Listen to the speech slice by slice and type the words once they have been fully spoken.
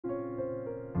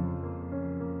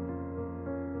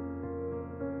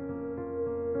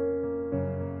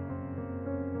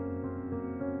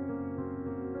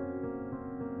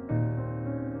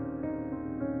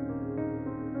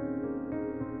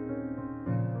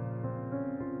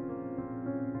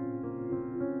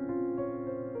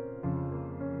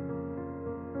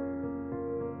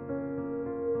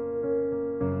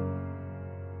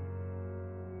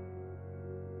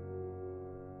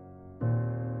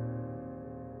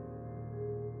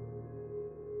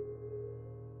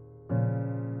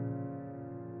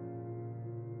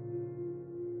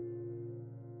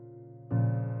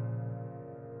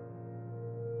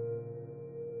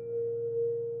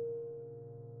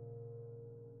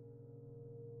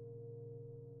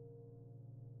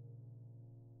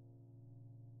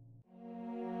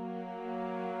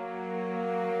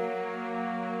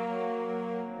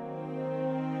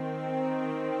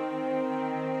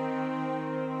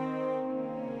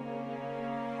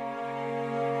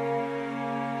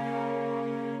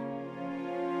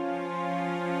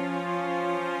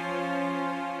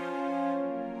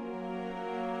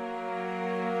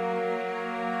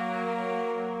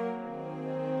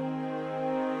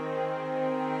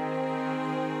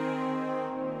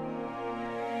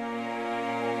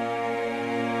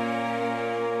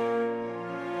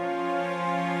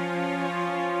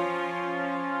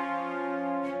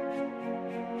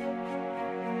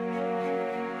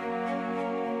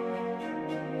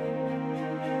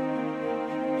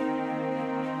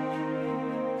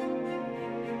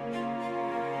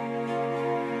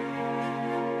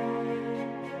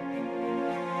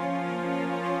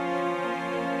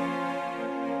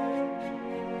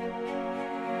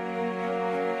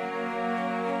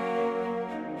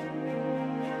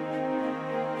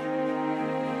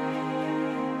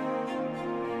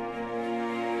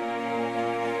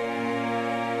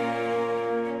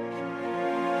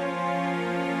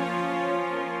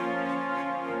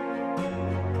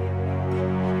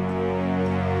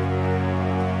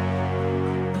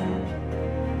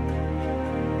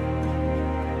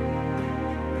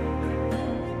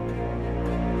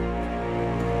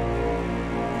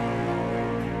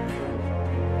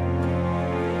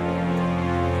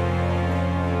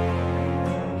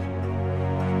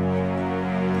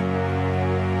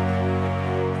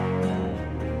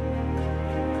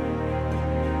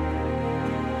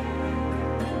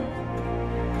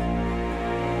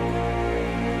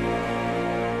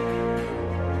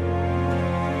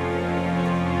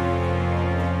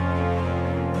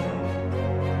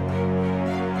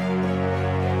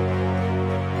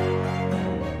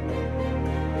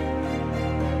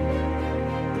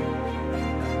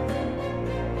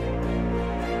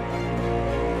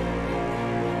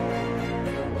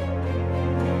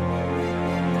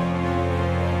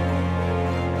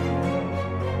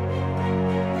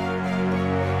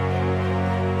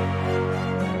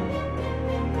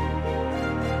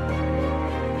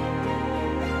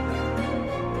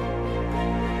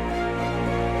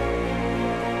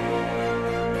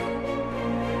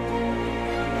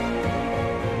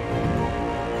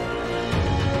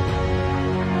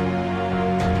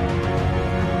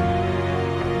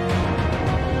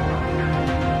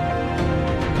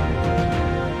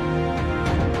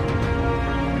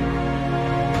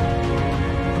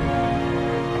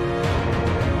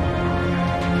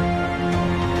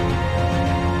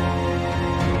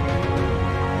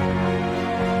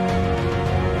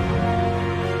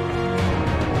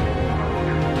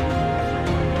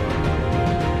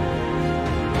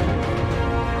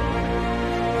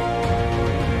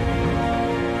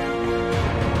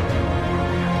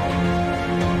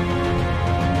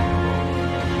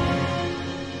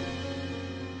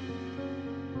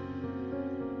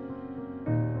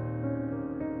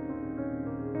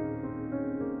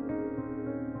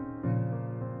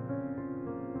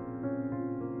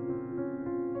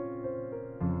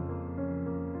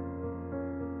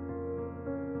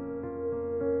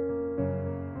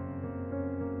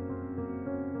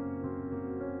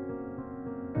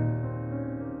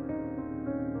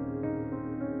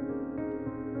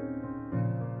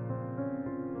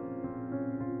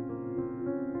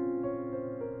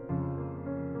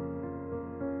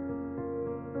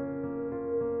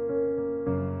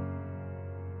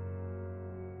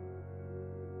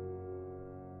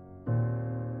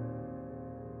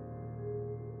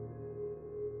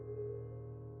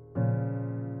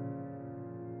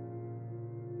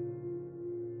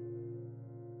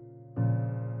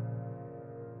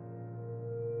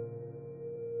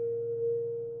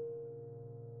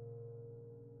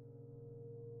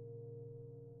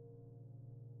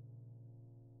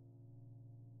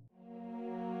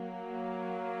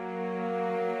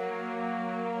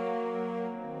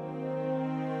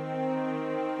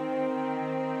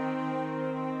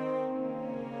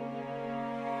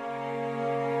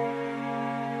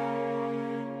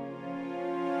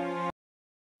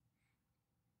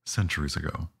Centuries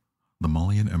ago, the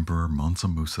Malian Emperor Mansa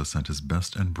Musa sent his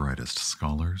best and brightest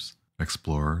scholars,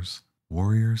 explorers,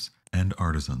 warriors, and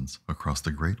artisans across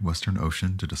the great Western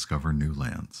Ocean to discover new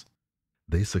lands.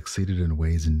 They succeeded in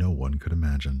ways no one could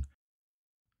imagine.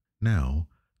 Now,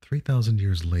 3,000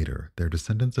 years later, their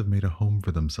descendants have made a home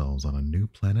for themselves on a new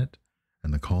planet,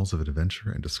 and the calls of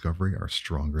adventure and discovery are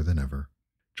stronger than ever.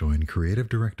 Join creative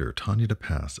director Tanya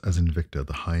DePass as Invicta,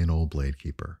 the High-and-Old Blade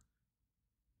Keeper,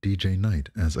 DJ Knight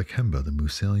as Ikemba, the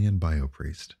Musalian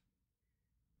Biopriest,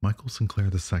 Michael Sinclair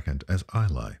II as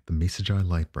Ilay, the Misajai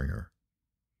Lightbringer,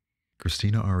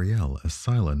 Christina Ariel as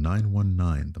Cyla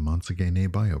 919, the Monsegene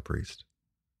Biopriest,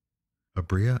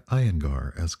 Abria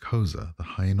Iyengar as Koseh, the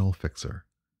Hyanol Fixer,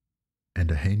 and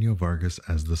Eugenio Vargas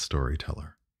as the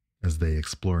Storyteller, as they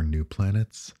explore new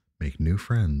planets, make new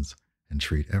friends, and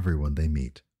treat everyone they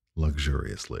meet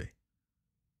luxuriously.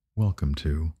 Welcome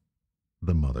to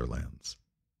the Motherlands.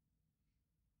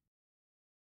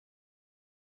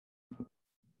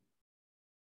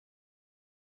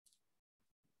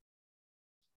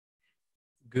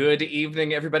 Good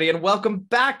evening, everybody, and welcome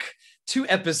back to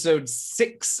episode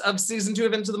 6 of season 2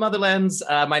 of Into the Motherlands.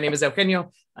 My name is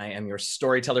Eugenio. I am your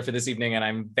storyteller for this evening, and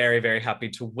I'm very, very happy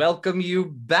to welcome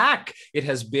you back. It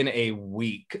has been a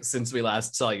week since we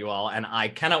last saw you all, and I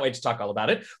cannot wait to talk all about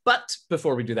it. But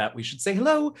before we do that, we should say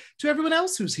hello to everyone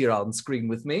else who's here on screen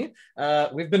with me.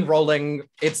 We've been rolling.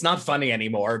 It's not funny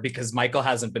anymore because Michael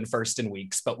hasn't been first in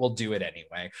weeks, but we'll do it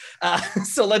anyway.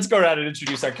 So let's go around and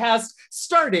introduce our cast,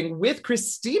 starting with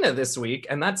Christina this week.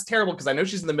 And that's terrible because I know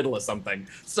she's in the middle of something.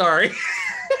 Sorry.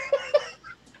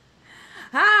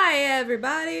 Hi,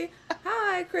 everybody.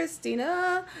 Hi,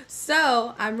 Christina.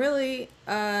 So I'm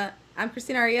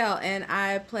Christina Ariel, and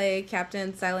I play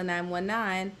Captain Cyla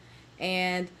 919.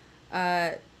 And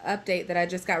update that I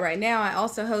just got right now, I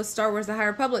also host Star Wars The High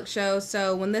Republic show.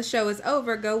 So when this show is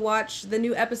over, go watch the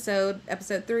new episode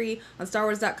 3 on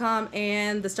StarWars.com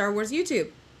and the Star Wars YouTube.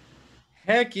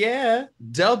 Heck yeah.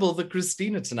 Double the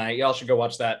Christina tonight. Y'all should go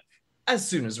watch that as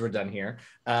soon as we're done here.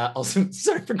 Also,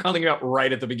 sorry for calling you out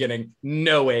right at the beginning,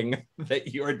 knowing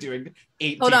that you are doing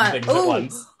 18 things at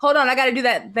once. Hold on, I got to do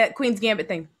that Queen's Gambit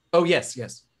thing. Oh, yes. Oh,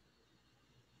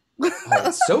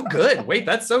 it's so good. Wait,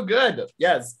 that's so good.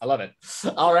 Yes, I love it.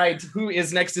 All right, who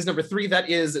is next is number 3. That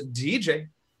is DJ.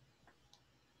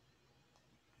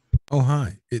 Oh,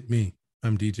 hi, it's me.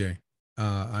 I'm DJ.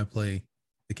 I play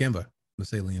Ikemba, the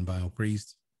Musalian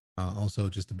Biopriest. Also,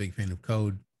 just a big fan of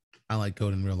code. I like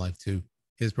code in real life too.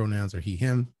 His pronouns are he,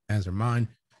 him, as are mine.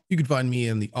 You can find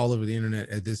me all over the internet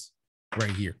at this right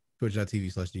here,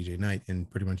 twitch.tv/DJ Knight, and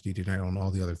pretty much DJ Knight on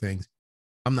all the other things.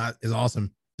 I'm not as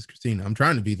awesome as Christina. I'm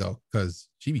trying to be though, because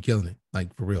she be killing it,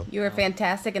 like for real. You are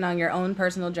fantastic and on your own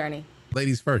personal journey.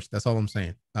 Ladies first, that's all I'm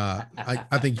saying. I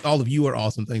think all of you are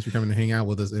awesome. Thanks for coming to hang out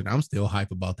with us, and I'm still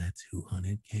hype about that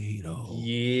 200K though.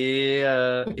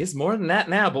 Yeah, it's more than that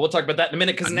now, but we'll talk about that in a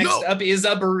minute, because next up is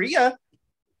Abria.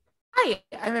 Hi,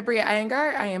 I'm Abria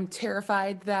Iyengar. I am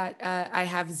terrified that I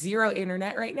have zero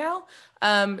internet right now.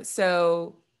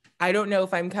 So I don't know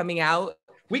if I'm coming out.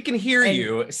 We can hear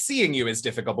you. Seeing you is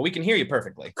difficult, but we can hear you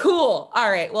perfectly. Cool.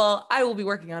 All right. Well, I will be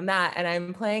working on that. And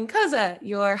I'm playing Koseh,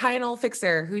 your Hyanol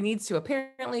Fixer, who needs to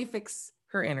apparently fix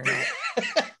her internet.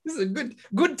 This is a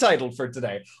good title for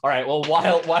today. All right. Well,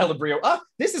 while Abria... Oh,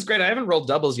 this is great. I haven't rolled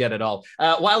doubles yet at all.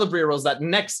 While Abria rolls that,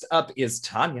 next up is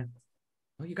Tanya.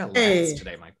 Oh, you got last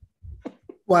today, Mike.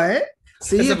 What?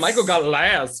 See, Michael got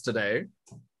last today.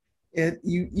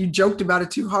 You joked about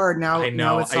it too hard. Now I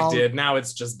know I did. Now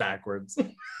it's just backwards.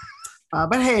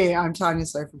 But hey, I'm Tanya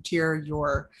Cypher,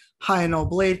 your Hyanol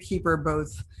Blade Keeper.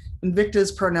 Both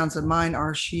Invicta's pronouns and mine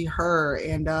are she, her.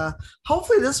 And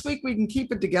hopefully this week we can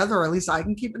keep it together, or at least I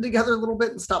can keep it together a little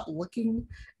bit and stop looking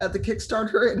at the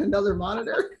Kickstarter in another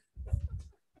monitor.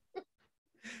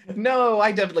 No,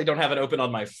 I definitely don't have it open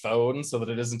on my phone so that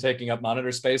it isn't taking up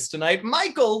monitor space tonight.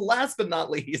 Michael, last but not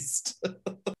least.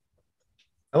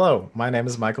 Hello, my name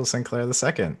is Michael Sinclair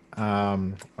II.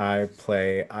 I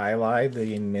play Ilay,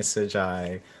 the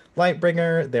Misajai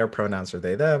Lightbringer. Their pronouns are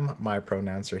they, them. My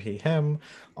pronouns are he, him.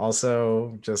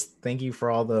 Also, just thank you for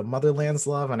all the Motherlands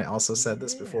love. And I also said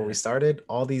this before we started.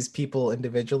 All these people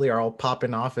individually are all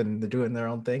popping off and they're doing their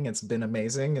own thing. It's been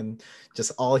amazing and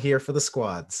just all here for the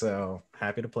squad. So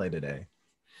happy to play today.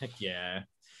 Heck yeah.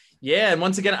 Yeah, and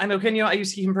once again, I'm Eugenio. I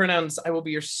use he, him pronouns. I will be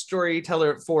your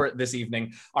storyteller for this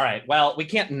evening. All right, well, we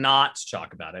can't not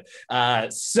talk about it.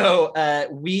 So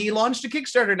we launched a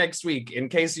Kickstarter next week, in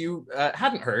case you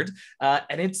hadn't heard,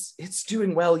 and it's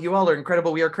doing well. You all are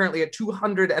incredible. We are currently at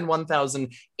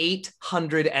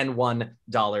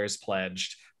 $201,801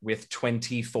 pledged. with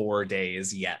 24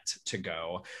 days yet to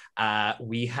go.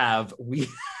 We have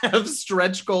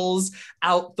stretch goals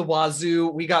out the wazoo.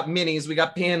 We got minis, we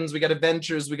got pins, we got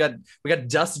adventures, we got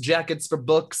dust jackets for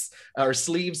books, or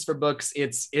sleeves for books.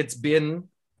 It's been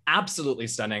absolutely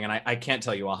stunning, and I can't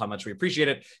tell you all how much we appreciate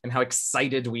it and how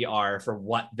excited we are for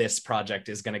what this project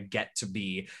is going to get to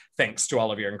be, thanks to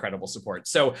all of your incredible support.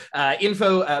 So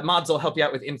mods will help you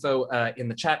out with info in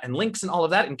the chat and links and all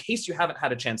of that, in case you haven't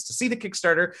had a chance to see the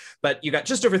Kickstarter. But you got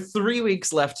just over 3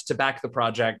 weeks left to back the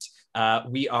project.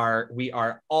 We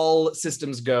are all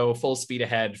systems go, full speed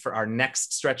ahead for our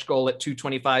next stretch goal at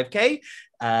 225K.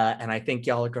 And I think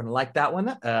y'all are going to like that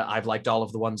one. I've liked all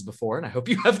of the ones before, and I hope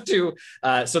you have too.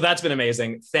 So that's been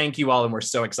amazing. Thank you all, and we're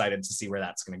so excited to see where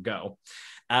that's going to go.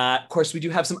 Of course, we do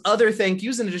have some other thank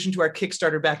yous in addition to our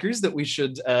Kickstarter backers that we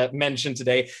should mention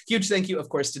today. Huge thank you, of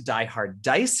course, to Die Hard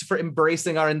Dice for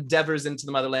embracing our endeavors into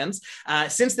the Motherlands.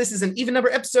 Since this is an even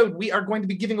number episode, we are going to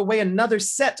be giving away another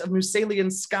set of Musalian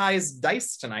Skies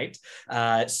dice tonight.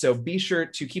 So be sure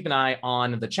to keep an eye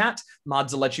on the chat.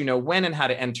 Mods will let you know when and how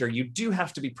to enter. You do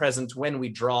have to be present when we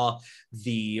draw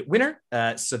the winner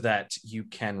so that you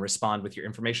can respond with your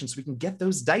information so we can get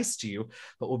those dice to you.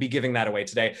 But we'll be giving that away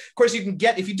today. Of course, you can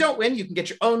get, if you don't win, you can get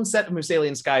your own set of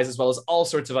Musalian Skies, as well as all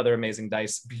sorts of other amazing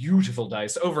dice, beautiful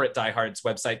dice, over at Die Hard's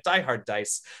website,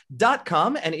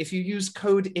 dieharddice.com. And if you use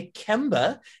code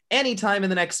Ikemba anytime in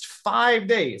the next 5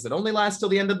 days, it only lasts till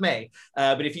the end of May,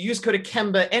 but if you use code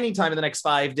Ikemba anytime in the next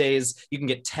 5 days, you can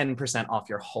get 10% off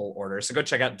your whole order. So go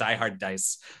check out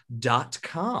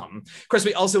dieharddice.com. Of course,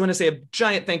 we also want to say a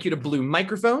giant thank you to Blue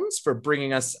Microphones for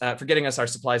bringing us, for getting us our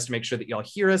supplies to make sure that y'all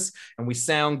hear us and we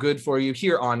sound good for you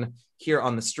here on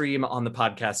the stream, on the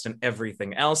podcast, and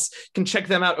everything else. You can check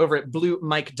them out over at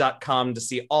bluemic.com to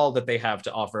see all that they have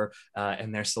to offer,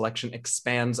 and their selection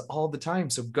expands all the time.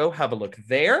 So go have a look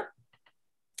there.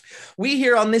 We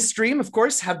here on this stream, of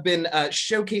course, have been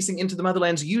showcasing Into the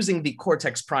Motherlands using the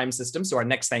Cortex Prime system. So our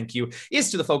next thank you is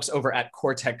to the folks over at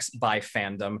Cortex by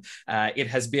Fandom. It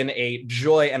has been a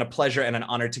joy and a pleasure and an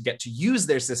honor to get to use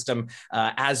their system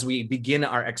as we begin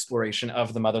our exploration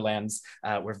of the Motherlands.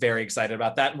 We're very excited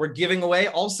about that. We're giving away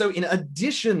also, in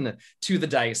addition to the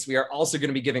dice, we are also going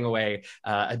to be giving away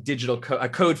a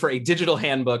code for a digital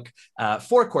handbook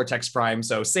for Cortex Prime.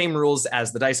 So same rules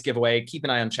as the dice giveaway. Keep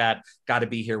an eye on chat. Got to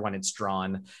be here when it's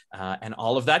drawn, and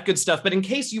all of that good stuff. But in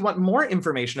case you want more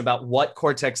information about what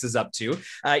Cortex is up to,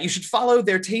 you should follow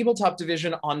their tabletop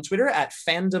division on Twitter at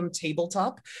Fandom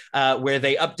Tabletop, where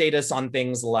they update us on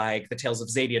things like the Tales of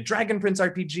Xadia Dragon Prince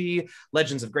RPG,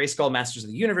 Legends of Grayskull Masters of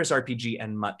the Universe RPG,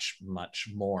 and much, much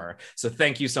more. So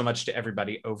thank you so much to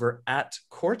everybody over at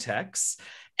Cortex.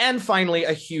 And finally,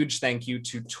 a huge thank you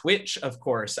to Twitch, of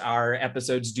course. Our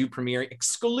episodes do premiere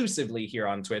exclusively here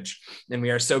on Twitch, and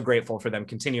we are so grateful for them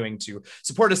continuing to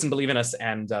support us and believe in us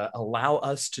and allow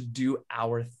us to do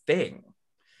our thing.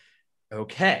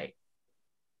 Okay.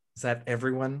 Is that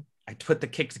everyone? I put the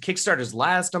Kickstarter's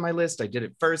last on my list. I did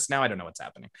it first. Now I don't know what's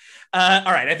happening. All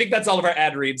right, I think that's all of our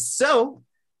ad reads. So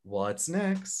what's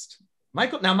next?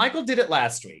 Michael did it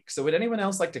last week. So would anyone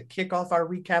else like to kick off our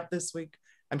recap this week?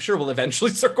 I'm sure we'll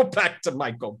eventually circle back to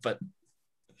Michael, but.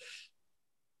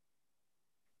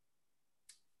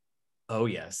 Oh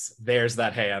yes, there's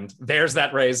that hand. There's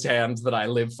that raised hand that I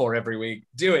live for every week.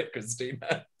 Do it,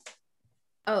 Christina.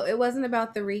 Oh, it wasn't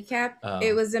about the recap.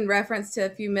 It was in reference to a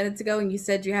few minutes ago, and you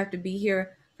said you have to be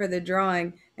here for the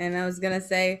drawing. And I was going to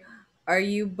say, are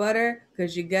you butter?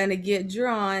 Because you're going to get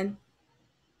drawn.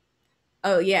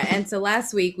 Oh, yeah. And so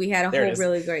last week we had a whole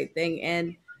really great thing.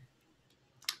 And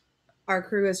our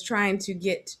crew is trying to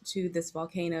get to this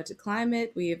volcano to climb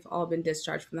it. We've all been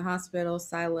discharged from the hospital.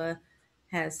 Cyla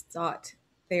has sought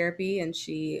therapy, and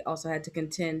she also had to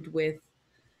contend with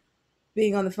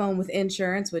being on the phone with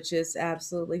insurance, which is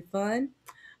absolutely fun.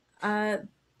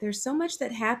 There's so much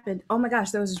that happened. Oh my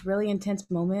gosh, there was this really intense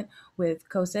moment with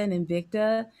Koseh and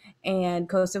Invicta, and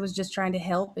Koseh was just trying to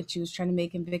help, and she was trying to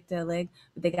make Invicta a leg,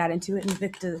 but they got into it.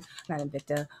 Invicta's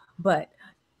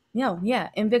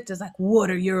like,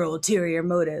 what are your ulterior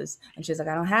motives? And she's like,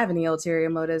 I don't have any ulterior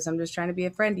motives. I'm just trying to be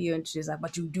a friend to you. And she's like,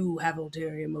 but you do have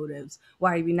ulterior motives.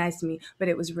 Why are you being nice to me? But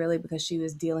it was really because she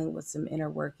was dealing with some inner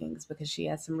workings, because she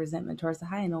had some resentment towards the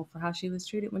Hyena for how she was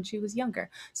treated when she was younger.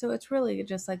 So it's really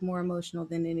just like more emotional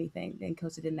than anything. And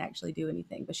Koseh didn't actually do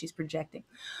anything, but she's projecting.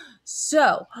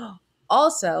 So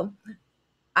also,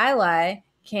 Ilay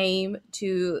came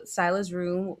to Cyla's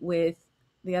room with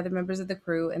the other members of the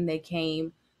crew, and they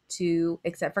came to,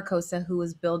 except for Koseh, who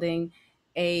was building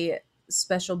a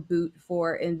special boot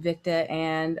for Invicta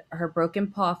and her broken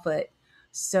paw foot.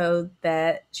 so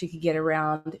that she could get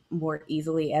around more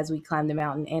easily as we climbed the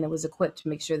mountain. And it was equipped to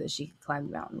make sure that she could climb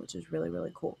the mountain, which was really,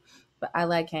 really cool. But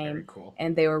Ilay came, cool.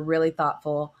 and they were really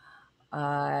thoughtful.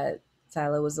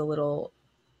 Cyla was a little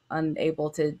unable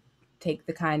to take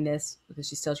the kindness because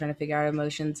she's still trying to figure out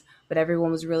emotions, but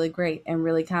everyone was really great and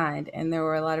really kind, and there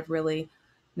were a lot of really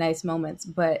nice moments.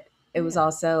 But it was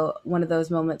also one of those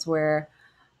moments where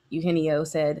Eugenio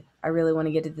said, I really want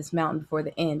to get to this mountain before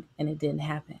the end, and it didn't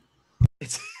happen.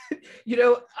 It's, you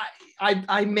know,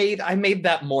 I made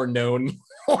that more known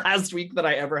last week than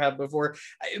I ever have before.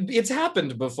 It's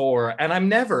happened before, and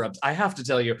I have to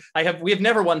tell you, we have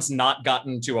never once not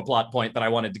gotten to a plot point that I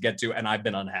wanted to get to, and I've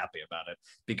been unhappy about it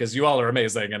because you all are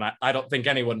amazing, and I don't think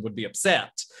anyone would be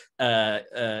upset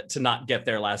to not get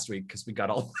there last week because we got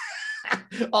all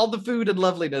all the food and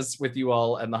loveliness with you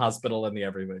all and the hospital and the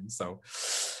everything. So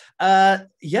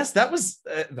yes, that was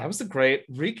a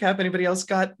great recap. Anybody else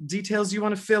got details you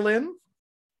want to fill in?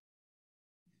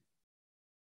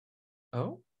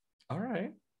 Oh, all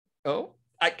right. Oh,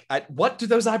 I what do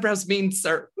those eyebrows mean,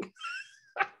 sir?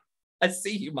 I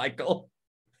see you, Michael.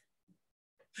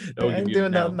 I ain't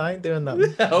doing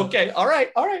nothing. Okay, all right.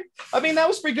 I mean, that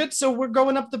was pretty good. So we're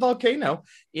going up the volcano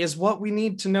is what we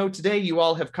need to know today. You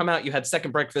all have come out. You had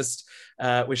second breakfast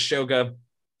with Shoga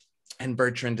and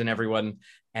Bertrand and everyone,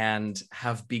 and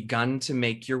have begun to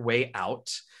make your way out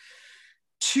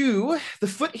to the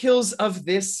foothills of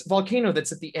this volcano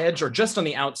that's at the edge or just on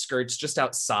the outskirts, just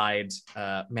outside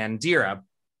Mandira.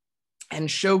 And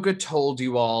Shoga told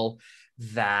you all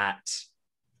that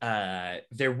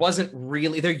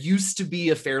there used to be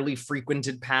a fairly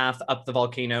frequented path up the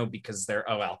volcano because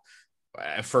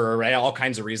for all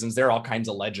kinds of reasons, there are all kinds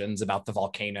of legends about the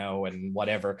volcano and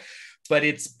whatever. But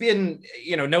it's been,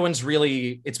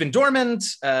 it's been dormant.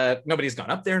 Nobody's gone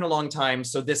up there in a long time.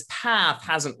 So this path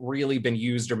hasn't really been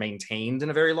used or maintained in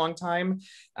a very long time.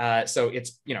 So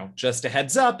it's, just a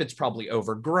heads up, it's probably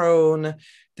overgrown.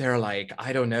 They're like,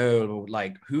 I don't know,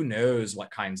 like, who knows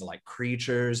what kinds of like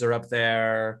creatures are up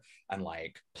there and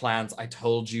like plants. I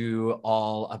told you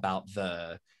all about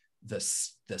the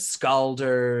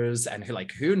Scalders and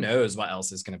who knows what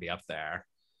else is going to be up there.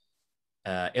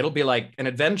 It'll be like an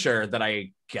adventure that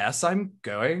I guess I'm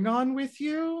going on with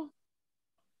you.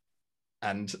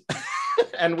 And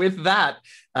and with that,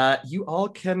 you all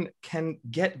can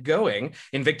get going.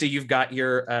 Invicta, you've got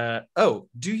your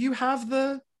do you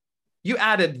have you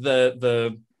added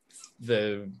the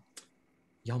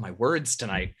y'all, my words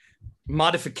tonight,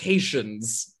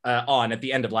 modifications on at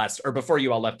the end of before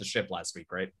you all left the ship last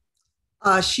week, right?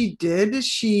 She did.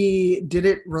 She did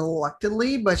it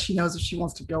reluctantly, but she knows if she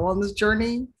wants to go on this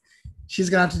journey, she's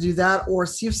going to have to do that or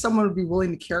see if someone would be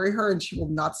willing to carry her, and she will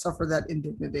not suffer that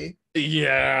indignity.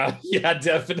 Yeah,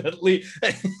 definitely.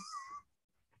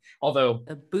 Although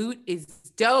the boot is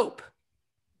dope.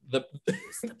 The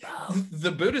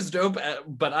boot is dope,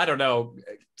 but I don't know.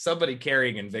 Somebody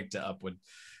carrying Invicta up would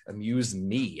amuse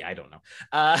me. I don't know.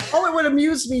 It would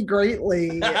amuse me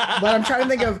greatly. But I'm trying to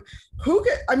think of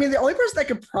the only person that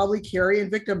could probably carry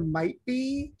Invicta might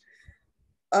be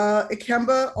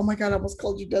Ikemba. Oh my God, I almost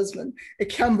called you Desmond.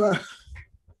 Ikemba.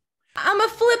 I'm a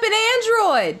flippin'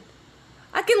 android.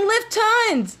 I can lift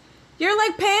tons. You're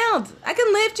like pounds. I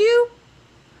can lift you.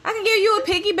 I can give you a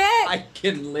piggyback. I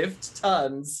can lift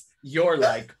tons. You're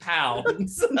like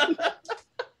pounds.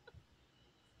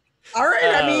 All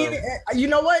right. You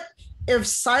know what? If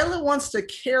Cyla wants to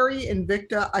carry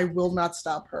Invicta, I will not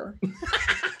stop her.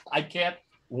 I can't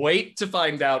wait to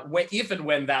find out if and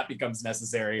when that becomes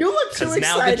necessary. You look too excited.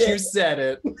 Now that you said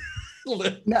it,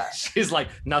 she's like,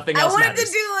 nothing else matters. I wanted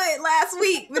to do it last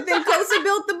week, but then Koseh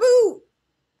built the boot.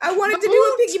 I wanted to do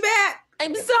a piggyback.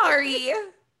 I'm sorry.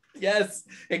 Yes,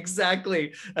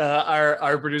 exactly.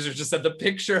 Our producer just said the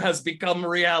picture has become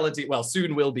reality. Well,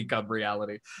 soon will become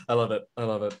reality. I love it.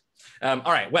 All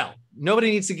right, well,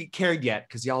 nobody needs to get carried yet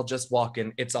because y'all just walk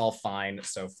in. It's all fine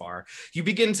so far. You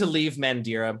begin to leave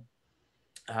Mandira.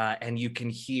 And you can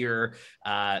hear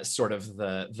sort of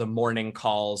the morning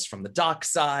calls from the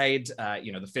dockside.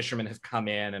 The fishermen have come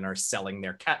in and are selling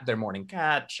their morning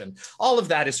catch, and all of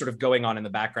that is sort of going on in the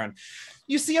background.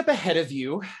 You see up ahead of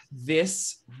you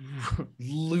this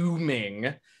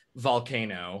looming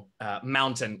volcano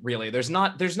mountain. Really, there's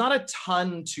not a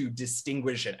ton to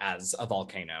distinguish it as a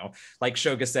volcano. Like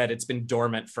Shoga said, it's been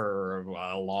dormant for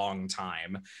a long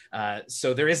time,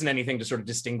 so there isn't anything to sort of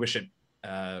distinguish it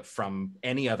from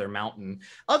any other mountain,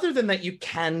 other than that you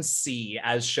can see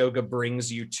as Shoga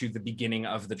brings you to the beginning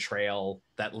of the trail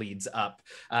that leads up.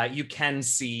 You can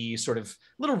see sort of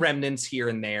little remnants here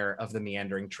and there of the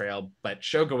meandering trail, but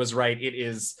Shoga was right. It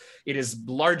is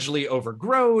largely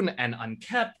overgrown and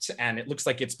unkept, and it looks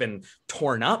like it's been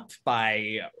torn up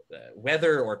by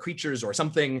weather or creatures or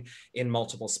something in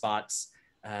multiple spots.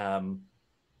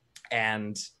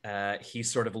 And he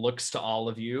sort of looks to all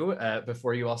of you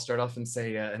before you all start off and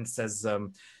says,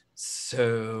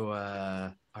 "So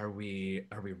are we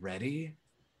ready?"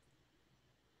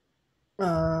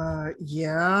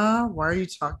 Yeah. Why are you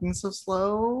talking so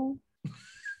slow?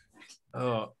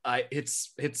 Oh,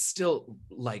 it's still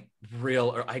like real,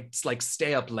 or I like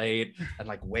stay up late and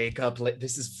like wake up late.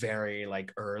 This is very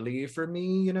like early for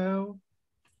me, you know?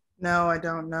 No, I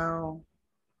don't know.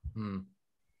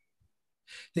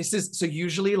 This is so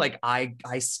usually like I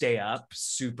stay up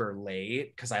super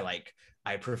late because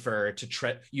I prefer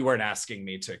to you weren't asking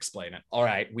me to explain it. All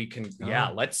right, we can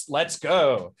let's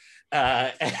go.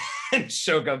 And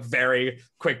Shoga very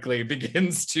quickly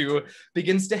begins to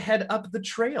head up the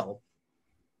trail.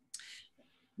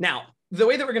 Now, the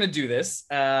way that we're going to do this,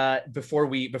 before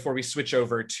we switch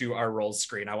over to our roll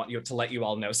screen, I want to let you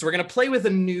all know. So we're going to play with a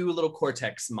new little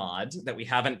Cortex mod that we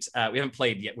haven't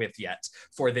played yet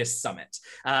for this summit.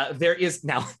 There is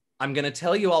now. I'm going to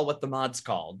tell you all what the mod's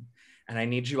called, and I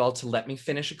need you all to let me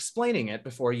finish explaining it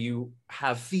before you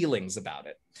have feelings about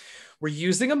it. We're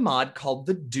using a mod called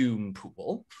the Doom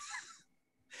Pool.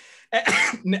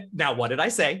 Now, what did I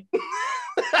say?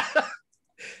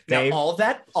 Now, all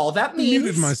that means. I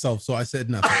muted myself, so I said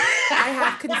nothing. I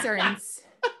have concerns.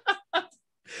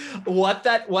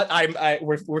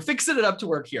 We're fixing it up to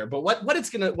work here, but what it's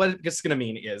gonna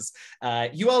mean is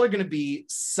you all are gonna be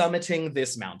summiting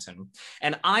this mountain,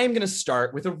 and I'm gonna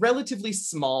start with a relatively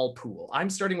small pool. I'm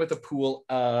starting with a pool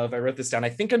of, I wrote this down, I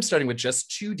think I'm starting with just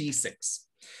 2d6.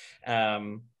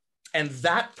 And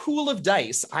that pool of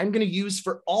dice I'm gonna use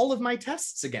for all of my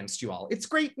tests against you all. It's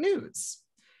great news.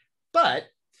 But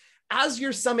as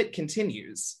your summit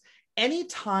continues,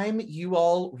 anytime you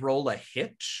all roll a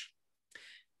hitch,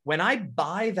 when I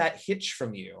buy that hitch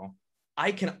from you,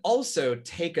 I can also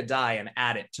take a die and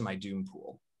add it to my Doom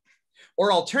Pool.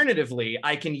 Or alternatively,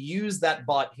 I can use that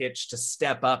bought hitch to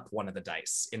step up one of the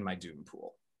dice in my Doom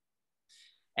Pool.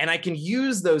 And I can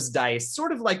use those dice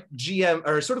sort of like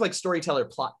Storyteller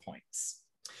plot points.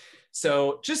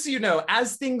 So just so you know,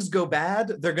 as things go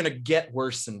bad, they're going to get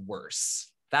worse and worse.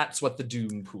 That's what the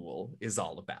Doom Pool is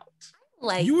all about.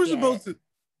 You were supposed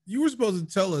to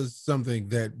tell us something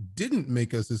that didn't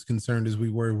make us as concerned as we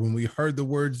were when we heard the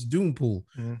words Doom Pool.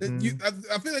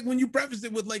 Mm-hmm. I feel like when you prefaced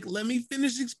it with like, let me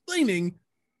finish explaining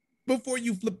before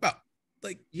you flip out.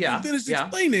 Like, you finished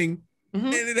explaining,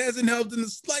 and it hasn't helped in the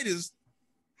slightest.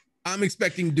 I'm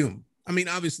expecting Doom. I mean,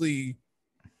 obviously,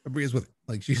 Abria's with it.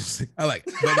 Like, I like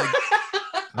it. But like,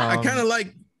 I kind of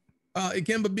like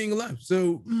Ikemba being alive.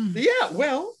 So yeah,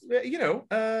 well, you know,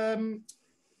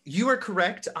 you are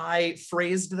correct. I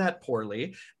phrased that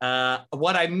poorly.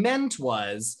 What I meant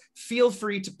was, feel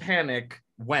free to panic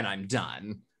when I'm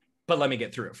done, but let me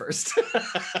get through it first.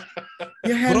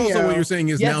 But also what you're saying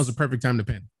is now's the perfect time to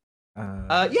panic.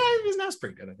 Now's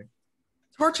pretty good, I think.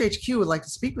 Torch HQ would like to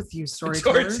speak with you,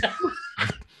 Storyteller.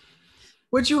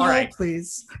 Would you hold,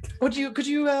 please? Could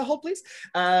you hold, please?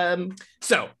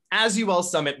 So, as you all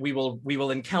summit, we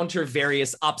will encounter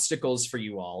various obstacles for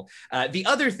you all. The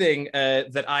other thing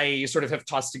that I sort of have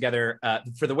tossed together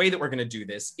for the way that we're going to do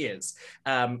this is,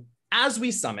 as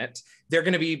we summit, there are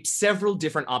going to be several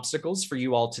different obstacles for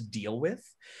you all to deal with.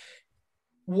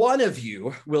 One of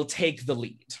you will take the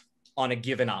lead on a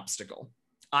given obstacle.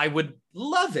 I would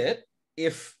love it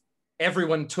if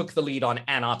everyone took the lead on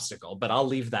an obstacle, but I'll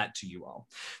leave that to you all.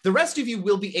 The rest of you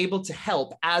will be able to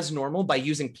help as normal by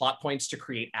using plot points to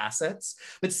create assets.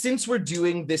 But since we're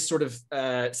doing this sort of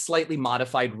slightly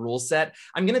modified rule set,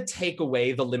 I'm going to take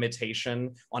away the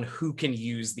limitation on who can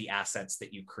use the assets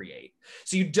that you create.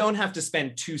 So you don't have to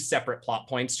spend 2 separate plot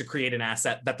points to create an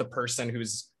asset that the person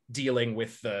who's dealing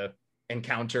with the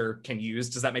encounter can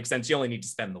use. Does that make sense? You only need to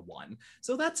spend the 1.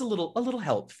 So that's a little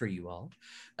help for you all.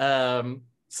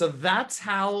 So that's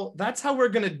how we're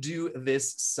gonna do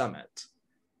this summit.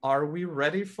 Are we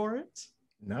ready for it?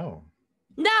 No.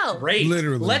 No. Great.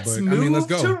 Literally. Let's but, move let's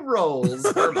go. to rolls.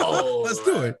 Let's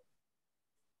do it.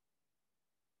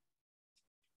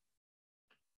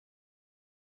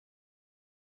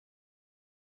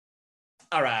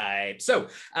 All right, so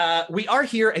we are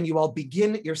here and you all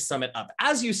begin your summit up.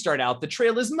 As you start out, the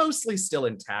trail is mostly still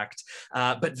intact,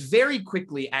 but very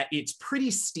quickly, it's pretty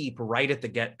steep right at the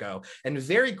get-go, and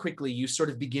very quickly you sort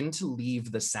of begin to leave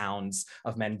the sounds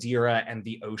of Mandira and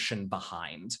the ocean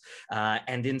behind.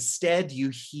 And instead you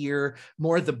hear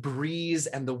more the breeze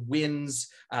and the winds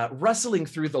rustling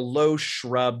through the low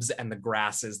shrubs and the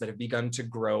grasses that have begun to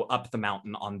grow up the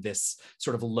mountain on this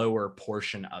sort of lower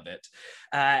portion of it.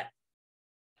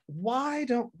 Why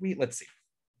don't we, let's see.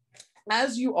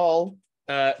 As you all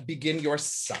begin your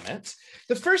summit,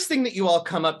 the first thing that you all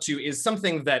come up to is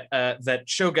something that that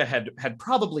Shoga had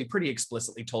probably pretty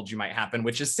explicitly told you might happen,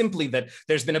 which is simply that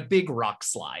there's been a big rock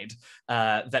slide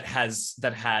that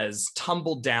has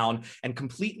tumbled down and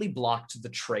completely blocked the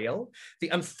trail. The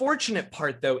unfortunate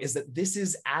part, though, is that this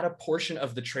is at a portion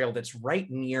of the trail that's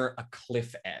right near a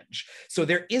cliff edge. So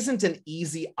there isn't an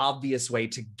easy, obvious way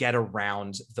to get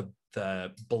around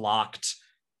the blocked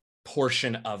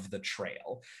portion of the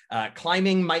trail.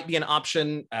 Climbing might be an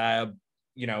option.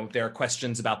 You know, there are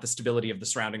questions about the stability of the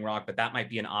surrounding rock, but that might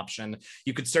be an option.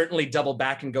 You could certainly double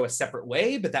back and go a separate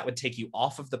way, but that would take you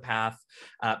off of the path.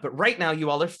 But right now you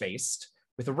all are faced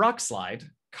with a rock slide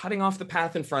cutting off the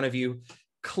path in front of you,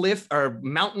 cliff or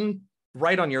mountain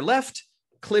right on your left,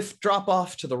 cliff drop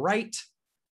off to the right.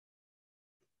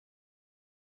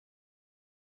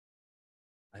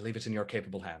 I leave it in your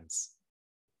capable hands.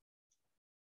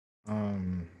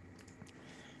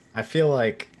 I feel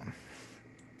like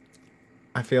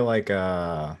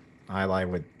Ilay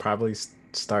would probably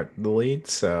start the lead.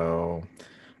 So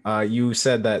you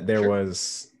said that there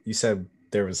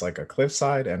was like a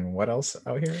cliffside, and what else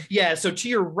out here? Yeah, so to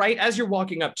your right, as you're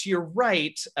walking up, to your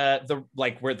right,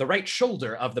 where the right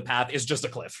shoulder of the path is just a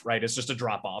cliff, right? It's just a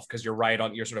drop off because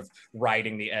you're sort of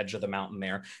riding the edge of the mountain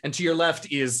there. And to your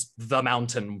left is the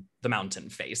mountain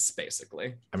face,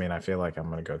 basically. I mean, I feel like I'm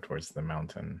gonna go towards the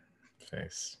mountain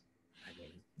face. I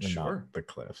mean, sure. Not the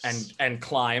cliffs. And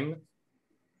climb.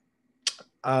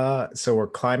 So we're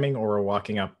climbing or we're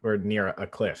walking up or near a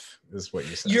cliff is what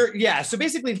you said. So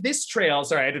basically this trail,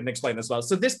 sorry, I didn't explain this well.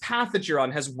 So this path that you're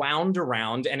on has wound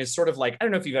around and is sort of like, I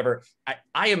don't know if you've ever,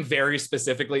 I am very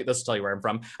specifically, this will tell you where I'm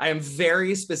from. I am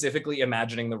very specifically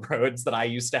imagining the roads that I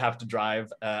used to have to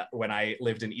drive when I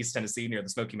lived in East Tennessee near the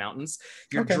Smoky Mountains.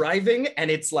 You're driving and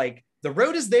it's like, the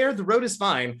road is there, the road is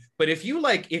fine, but if you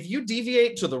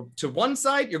deviate to one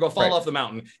side, you're gonna fall off the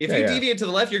mountain. If you deviate to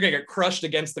the left, you're gonna get crushed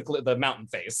against the mountain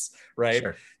face, right?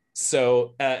 Sure.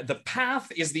 So the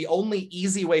path is the only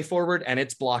easy way forward, and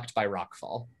it's blocked by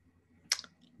rockfall.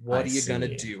 What are you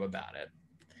gonna do about it?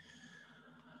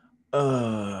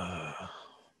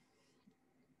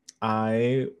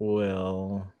 I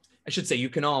should say you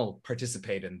can all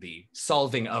participate in the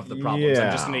solving of the problems.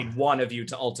 I'm just gonna need one of you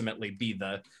to ultimately be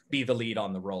the lead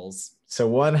on the rolls. So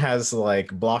one has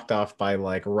like blocked off by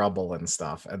like rubble and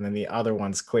stuff, and then the other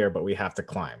one's clear, but we have to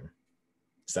climb.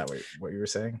 Is that what you were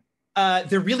saying?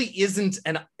 There really isn't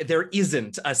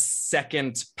a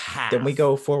second path. Then we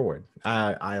go forward.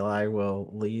 Ilay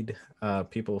will lead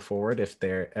people forward if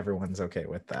everyone's okay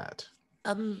with that.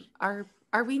 Are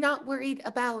we not worried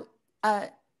about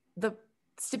the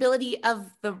stability of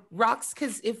the rocks?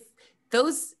 Because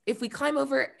if we climb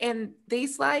over and they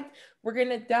slide, we're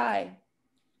gonna die,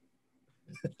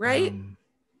 right?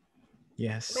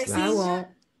 Yes, I won't.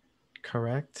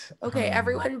 Correct. Okay,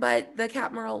 everyone but the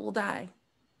Captain will die.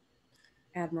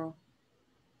 Admiral.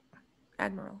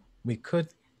 We could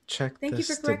check. Thank you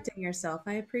for correcting yourself.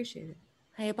 I appreciate it.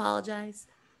 I apologize.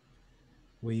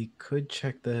 We could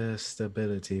check the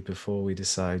stability before we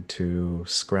decide to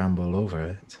scramble over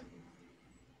it.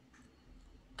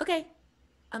 Okay.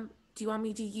 Do you want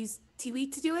me to use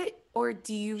Tiwi to do it, or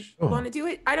do you want to do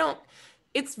it? I don't.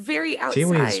 It's very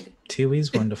outside.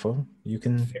 Tiwi's wonderful. You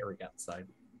can very outside.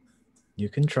 You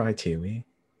can try Tiwi.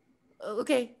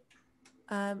 Okay.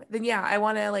 Then yeah, I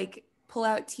want to like pull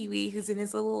out Tiwi, who's in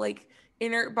his little like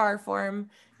inert bar form,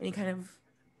 and he kind of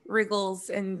wriggles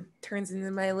and turns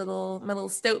into my little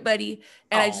stoat buddy,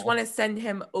 and I just want to send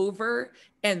him over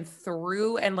and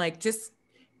through and like just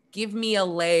give me a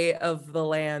lay of the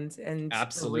land and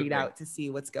read out to see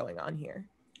what's going on here.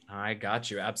 I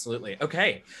got you. Absolutely.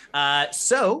 Okay.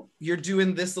 So you're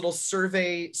doing this little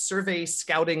survey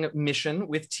scouting mission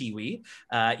with Tiwi.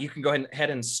 You can go ahead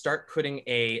and start putting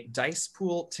a dice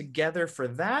pool together for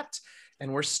that.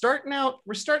 And we're starting out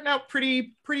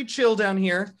pretty chill down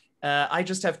here. I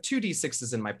just have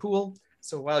 2d6s in my pool.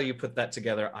 So while you put that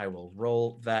together, I will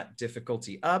roll that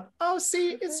difficulty up. Oh,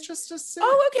 see, it's just a 6.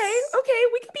 Oh, okay.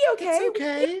 We can be okay. It's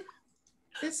okay.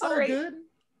 It's all good.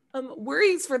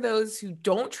 Worries for those who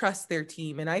don't trust their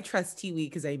team, and I trust Tiwi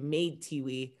because I made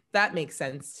Tiwi. That makes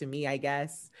sense to me, I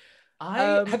guess.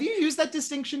 Have you used that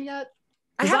distinction yet?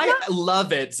 I Because have I not.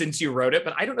 love it since you wrote it,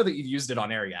 but I don't know that you've used it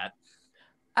on air yet.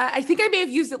 I think I may have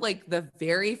used it like the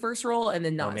very first roll and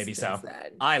then not maybe since so.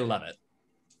 then. I love it.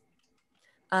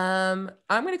 I'm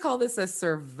gonna call this a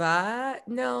survive.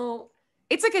 No,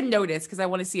 it's like a notice because I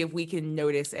want to see if we can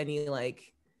notice any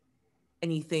like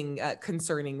anything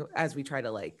concerning as we try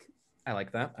to like I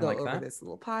like that. I go like over that. this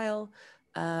little pile.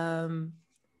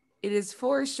 It is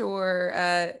for sure.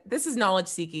 This is knowledge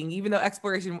seeking, even though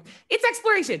exploration. It's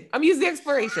exploration. I'm using the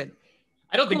exploration.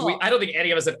 I don't think Cool. I don't think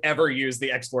any of us have ever used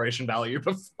the exploration value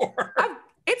before.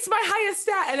 It's my highest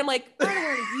stat, and I'm like, I don't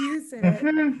want to use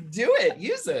it. Do it.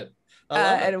 Use it. I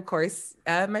love it. And of course,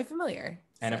 my familiar.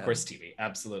 And of course, TV.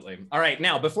 Absolutely. All right.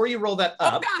 Now, before you roll that Oh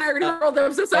up. God, I already rolled them.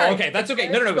 I'm so sorry. Oh, okay. That's okay.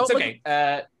 No, it's okay.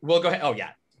 We'll go ahead. Oh, yeah.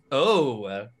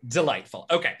 Oh, delightful.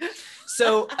 Okay.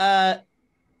 So,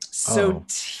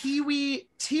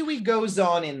 Tiwi goes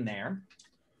on in there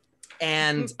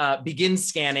and begins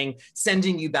scanning,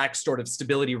 sending you back sort of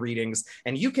stability readings,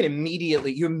 and you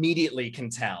immediately can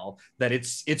tell that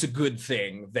it's a good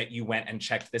thing that you went and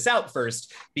checked this out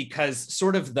first, because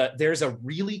sort of there's a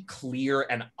really clear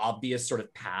and obvious sort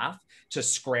of path to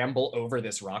scramble over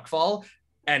this rockfall,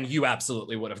 and you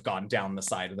absolutely would have gone down the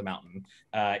side of the mountain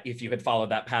if you had followed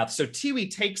that path. So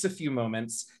Tiwi takes a few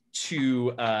moments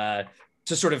to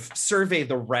sort of survey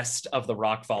the rest of the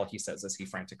rockfall, he says as he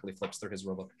frantically flips through his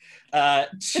rulebook,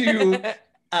 to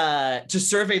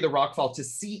survey the rockfall to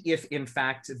see if, in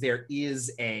fact, there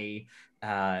is a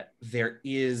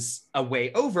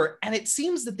way over, and it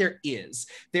seems that there is.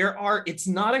 It's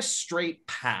not a straight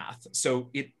path, so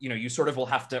you sort of will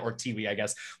have to, or Tiwi, I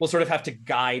guess, will sort of have to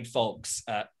guide folks.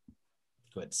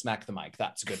 Good, smack the mic.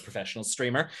 That's a good professional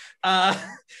streamer.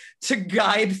 To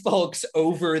guide folks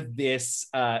over this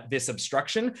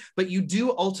obstruction, but you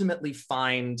do ultimately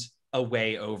find a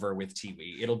way over with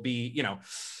Tiwi. It'll be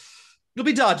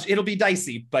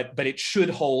dicey, but it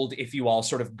should hold if you all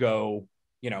sort of go,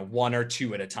 one or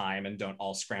two at a time and don't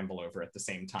all scramble over at the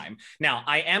same time. Now,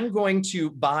 I am going to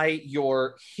buy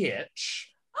your hitch.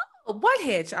 What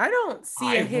hitch? I don't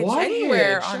see a hitch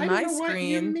anywhere on my screen. What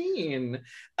you mean?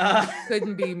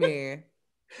 Couldn't be me.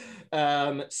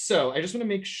 So I just want to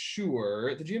make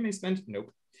sure the GMA spent.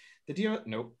 Nope.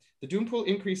 Nope. The doom pool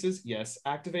increases. Yes.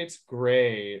 Activates.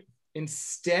 Great.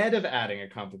 Instead of adding a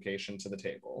complication to the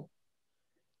table.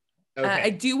 Okay.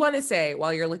 I do want to say,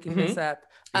 while you're looking this up,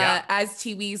 Yeah. as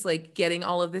Tiwi's like getting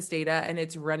all of this data and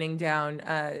it's running down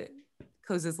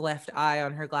Koseh's left eye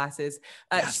on her glasses,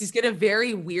 Yes. she's gonna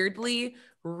very weirdly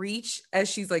reach, as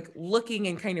she's like looking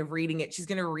and kind of reading it, she's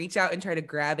gonna reach out and try to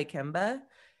grab Ikemba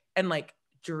and like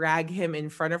drag him in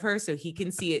front of her so he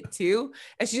can see it too.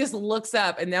 And she just looks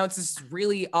up, and now it's this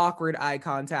really awkward eye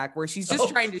contact where she's just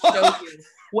trying to show you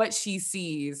what she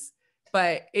sees,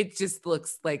 but it just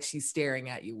looks like she's staring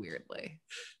at you weirdly.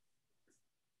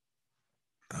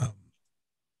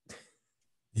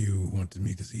 You wanted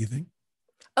me to see anything?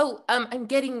 Oh, I'm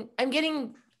getting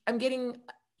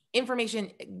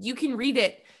information. You can read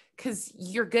it because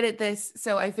you're good at this.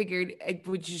 So I figured I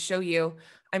would just show you.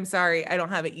 I'm sorry, I don't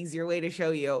have an easier way to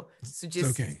show you. So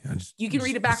just okay. You can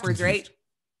read it backwards, right?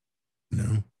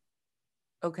 No.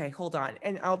 Okay, hold on.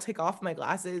 And I'll take off my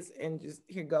glasses and just,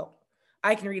 here you go.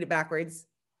 I can read it backwards.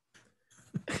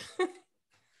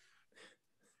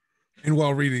 And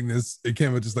while reading this,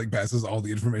 Ikemba just like passes all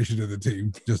the information to the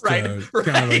team. Just Right. kind of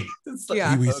like,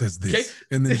 Yeah. Tiwi says this.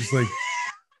 And then just like,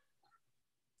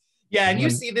 Yeah, and you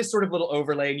see this sort of little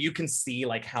overlay, and you can see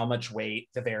like how much weight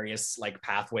the various like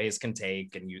pathways can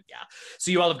take, and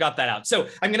so you all have got that out. So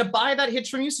I'm gonna buy that hitch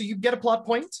from you, so you get a plot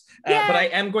point, but I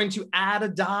am going to add a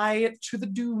die to the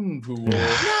doom pool.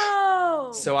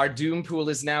 No. So our doom pool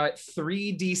is now at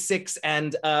 3d6,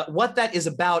 and what that is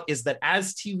about is that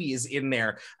as Tiwi is in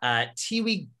there,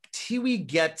 Tiwi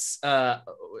gets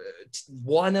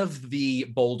one of the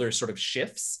boulders sort of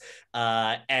shifts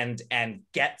and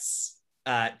gets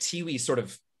Tiwi sort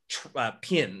of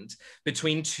pinned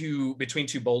between two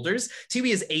boulders. Tiwi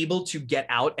is able to get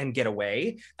out and get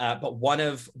away, but one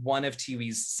of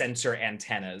Tiwi's sensor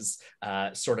antennas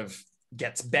sort of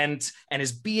gets bent and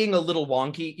is being a little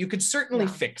wonky. You could certainly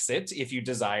fix it if you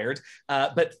desired,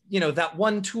 but that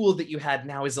one tool that you had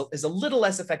now is a little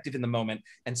less effective in the moment,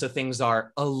 and so things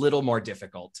are a little more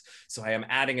difficult. So I am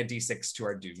adding a d6 to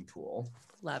our doom pool.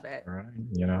 Love it. All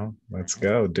right, let's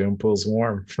go. Doom pool's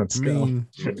warm. Let's go.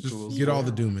 Just get all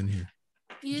the doom in here.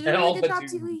 You Get all did a the good job,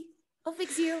 doom. Tiwi. I'll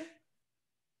fix you.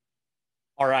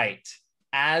 All right,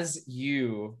 as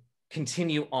you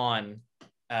continue on,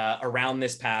 around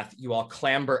this path. You all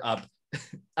clamber up.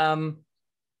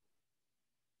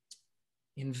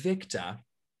 Invicta.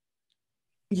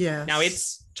 Yes. Now,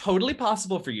 it's totally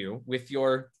possible for you with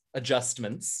your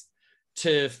adjustments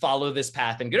to follow this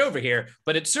path and get over here,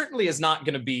 but it certainly is not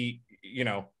going to be,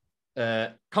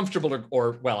 comfortable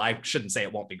or, well, I shouldn't say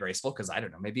it won't be graceful, because I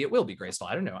don't know, maybe it will be graceful.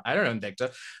 I don't know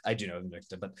Invicta. I do know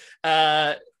Invicta,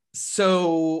 but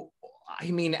so,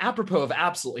 I mean, apropos of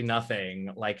absolutely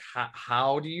nothing, like,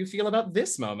 how do you feel about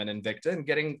this moment, Invicta,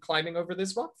 and climbing over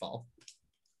this rockfall?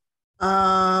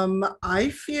 I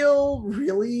feel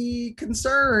really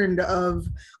concerned of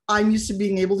I'm used to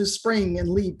being able to spring and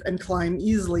leap and climb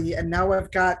easily, and now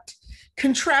I've got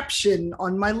contraption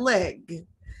on my leg.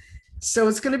 So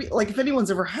it's going to be like, if anyone's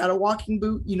ever had a walking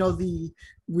boot, you know, the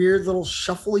weird little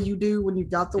shuffle you do when you've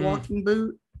got the walking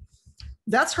boot.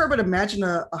 That's her, but imagine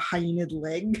a hyaenid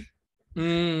leg.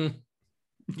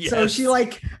 Yes. So she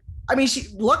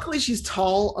luckily she's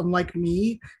tall, unlike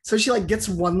me. So she like gets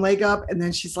one leg up and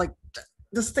then she's like,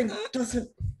 this thing doesn't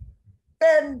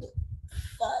bend.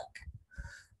 Fuck.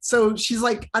 So she's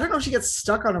like, I don't know if she gets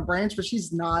stuck on a branch, but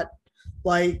she's not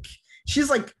like, she's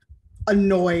like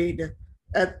annoyed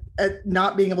at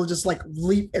not being able to just like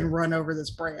leap and run over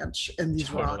this branch and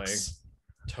these rocks.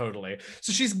 Totally.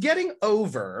 So she's getting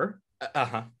over.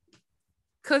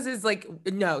 Koseh is like,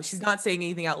 no, she's not saying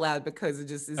anything out loud because it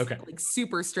just is like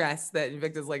super stressed that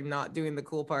Invicta's like not doing the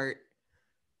cool part.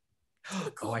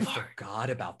 I forgot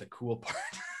about the cool part.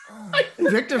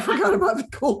 Invicta forgot about the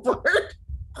cool part.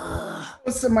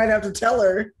 Koseh might have to tell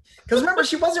her, because remember,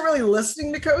 she wasn't really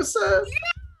listening to Koseh.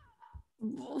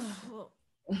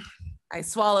 I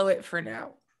swallow it for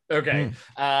now. Okay.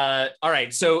 All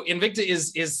right. So Invicta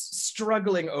is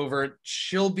struggling over.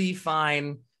 She'll be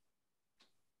fine.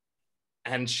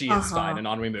 And she is fine, and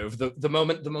on we move. The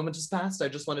moment has passed. I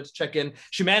just wanted to check in.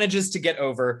 She manages to get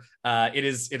over. It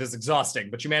is exhausting,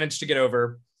 but you managed to get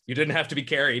over. You didn't have to be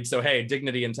carried, so hey,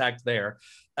 dignity intact there.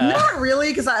 Not really,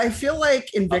 because I feel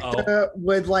like Invicta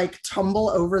would like tumble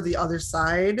over the other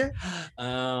side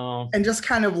and just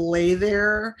kind of lay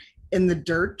there in the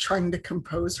dirt trying to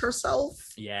compose herself.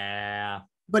 Yeah.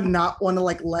 But not want to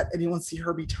like let anyone see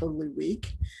her be totally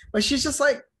weak. But she's just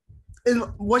like, and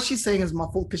what she's saying is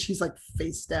muffled because she's like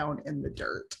face down in the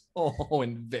dirt. Oh,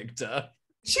 Invicta.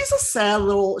 She's a sad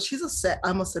little, I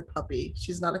almost said puppy.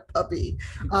 She's not a puppy.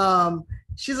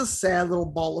 She's a sad little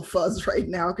ball of fuzz right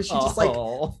now because she just like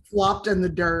flopped in the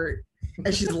dirt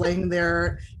and she's laying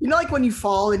there. You know, like when you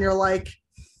fall and you're like,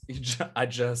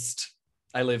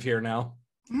 I live here now.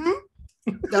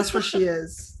 That's where she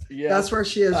is. Yeah, that's where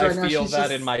she is right now. I feel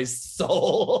that in my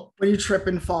soul. When you trip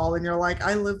and fall and you're like,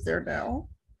 I live there now.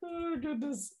 Oh,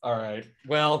 goodness. All right.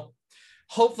 Well,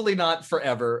 hopefully not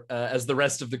forever, as the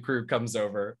rest of the crew comes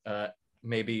over.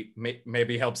 Maybe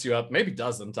helps you up. Maybe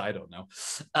doesn't. I don't know.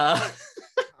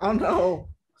 Oh, no.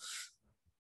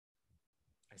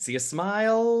 I see a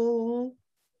smile.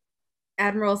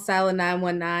 Admiral Cyla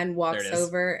 919 walks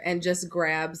over and just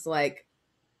grabs like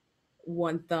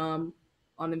one thumb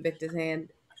on Invicta's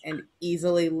hand and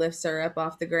easily lifts her up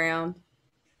off the ground.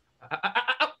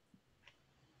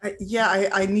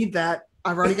 I need that.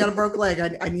 I've already got a broke leg.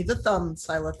 I need the thumb,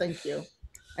 Cyla. Thank you.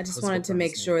 I just wanted to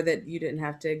make sure that you didn't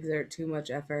have to exert too much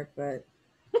effort, but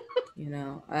you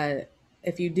know,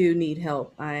 if you do need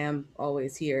help, I am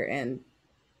always here, and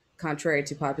contrary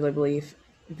to popular belief,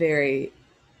 very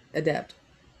adept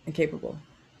and capable.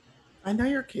 I know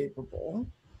you're capable.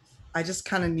 I just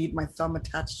kind of need my thumb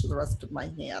attached to the rest of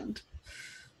my hand.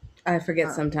 I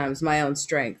forget sometimes my own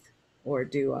strength, or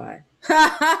do I?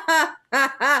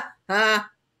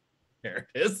 There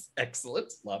it is.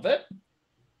 Excellent. Love it.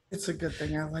 It's a good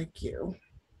thing I like you.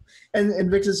 And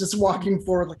Invicta's just walking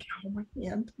forward like, ow, my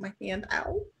hand,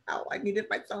 ow, I needed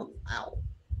my thumb, ow.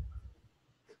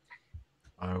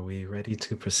 Are we ready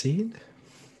to proceed?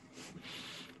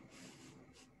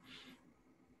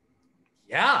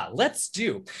 Yeah, let's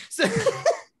do.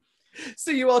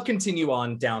 So you all continue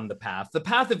on down the path. The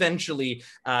path eventually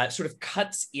sort of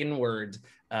cuts inward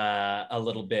a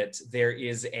little bit.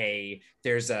 There's a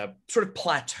sort of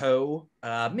plateau,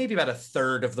 maybe about a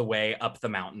third of the way up the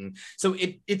mountain. So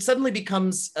it suddenly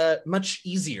becomes much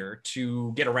easier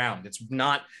to get around. It's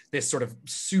not this sort of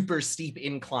super steep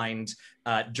inclined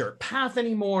dirt path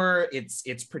anymore.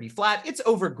 It's pretty flat. It's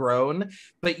overgrown,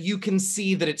 but you can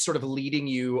see that it's sort of leading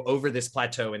you over this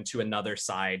plateau into another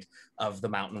side of the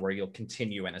mountain where you'll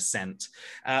continue an ascent.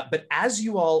 But as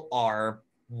you all are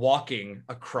walking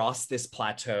across this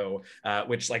plateau,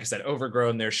 which, like I said,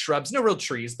 overgrown, there's shrubs, no real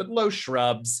trees, but low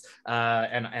shrubs,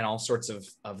 and all sorts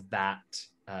of that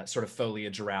sort of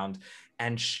foliage around.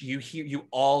 And you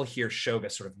all hear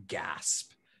Shoga sort of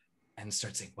gasp and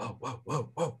start saying, whoa, whoa,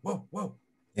 whoa, whoa, whoa, whoa.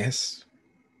 Yes.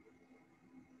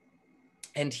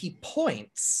 And he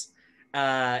points,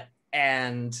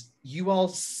 and you all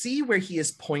see where he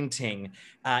is pointing.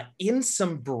 In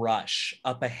some brush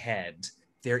up ahead,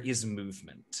 there is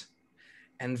movement.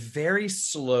 And very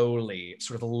slowly,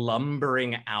 sort of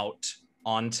lumbering out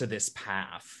onto this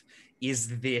path,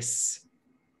 is this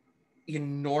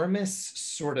enormous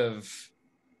sort of,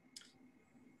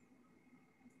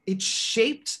 it's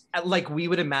shaped like we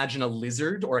would imagine a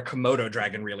lizard or a Komodo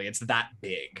dragon, really. It's that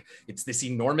big. It's this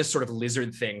enormous sort of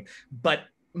lizard thing, but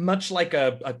much like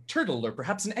a turtle or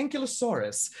perhaps an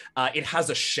ankylosaurus, it has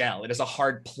a shell. It has a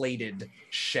hard plated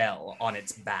shell on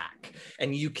its back.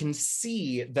 And you can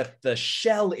see that the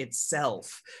shell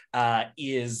itself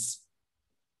is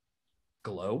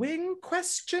glowing,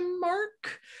 question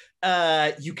mark?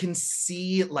 You can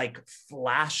see like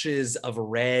flashes of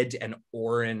red and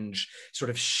orange sort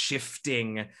of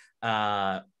shifting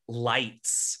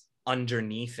lights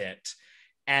underneath it.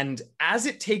 And as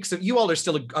it takes, you all are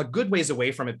still a good ways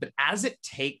away from it, but as it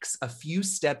takes a few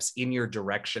steps in your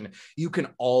direction, you can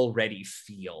already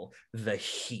feel the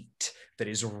heat that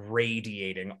is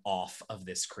radiating off of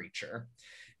this creature.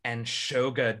 And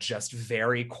Shoga just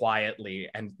very quietly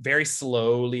and very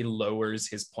slowly lowers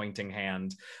his pointing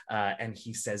hand, and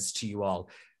he says to you all,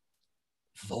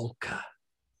 Volka,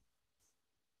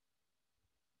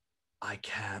 I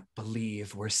can't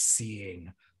believe we're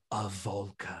seeing a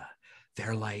Volka.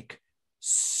 They're like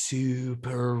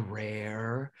super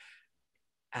rare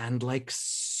and like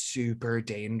super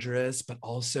dangerous, but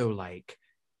also like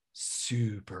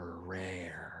super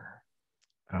rare.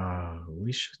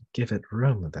 We should give it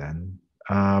room then.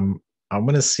 I'm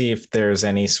gonna see if there's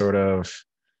any sort of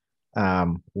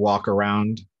walk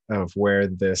around of where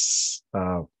this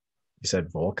you said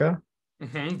Volka?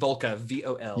 Volka,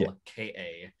 Volka.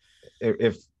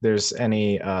 If there's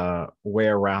any way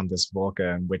around this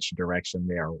Volka and which direction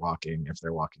they are walking, if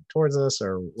they're walking towards us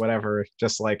or whatever,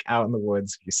 just like out in the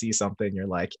woods, you see something, you're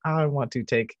like, I want to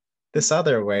take this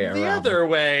other way around. The other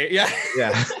way, yeah.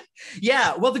 Yeah.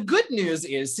 Yeah, well, the good news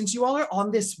is since you all are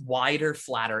on this wider,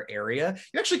 flatter area,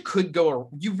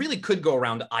 you really could go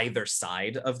around either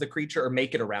side of the creature or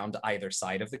make it around either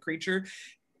side of the creature.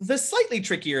 The slightly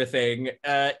trickier thing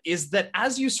is that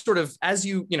as you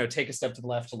take a step to the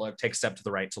left to look, take a step to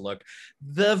the right to look,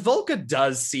 the Volca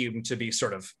does seem to be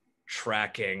sort of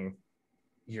tracking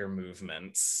your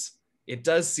movements. It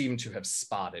does seem to have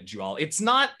spotted you all. It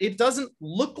doesn't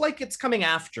look like it's coming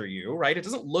after you, right? It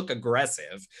doesn't look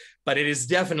aggressive, but it is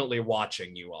definitely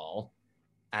watching you all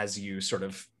as you sort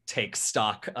of take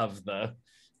stock of the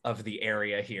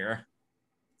area here.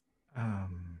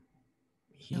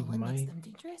 What makes them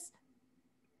dangerous?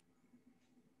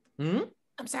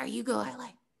 I'm sorry, you go, Ilay.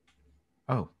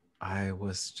 Oh, I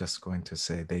was just going to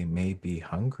say they may be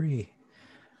hungry.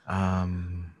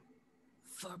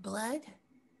 For blood?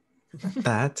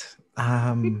 That.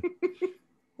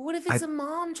 What if it's a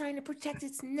mom trying to protect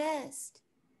its nest?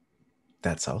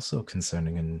 That's also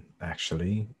concerning and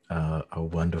actually a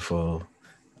wonderful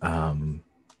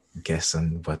guess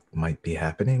on what might be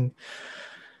happening.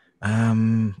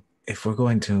 If we're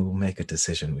going to make a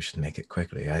decision, we should make it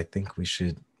quickly. I think we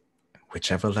should,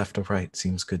 whichever left or right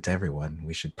seems good to everyone,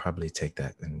 we should probably take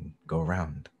that and go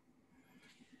around.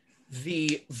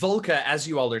 The Volca, as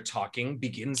you all are talking,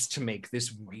 begins to make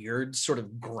this weird sort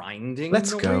of grinding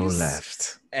Let's noise. go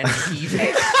left. And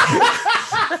heaving.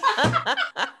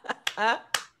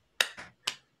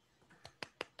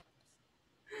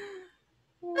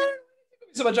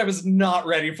 So much I was not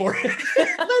ready for it.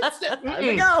 That's it. There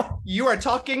we go. You are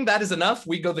talking. That is enough.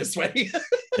 We go this way.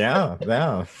 Yeah.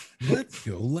 Let's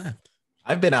go left.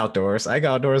 I've been outdoors. I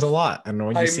go outdoors a lot. And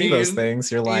when you see those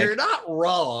things, you're like... You're not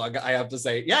wrong, I have to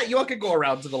say. Yeah, you all could go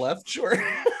around to the left. Sure.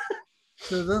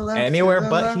 To the left. Anywhere to the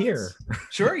but left. here.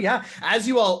 Sure, yeah. As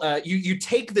you all, you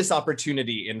take this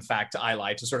opportunity, in fact,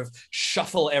 Ilay, to sort of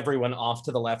shuffle everyone off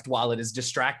to the left while it is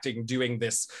distracting doing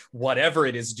this, whatever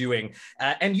it is doing.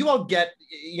 And you all get,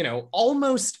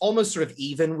 almost sort of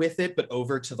even with it, but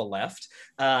over to the left.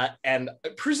 And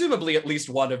presumably at least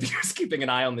one of you is keeping an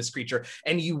eye on this creature.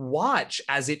 And you watch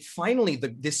as it finally,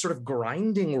 this sort of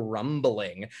grinding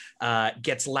rumbling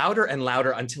gets louder and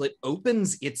louder until it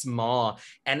opens its maw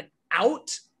and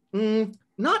out,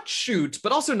 not shoot,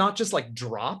 but also not just like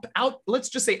drop out, let's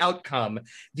just say outcome,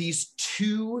 these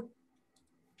two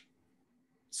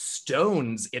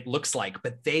stones, it looks like,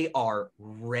 but they are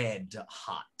red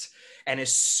hot. And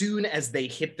as soon as they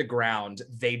hit the ground,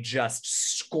 they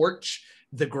just scorch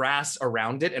the grass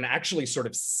around it and actually sort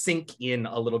of sink in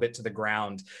a little bit to the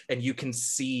ground, and you can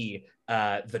see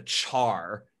the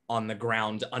char on the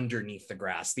ground underneath the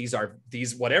grass.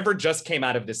 These whatever just came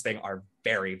out of this thing are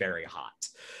very, very hot.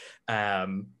 I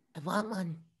want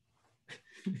one.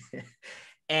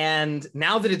 And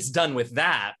now that it's done with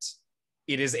that,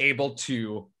 it is able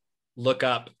to look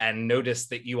up and notice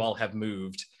that you all have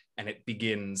moved, and it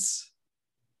begins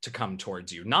to come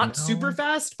towards you. Not super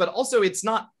fast, but also it's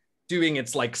not doing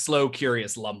its like slow,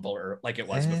 curious lumber like it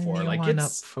was before. Like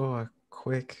it's up for a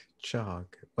quick jog.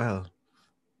 Well,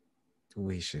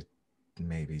 we should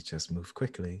maybe just move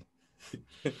quickly.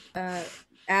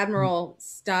 Admiral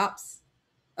stops.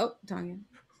 Oh, Tanya.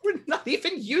 We're not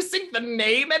even using the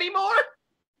name anymore.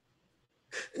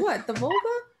 What, the Volga?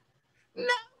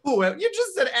 No, you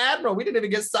just said Admiral. We didn't even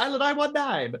get Cyla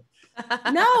 919.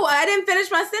 No, I didn't finish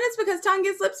my sentence because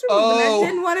Tanya slips through, and I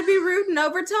didn't want to be rude and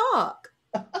over talk.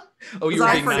 Oh, you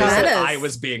were being nice. I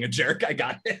was being a jerk. I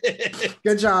got it.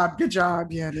 Good job.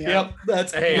 Yeah. Yep,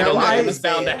 that's it was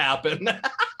bound to happen.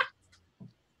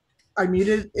 I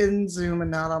muted in Zoom and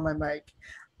not on my mic.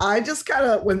 I just kind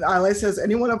of, when Ilay says,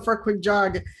 anyone up for a quick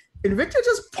jog, Invicta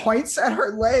just points at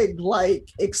her leg like,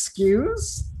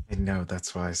 excuse? I know,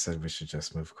 that's why I said we should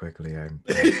just move quickly.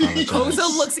 Koseh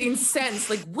looks incensed.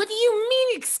 Like, what do you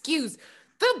mean, excuse?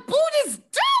 The boot is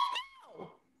done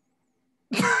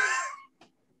now!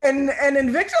 And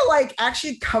Invicta like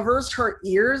actually covers her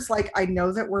ears. Like, I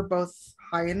know that we're both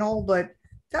high and all, but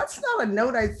that's not a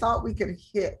note I thought we could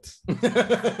hit.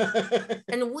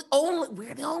 And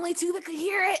we're the only two that could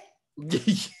hear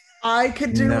it. I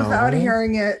could do without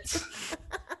hearing it.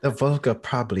 The Volka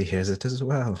probably hears it as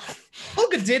well.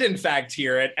 Volka did in fact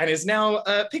hear it and is now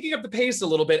picking up the pace a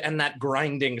little bit, and that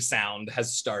grinding sound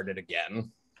has started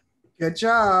again. Good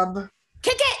job.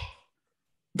 Kick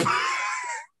it!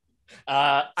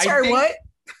 What?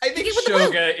 I think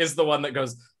Shoga is the one that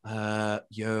goes,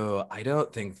 yo, I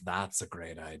don't think that's a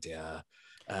great idea.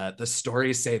 The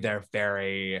stories say they're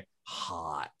very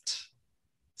hot.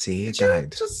 See, it Did you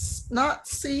died. just not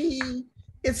see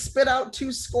it spit out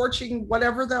 2 scorching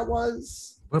whatever that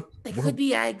was? They could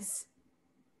be eggs.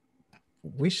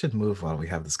 We should move while we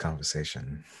have this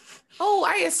conversation. Oh,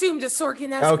 I assumed a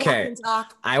Sorkin Okay.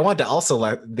 talk. I want to also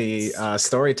let the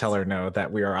storyteller know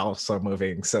that we are also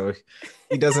moving, so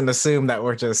he doesn't assume that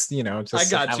we're just,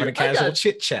 having a casual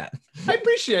chit chat. I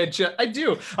appreciate you. I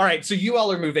do. All right, so you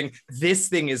all are moving. This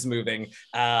thing is moving,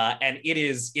 and it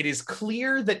is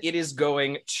clear that it is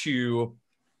going to.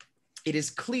 It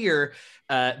is clear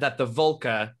that the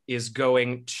Volka is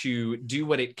going to do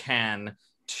what it can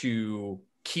to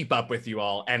keep up with you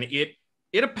all, and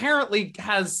it apparently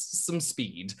has some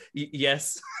speed.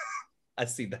 Yes, I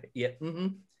see that. Yeah.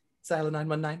 Cyla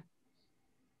 919.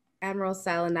 Admiral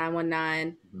Cyla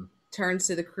 919 turns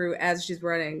to the crew as she's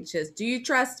running. She says, "Do you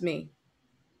trust me?"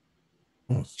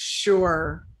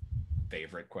 Sure.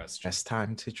 Favorite question. Best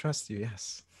time to trust you,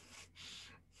 yes.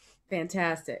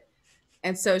 Fantastic.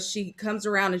 And so she comes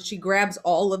around and she grabs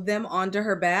all of them onto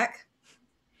her back,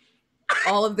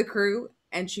 all of the crew,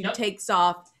 and she takes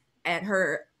off at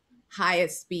her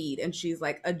highest speed, and she's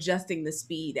like adjusting the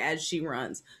speed as she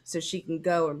runs so she can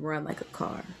go and run like a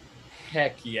car.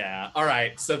 Heck yeah. All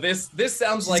right, so this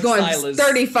sounds She's like going Sila's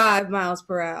 35 miles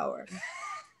per hour.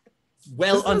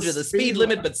 Well under the speed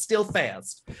limit, but still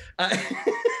fast.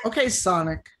 Okay,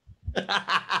 Sonic.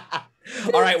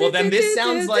 All right, well then this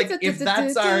sounds like if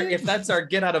that's our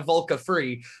get out of Volka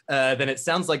free, then it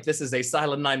sounds like this is a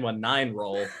Cyla 919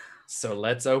 roll. So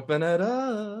let's open it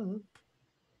up.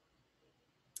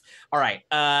 All right,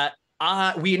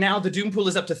 the Doom pool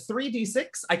is up to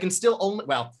 3d6. I can still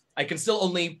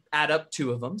only add up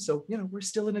 2 of them, so we're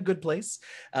still in a good place.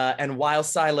 And while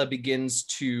Cyla begins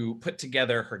to put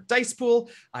together her dice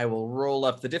pool, I will roll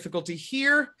up the difficulty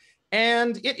here,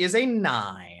 and it is a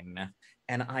 9.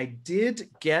 And I did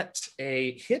get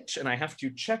a hitch, and I have to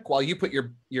check while you put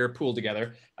your pool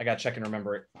together. I got to check and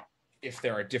remember if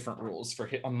there are different rules for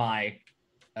hit on my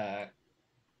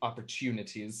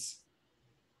opportunities.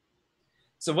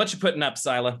 So what you putting up,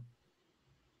 Cyla?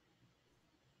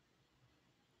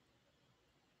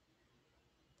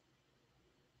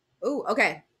 Oh,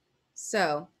 okay.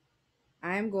 So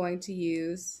I'm going to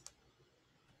use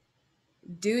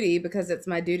duty because it's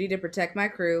my duty to protect my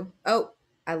crew. Oh,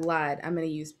 I lied. I'm going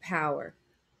to use power.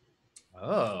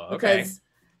 Oh, okay. Because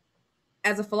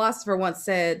as a philosopher once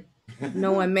said,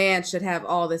 no one man should have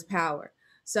all this power.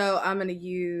 So I'm going to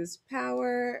use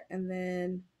power, and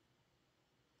then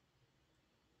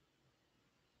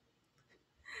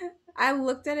I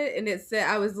looked at it and it said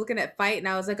I was looking at fight and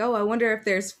I was like, oh, I wonder if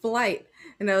there's flight.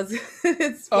 And I was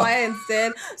it's fly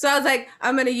instead. So I was like,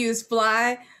 I'm gonna use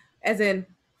fly as in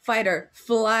fighter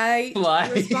flight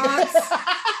response.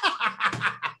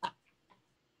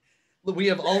 We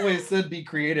have always said be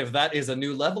creative. That is a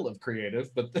new level of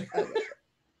creative, but Okay.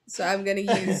 So I'm gonna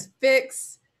use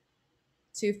fix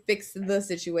to fix the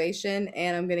situation,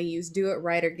 and I'm gonna use do it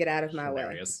right or get out of my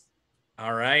hilarious.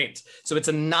 All right. So it's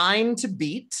a 9 to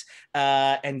beat,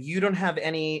 and you don't have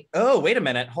any. Oh, wait a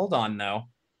minute. Hold on, though.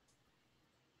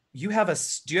 You have a.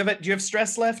 Do you have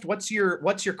stress left? What's your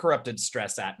corrupted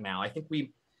stress at now? I think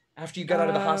after you got out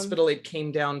of the hospital, it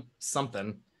came down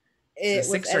something. It was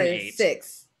 6 or an 8?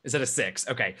 6. Is it a 6?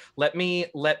 Okay. Let me.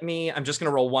 I'm just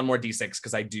gonna roll one more d6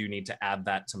 because I do need to add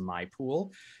that to my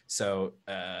pool. So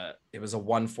it was a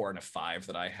 1, 4, and a 5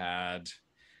 that I had.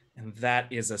 And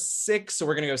that is a 6. So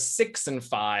we're going to go 6 and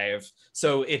 5.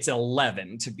 So it's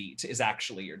 11 to beat is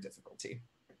actually your difficulty.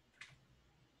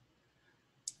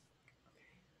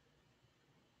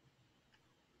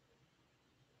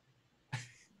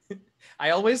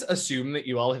 I always assume that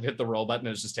you all have hit the roll button.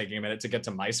 It's just taking a minute to get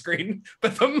to my screen.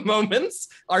 But the moments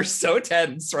are so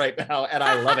tense right now. And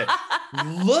I love it.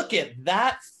 Look at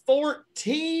that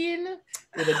 14.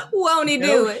 Won't he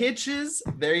do it? Hitches.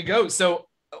 There you go. So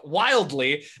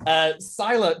wildly,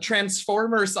 Cyla,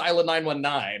 Transformer Cyla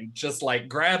 919, just like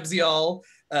grabs y'all,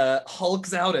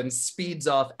 hulks out and speeds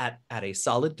off at a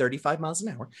solid 35 miles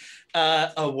an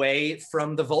hour away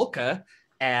from the Volka,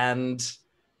 and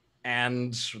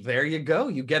there you go.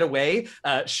 You get away.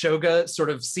 Shoga sort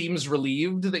of seems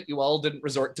relieved that you all didn't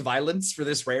resort to violence for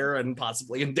this rare and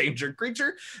possibly endangered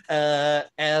creature,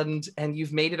 and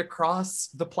you've made it across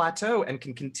the plateau and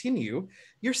can continue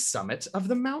your summit of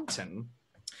the mountain.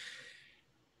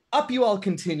 Up you all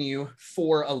continue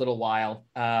for a little while.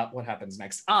 What happens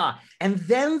next? And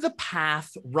then the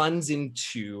path runs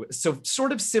into, so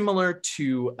sort of similar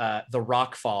to the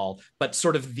rock fall, but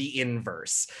sort of the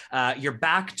inverse. You're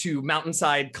back to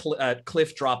mountainside,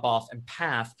 cliff drop off and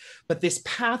path, but this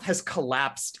path has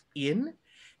collapsed in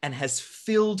and has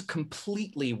filled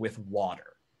completely with water.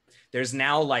 There's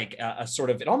now like a sort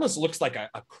of, it almost looks like a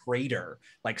crater,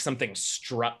 like something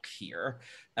struck here.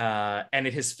 And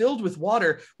it has filled with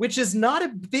water, which is not a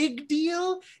big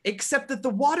deal, except that the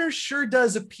water sure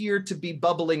does appear to be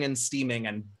bubbling and steaming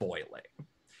and boiling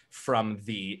from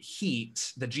the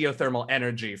heat, the geothermal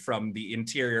energy from the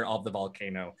interior of the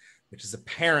volcano, which is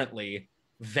apparently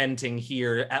venting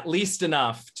here at least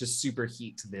enough to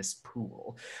superheat this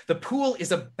pool. The pool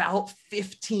is about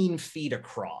 15 feet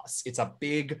across. It's a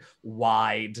big,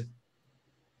 wide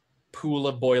pool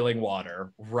of boiling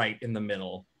water right in the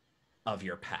middle of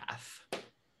your path.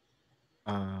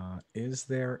 Is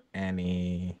there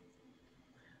any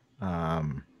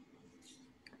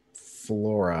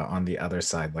flora on the other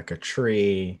side, like a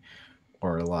tree,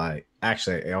 or like,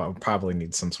 actually I'll probably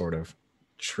need some sort of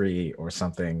tree or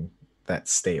something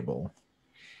that's stable?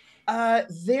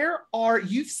 There are,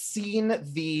 you've seen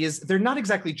these, they're not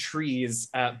exactly trees,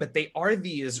 but they are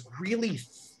these really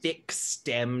thick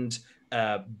stemmed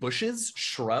bushes,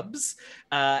 shrubs,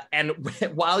 and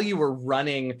while you were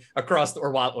running across,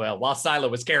 while Cyla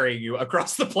was carrying you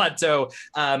across the plateau,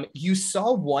 you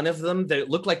saw one of them that it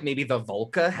looked like maybe the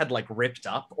Volka had like ripped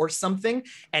up or something,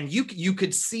 and you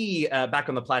could see back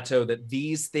on the plateau that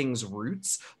these things'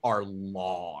 roots are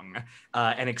long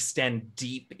and extend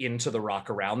deep into the rock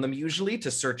around them, usually to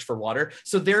search for water.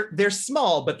 So they're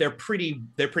small, but they're pretty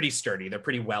sturdy. They're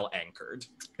pretty well anchored.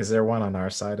 Is there one on our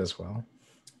side as well?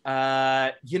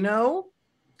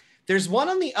 There's one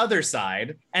on the other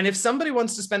side, and if somebody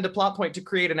wants to spend a plot point to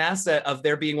create an asset of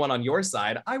there being one on your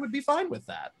side, I would be fine with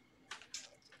that.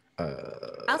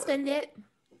 I'll spend it.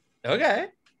 Okay.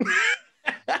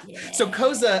 Yeah. So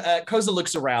Koseh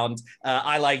looks around.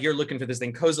 Ilay, you're looking for this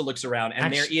thing. Koseh looks around,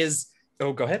 and there is.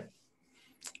 Oh, go ahead.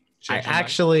 I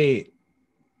actually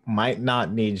might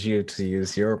not need you to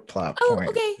use your plot point,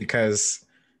 okay. because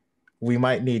we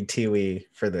might need Tiwi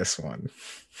for this one.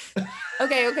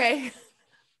 Okay.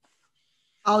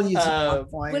 I'll use a plot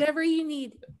point. Whatever you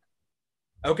need.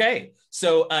 Okay,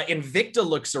 so Invicta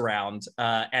looks around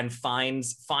and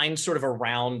finds sort of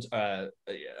around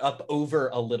up over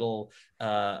a little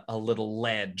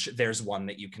ledge. There's one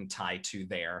that you can tie to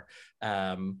there.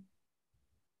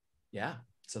 Yeah,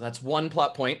 so that's one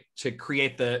plot point to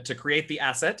create the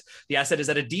asset. The asset is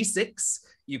at a D6.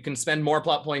 You can spend more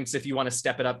plot points if you want to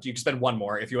step it up. You can spend one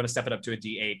more if you want to step it up to a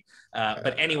D8.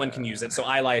 But anyone can use it. So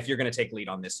Ilay, if you're going to take lead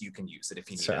on this, you can use it if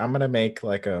you need it. So I'm going to make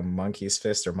like a monkey's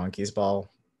fist or monkey's ball.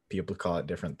 People call it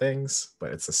different things,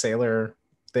 but it's a sailor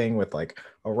thing with like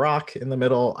a rock in the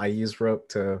middle. I use rope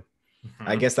to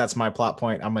I guess that's my plot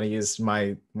point. I'm gonna use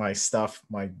my stuff,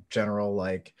 my general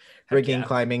like rigging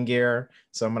climbing gear.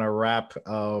 So I'm gonna wrap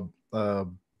a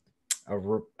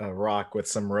rock with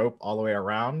some rope all the way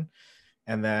around,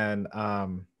 and then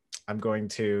I'm going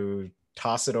to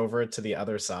toss it over to the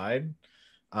other side,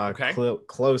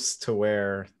 close to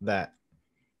where that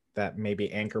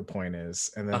maybe anchor point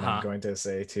is, and then I'm going to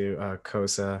say to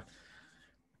Koseh,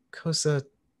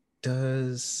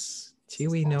 does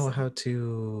Tiwi know how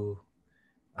to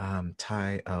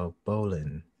tie a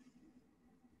bowline?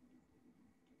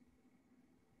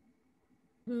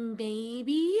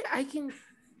 Maybe I can.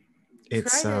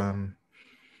 It's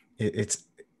it's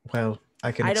well,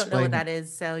 I can. I don't know what that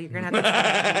is, so you're gonna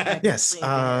have to. Yes,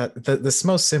 the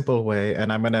most simple way,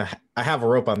 and I have a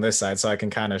rope on this side, so I can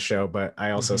kind of show, but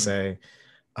I also say,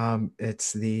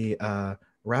 it's the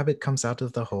rabbit comes out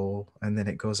of the hole, and then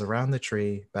it goes around the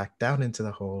tree, back down into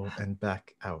the hole, and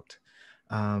back out.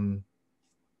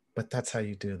 But that's how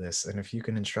you do this, and if you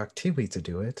can instruct Tiwi to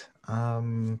do it,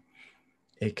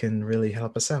 it can really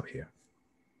help us out here.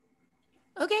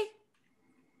 Okay.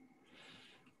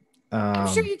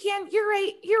 I'm sure you can. You're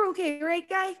right. You're okay, right,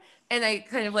 guy? And I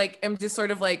kind of like am just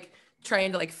sort of like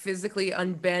trying to like physically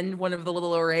unbend one of the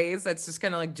little arrays that's just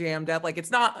kind of like jammed up. Like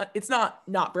it's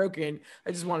not broken.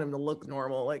 I just want him to look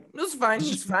normal. Like it's fine.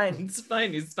 He's fine.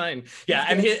 He's fine. Yeah,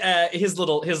 and his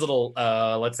little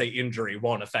let's say injury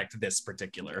won't affect this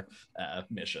particular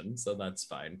mission, so that's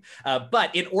fine.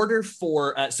 But in order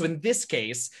for so in this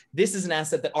case, this is an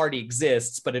asset that already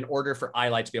exists, but in order for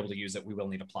Ilay to be able to use it, we will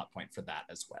need a plot point for that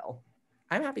as well.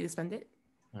 I'm happy to spend it.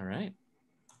 All right.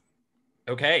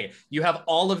 Okay, you have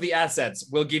all of the assets.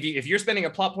 We'll give you, if you're spending a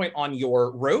plot point on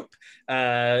your rope,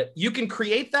 you can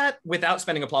create that without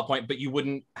spending a plot point, but you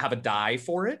wouldn't have a die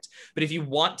for it. But if you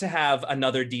want to have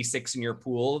another D6 in your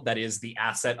pool that is the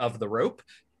asset of the rope,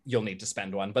 you'll need to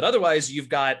spend one. But otherwise, you've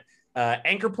got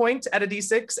anchor point at a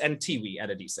D6 and Tiwi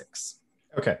at a D6.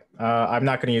 Okay, I'm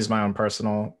not going to use my own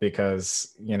personal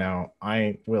because, you know, I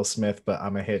ain't Will Smith, but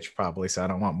I'm a hitch probably, so I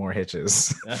don't want more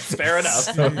hitches. That's fair enough.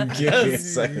 So give me a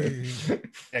second.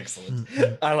 Excellent.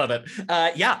 I love it.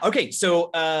 Yeah, okay, so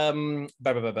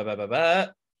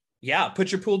yeah,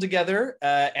 put your pool together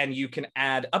and you can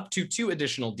add up to 2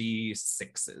 additional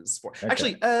D6s. For Okay.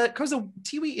 Actually, Koseh,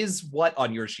 Tiwi is what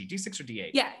on your sheet? D6 or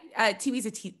D8? Yeah, TV's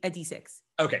a D6.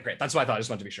 Okay, great. That's what I thought. I just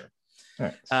wanted to be sure. All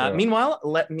right, so Meanwhile,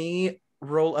 let me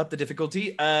roll up the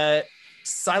difficulty. Cyla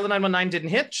 919 didn't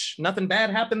hitch. Nothing bad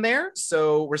happened there.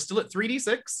 So we're still at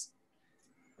 3d6.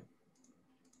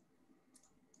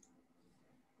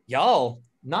 Y'all,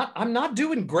 I'm not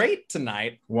doing great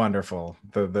tonight. wonderful.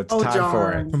 The Oh, time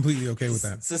for darn. it. Completely okay with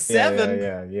that. It's a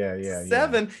 7. Yeah.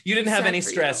 7. You didn't have any Sad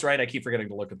for stress, you. right? I keep forgetting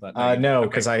to look at that. you No,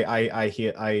 did. because Okay.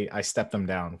 I stepped them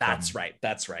down. That's from right.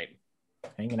 That's right.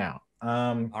 Hanging out.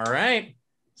 All right.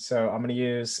 So I'm going to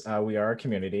use We Are a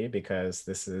Community because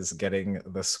this is getting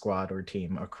the squad or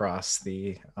team across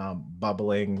the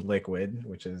bubbling liquid,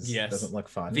 which is doesn't look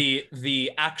fun.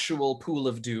 The actual pool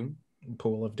of doom.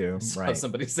 Pool of Doom, Saw right?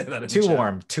 somebody say that in Too the chat.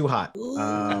 warm, too hot. Ooh.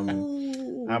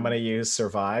 I'm going to use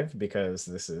Survive because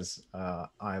this is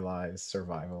Ilay's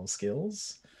survival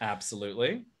skills.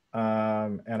 Absolutely.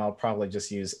 And I'll probably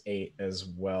just use 8 as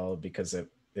well because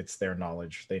it's their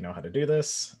knowledge. They know how to do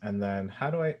this. And then how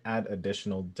do I add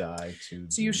additional die to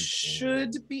So you the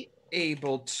should pool? be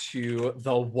able to,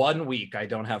 the 1 week, I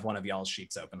don't have one of y'all's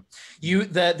sheets open.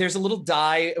 There's a little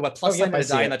die, a plus sign I and a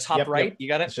see die it. in the top Yep, right. yep. You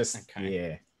got it? It's just, okay.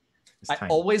 yeah. It's I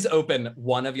tiny. always open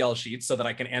one of y'all's sheets so that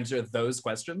I can answer those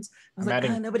questions. I was I'm like,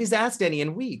 adding- nobody's asked any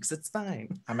in weeks. It's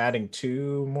fine. I'm adding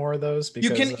 2 more of those because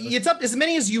You can, it's up as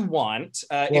many as you want.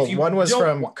 well, if you one was don't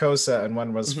from wa- Koseh and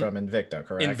one was Mhm. from Invicta,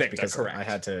 correct? Invicta, because correct. I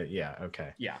had to,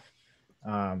 okay. Yeah.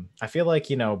 I feel like,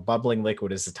 bubbling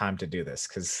liquid is the time to do this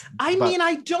because I mean,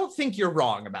 I don't think you're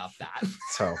wrong about that.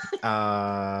 so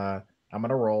I'm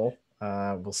gonna roll.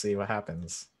 We'll see what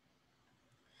happens.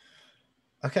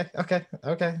 Okay.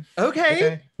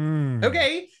 Okay. Hmm.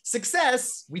 Okay.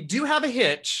 Success. We do have a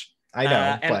hitch. I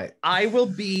know, and but I will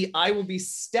be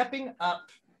stepping up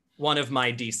one of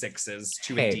my D6s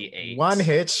to a hey, D8. one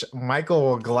hitch Michael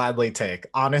will gladly take.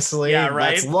 Honestly, Yeah,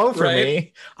 right, that's low for right.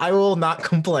 me. I will not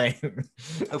complain.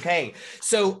 Okay.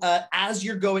 So as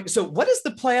you're going, so what is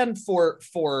the plan for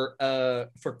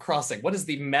crossing? What is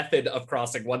the method of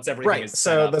crossing once everything Right. is set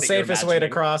So up the that you're safest way to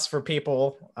imagining? cross for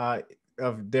people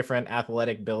of different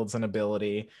athletic builds and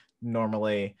ability,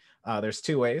 normally there's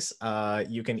 2 ways.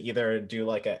 You can either do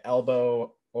like an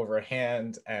elbow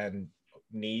overhand and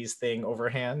knees thing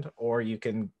overhand, or you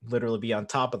can literally be on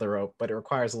top of the rope, but it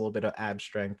requires a little bit of ab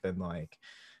strength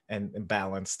and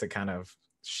balance to kind of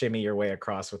shimmy your way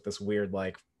across with this weird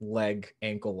like leg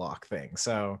ankle lock thing.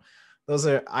 So those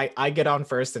are I get on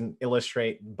first and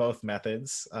illustrate both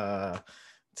methods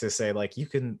to say like you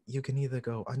can either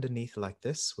go underneath like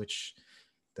this, which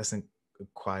doesn't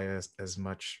require as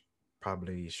much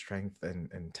probably strength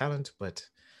and talent, but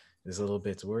is a little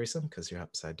bit worrisome because you're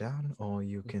upside down, or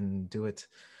you can do it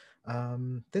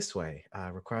this way.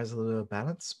 Requires a little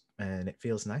balance and it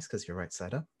feels nice because you're right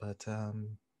side up, but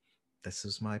this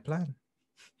is my plan.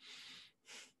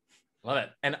 Love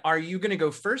it. And are you going to go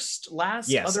first, last?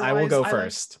 Yes, I will go Otherwise,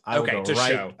 first. I will go to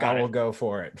right. show. Got I will it. go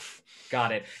for it.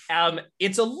 Got it.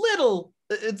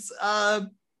 It's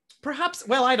perhaps,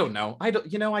 well, I don't know.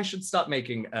 I should stop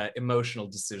making emotional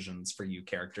decisions for you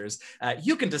characters.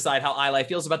 You can decide how Ilay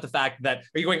feels about the fact that,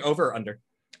 are you going over or under?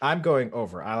 I'm going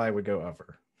over. Ilay would go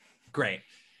over. Great.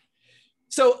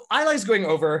 So Ilay's going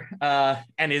over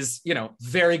and is,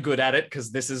 very good at it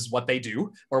because this is what they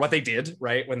do, or what they did,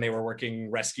 right? When they were working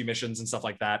rescue missions and stuff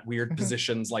like that, weird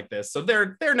positions like this. So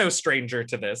they're no stranger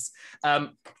to this.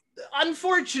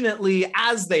 Unfortunately,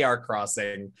 as they are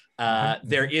crossing,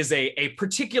 there is a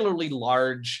particularly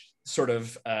large sort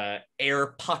of air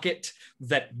pocket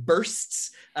that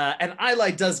bursts, and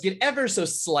Ilay does get ever so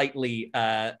slightly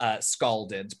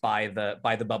scalded by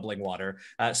the bubbling water.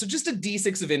 So just a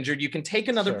D6 of injured. You can take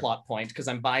another plot point because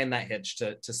I'm buying that hitch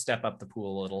to step up the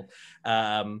pool a little.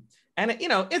 And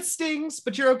it stings,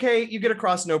 but you're okay. You get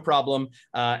across, no problem.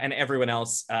 And everyone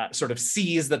else sort of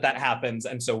sees that happens,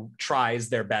 and so tries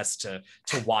their best to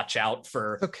watch out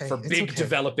for big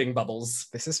developing bubbles.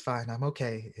 This is fine. I'm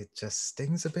okay. It just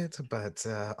stings a bit, but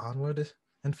onward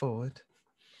and forward.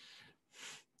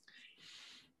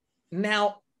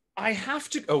 Now, I have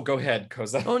to. Oh, go ahead,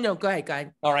 Koseh. Oh no, go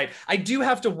ahead. All right, I do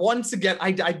have to once again.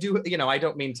 I do. I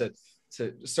don't mean to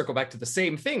circle back to the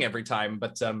same thing every time,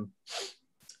 but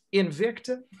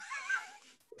Invicta.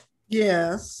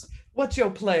 Yes. What's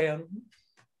your plan?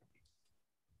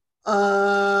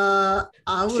 I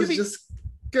was just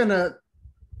gonna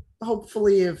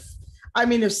hopefully if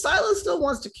Cyla still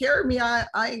wants to carry me, I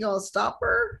ain't gonna stop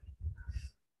her.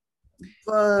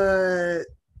 But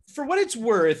for what it's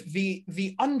worth, the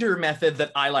under method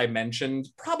that Ilay mentioned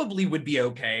probably would be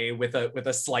okay with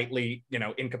a slightly,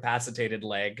 incapacitated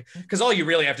leg, because all you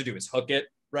really have to do is hook it,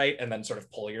 right? And then sort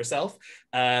of pull yourself.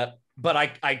 But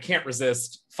I can't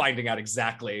resist finding out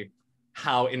exactly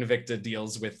how Invicta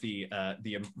deals with the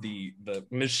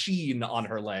machine on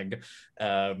her leg.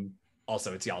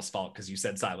 Also, it's y'all's fault because you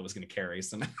said Cyla was going to carry,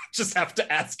 so I just have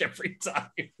to ask every time.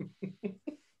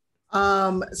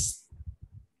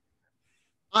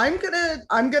 I'm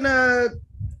gonna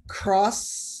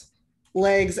cross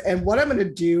legs, and what I'm gonna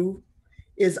do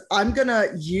is I'm gonna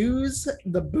use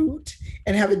the boot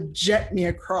and have it jet me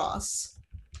across.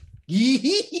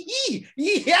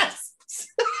 Yes.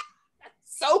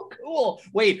 So cool.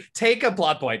 Wait, take a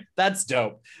plot point. That's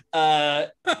dope.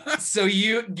 So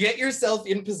you get yourself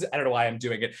in position. I don't know why I'm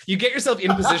doing it. You get yourself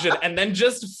in position and then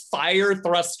just fire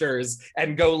thrusters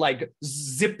and go like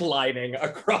zip lining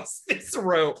across this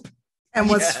rope. And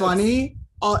what's funny,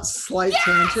 slight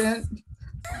tangent.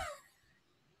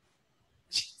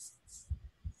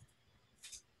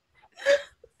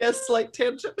 Yes, slight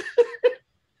tangent.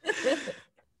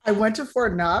 I went to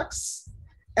Fort Knox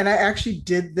and I actually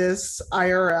did this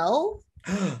IRL.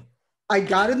 I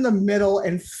got in the middle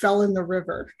and fell in the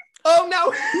river. Oh,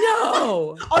 no.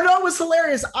 No. Oh, no, it was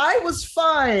hilarious. I was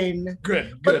fine.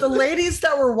 Good. But the ladies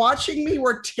that were watching me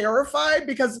were terrified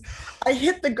because I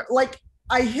hit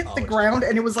the ground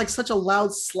and it was like such a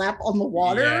loud slap on the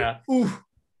water. Yeah. Ooh.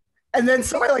 And then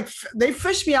somebody they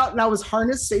fished me out and I was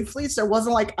harnessed safely. So it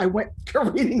wasn't like I went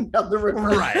careening down the river.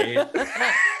 Right.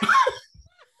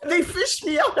 They fished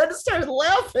me out. I just started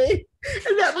laughing.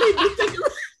 And that made me think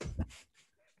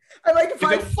if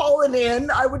I'd fallen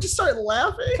in, I would just start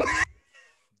laughing.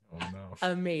 Oh no.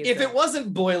 Amazing. If it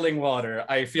wasn't boiling water,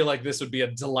 I feel like this would be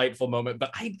a delightful moment, but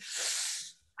I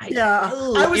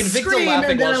would scream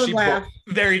and then I would laugh.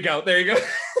 There you go.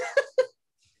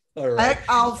 All right.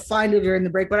 I'll find it during the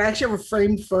break, but I actually have a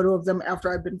framed photo of them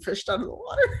after I've been fished out of the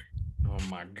water. Oh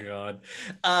my God.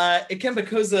 Ikemba,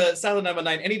 Koseh, Silent number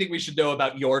 9, anything we should know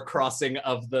about your crossing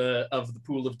of the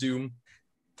pool of doom?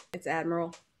 It's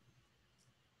Admiral.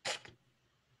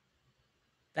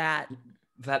 That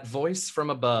voice from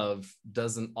above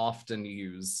doesn't often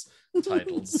use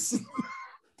titles.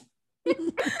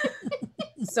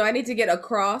 So I need to get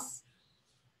across.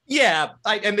 Yeah,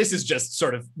 and this is just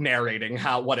sort of narrating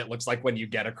what it looks like when you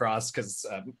get across, because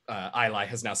Ilay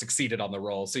has now succeeded on the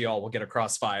roll, so y'all will get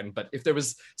across fine. But if there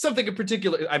was something in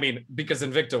particular, because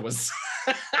Invicta was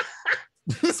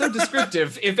so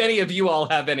descriptive, if any of you all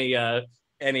have any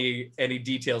any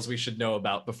details we should know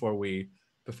about before we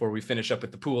finish up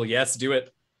with the pool? Yes, do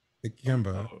it.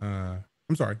 Ikemba,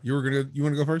 I'm sorry. You want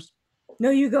to go first? No,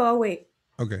 you go. I'll wait.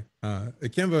 Okay.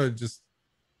 Ikemba, just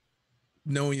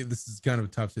knowing that this is kind of a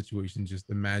tough situation, just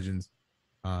imagines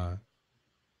the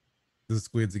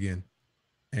squids again.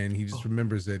 And he just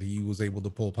remembers that he was able to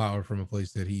pull power from a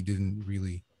place that he didn't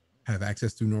really have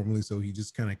access to normally. So he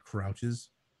just kind of crouches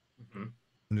and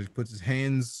just puts his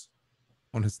hands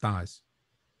on his thighs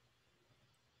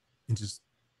and just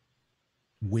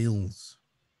wills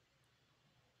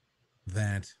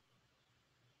that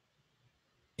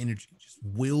energy, just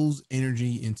wills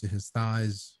energy into his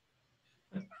thighs.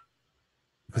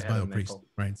 Because bio priest,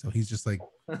 right? So he's just like,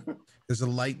 there's a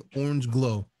light orange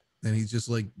glow, and he's just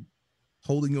like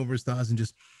holding over his thighs and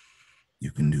just,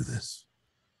 you can do this.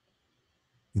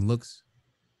 He looks,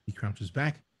 he crouches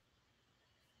back,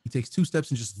 he takes 2 steps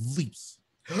and just leaps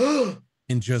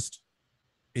and just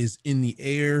is in the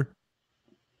air.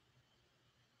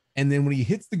 And then when he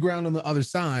hits the ground on the other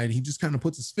side, he just kind of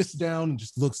puts his fist down and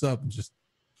just looks up and just,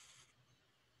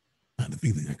 I had a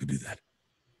feeling I could do that.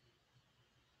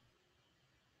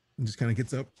 And just kind of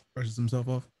gets up, brushes himself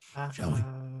off. Shall we?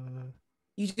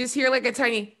 You just hear like a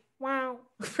tiny wow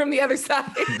from the other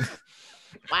side.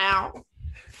 Wow.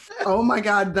 Oh my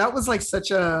God, that was like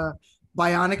such a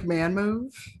bionic man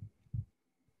move.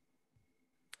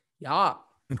 Yeah. All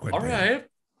right.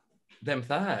 Them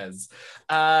thighs.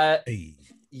 Hey.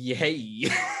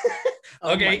 Yay.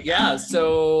 Oh Okay, yeah.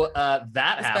 So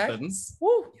that happens.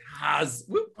 Woo. Yes.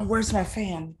 Woo. Oh, where's my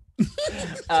fan?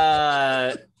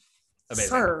 Amazing.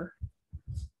 Sir.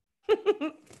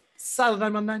 Cyla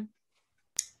 919.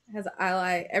 Has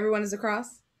Ilay. Everyone is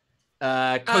across.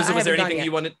 Koseh, was there haven't gone anything yet.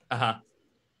 you wanted? Okay.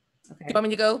 Do you want me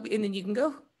to go and then you can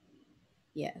go?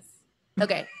 Yes.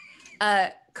 Okay.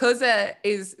 Koseh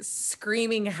is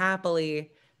screaming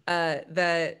happily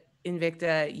that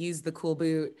Invicta used the cool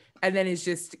boot and then is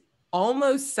just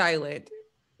almost silent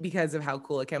because of how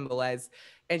cool Ikemba was.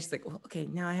 And she's like, well, okay,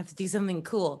 now I have to do something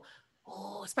cool.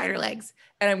 Oh, spider legs.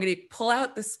 And I'm going to pull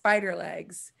out the spider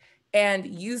legs and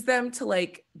use them to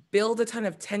like build a ton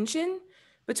of tension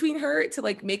between her to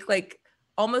like make like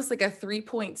almost like a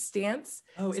 3-point stance.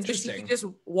 Oh, So interesting. she can just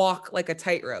walk like a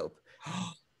tightrope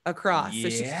across. So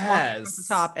she's walking across the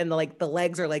top and the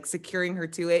legs are like securing her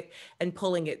to it and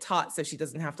pulling it taut so she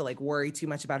doesn't have to like worry too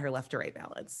much about her left to right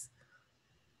balance.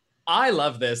 I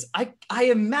love this. I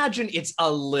imagine it's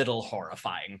a little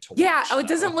horrifying to watch. Yeah. Oh, it though.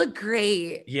 doesn't look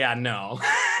great. Yeah, no.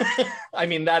 I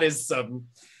mean, that is,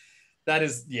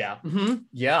 yeah.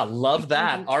 Yeah, love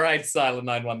that. All right, Cyla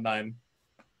 919.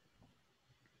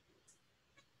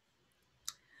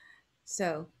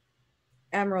 So,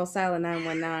 Admiral Cyla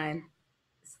 919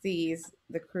 sees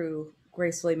the crew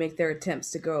gracefully make their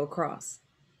attempts to go across.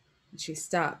 And she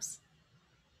stops.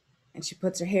 And she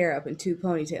puts her hair up in 2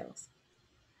 ponytails.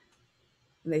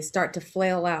 And they start to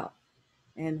flail out.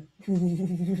 And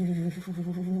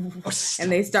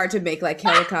they start to make like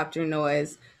helicopter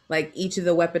noise. Like each of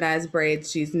the weaponized braids,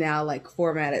 she's now like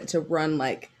formatted to run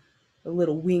like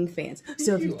little wing fans.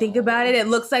 So if you think about it, it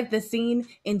looks like the scene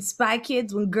in Spy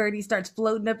Kids when Gertie starts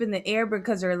floating up in the air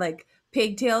because her like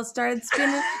pigtails started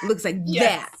spinning. It looks like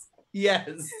that.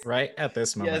 Yes. Right at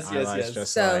this moment, Yes, Ilay's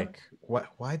just So- like,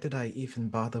 why did I even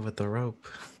bother with the rope?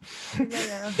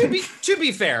 To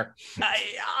be fair,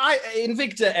 I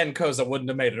Invicta and Koseh wouldn't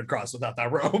have made it across without that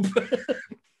rope.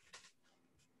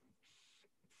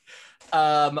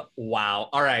 Wow.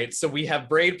 All right. So we have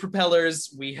braid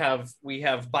propellers. We have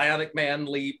Bionic Man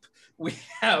leap. We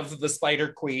have the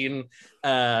Spider Queen.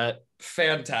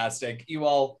 Fantastic.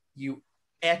 You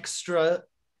extra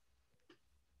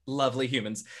lovely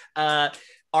humans are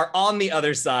on the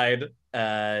other side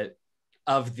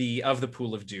of the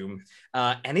pool of doom,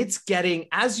 and it's getting,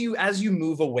 as you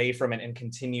move away from it and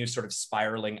continue sort of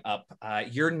spiraling up,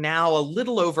 you're now a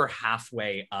little over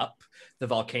halfway up the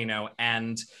volcano,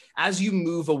 and as you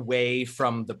move away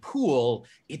from the pool,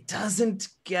 it doesn't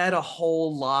get a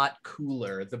whole lot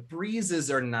cooler. The breezes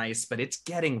are nice, but it's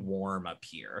getting warm up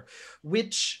here,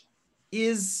 which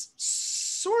is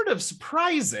sort of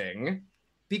surprising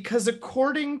because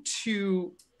according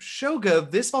to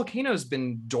Shoga, this volcano has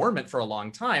been dormant for a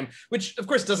long time, which of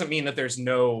course doesn't mean that there's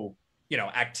no,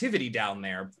 activity down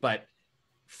there, but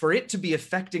for it to be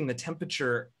affecting the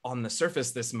temperature on the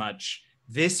surface this much,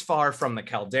 this far from the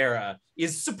caldera,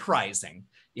 is surprising,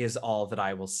 is all that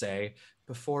I will say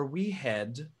before we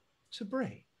head to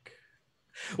break.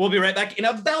 We'll be right back in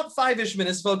about 5-ish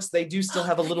minutes, folks. They do still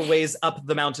have a little ways up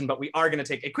the mountain, but we are going to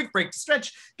take a quick break to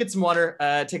stretch, get some water,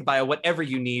 take a bio, whatever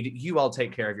you need. You all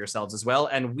take care of yourselves as well.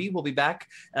 And we will be back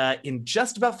in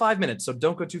just about 5 minutes. So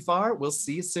don't go too far. We'll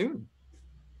see you soon.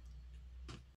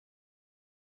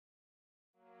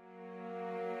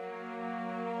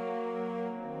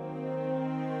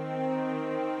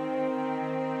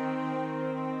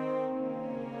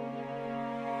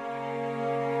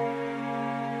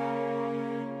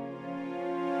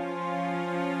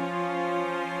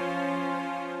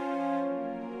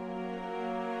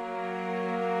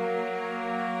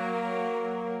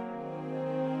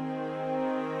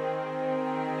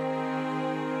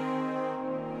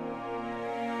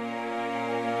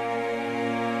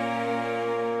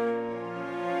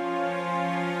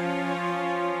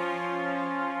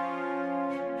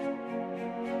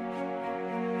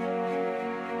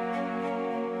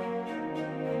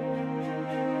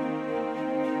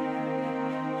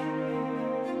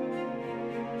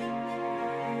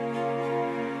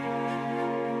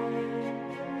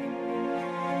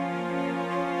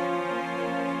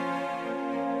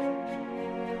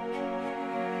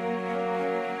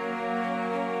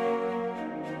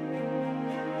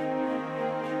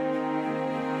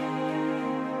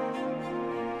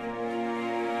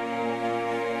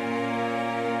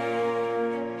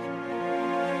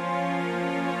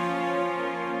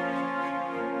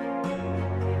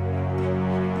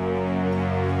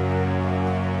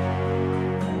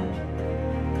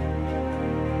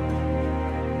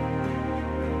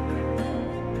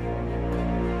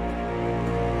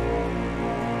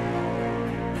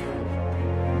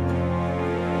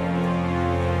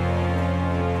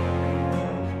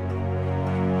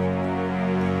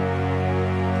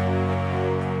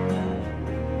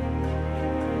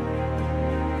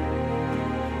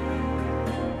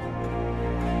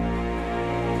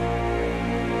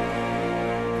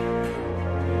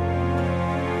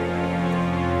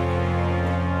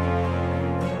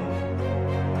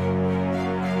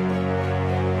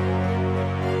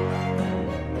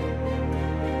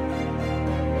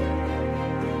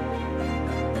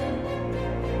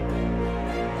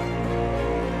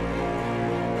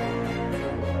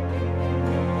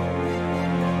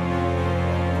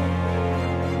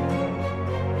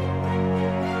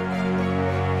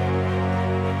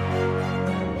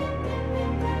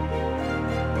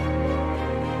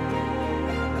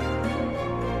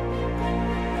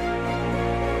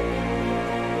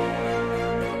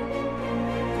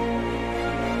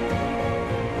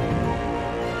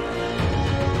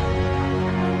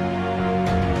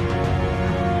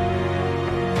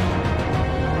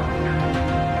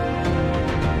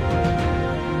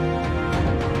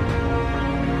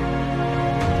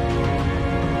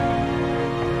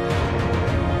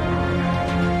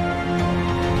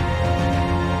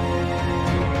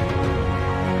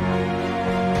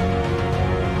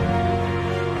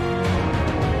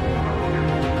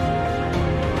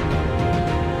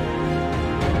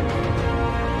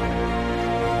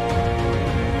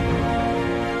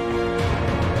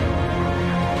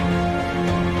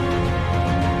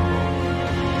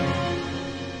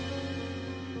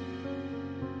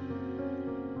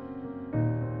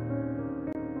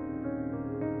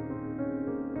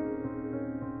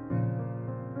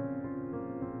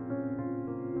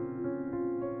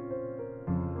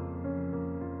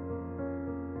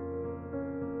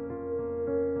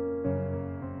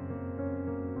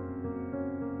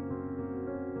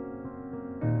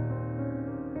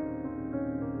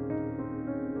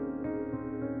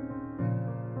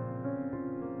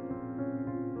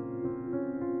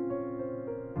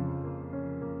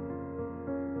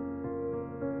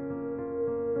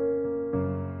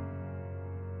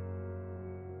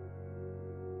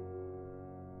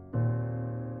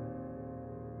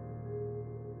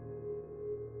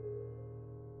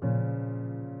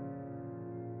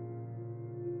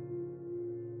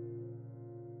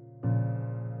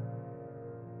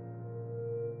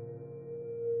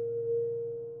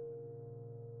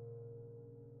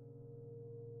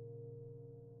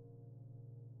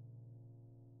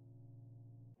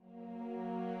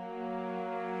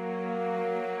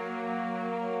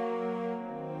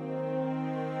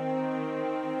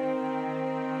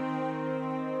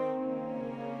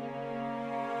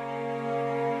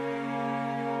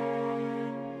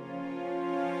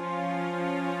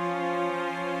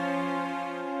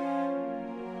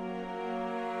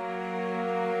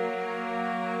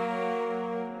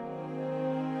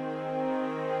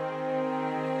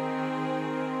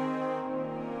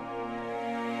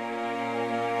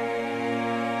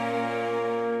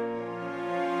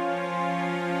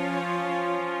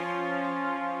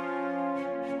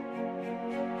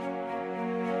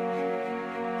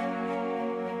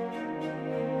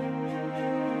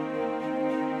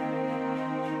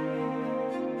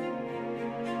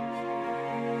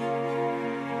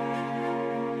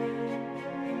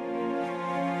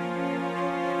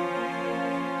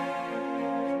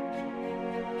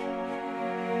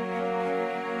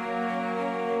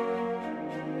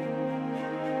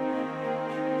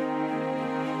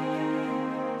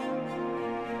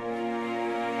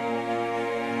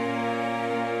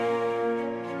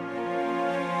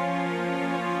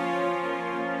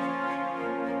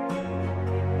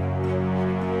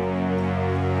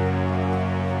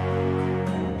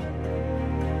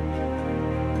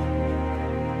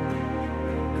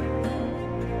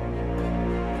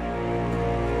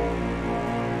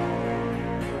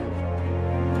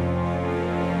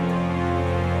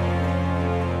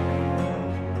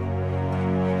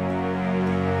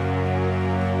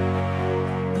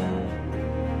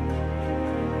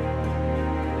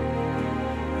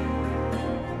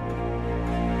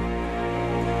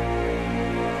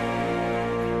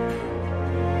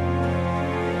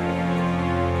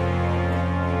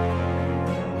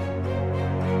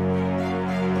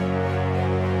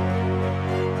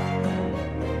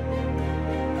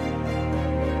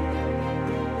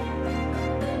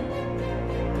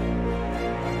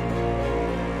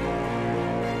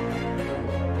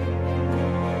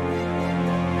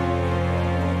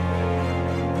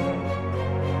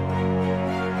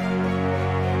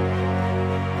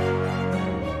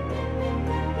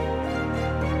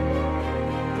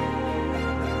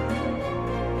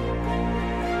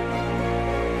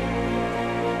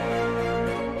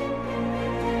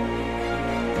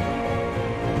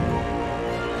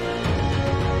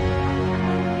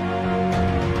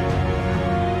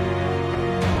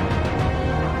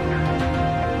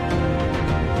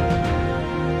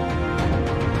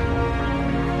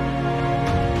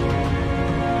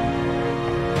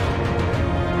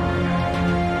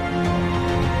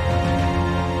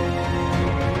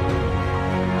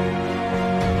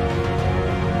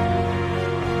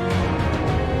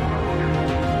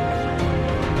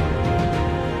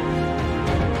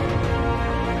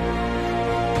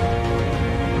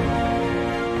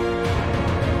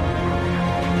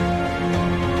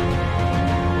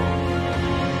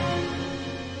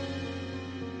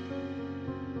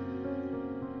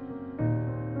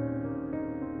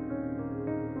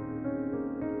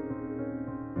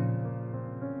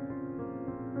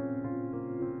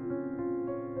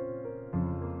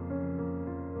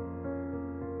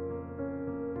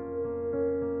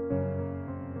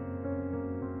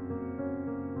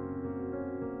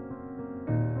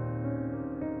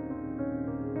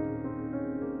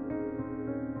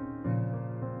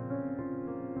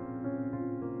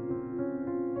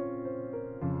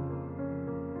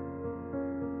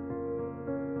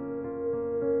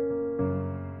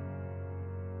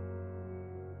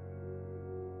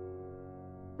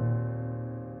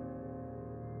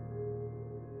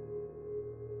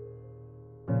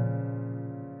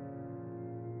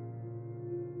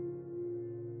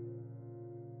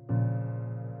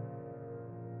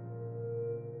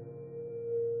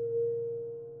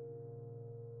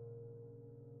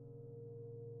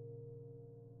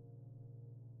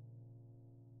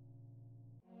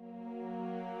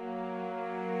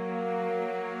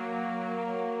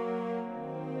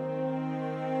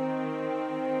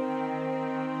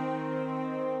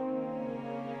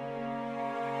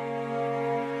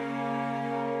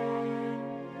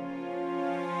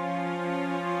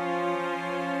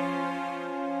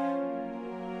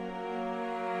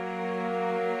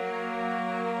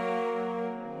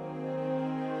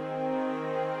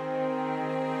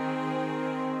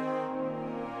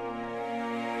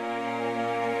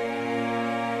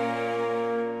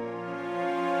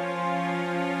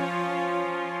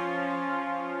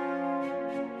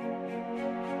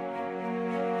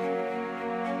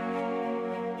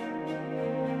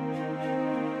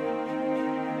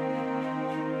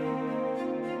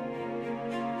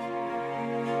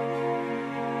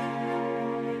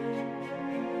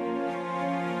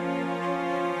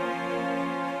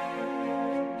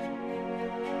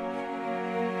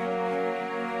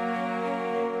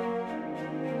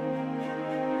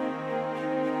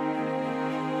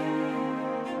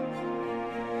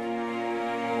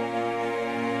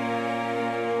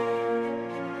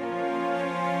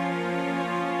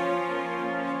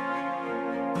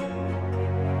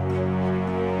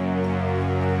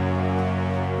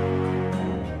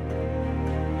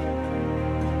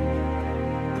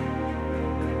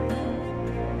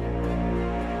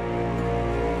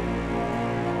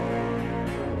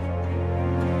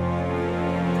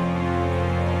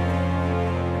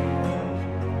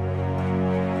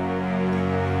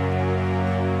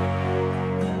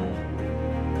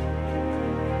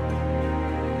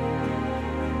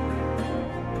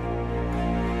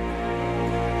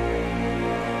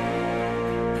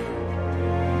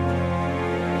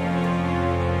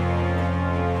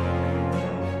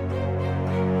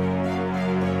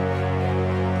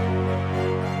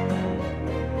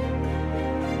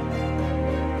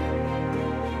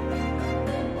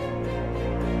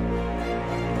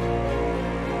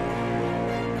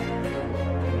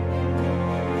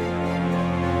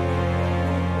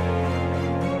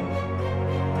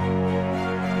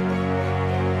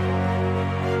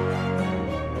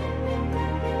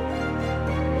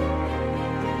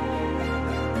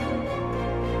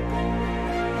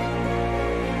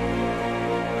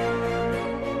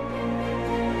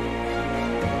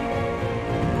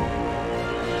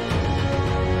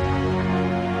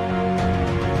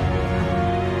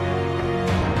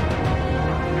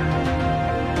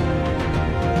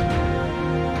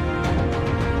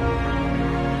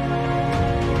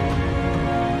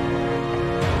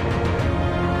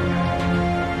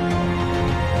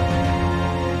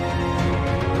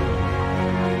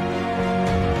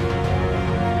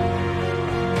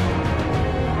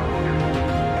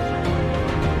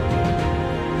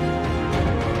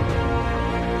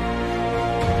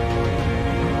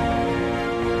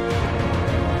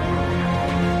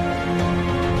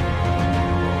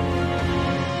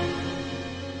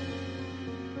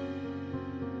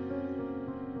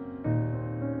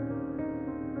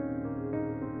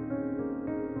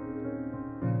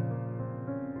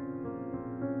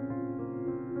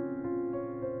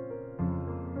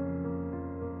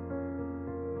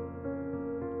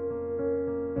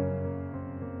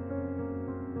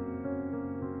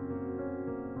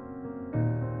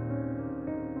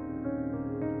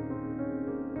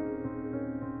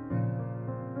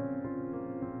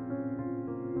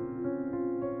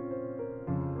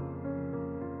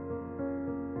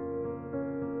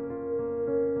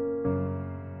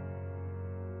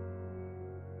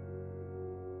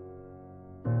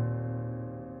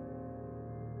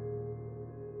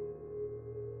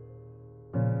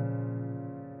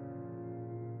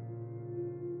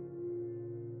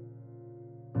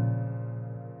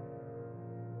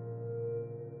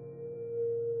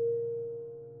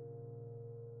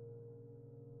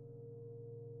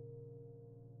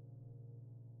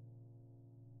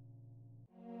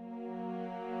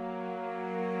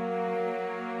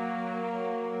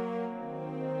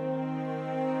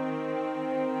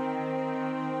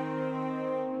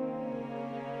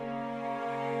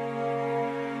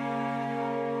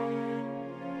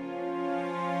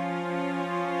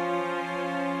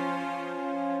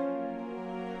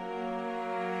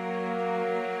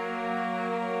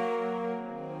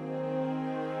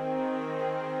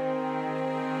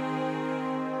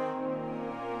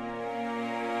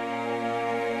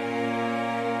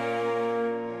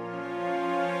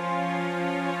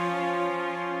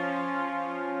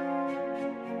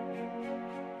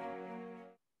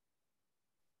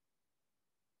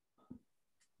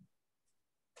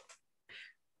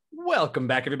 Welcome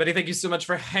back, everybody. Thank you so much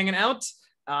for hanging out.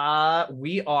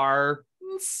 We are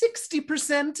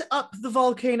 60% up the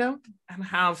volcano and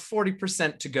have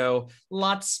 40% to go.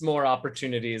 Lots more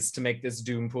opportunities to make this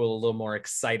doom pool a little more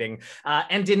exciting.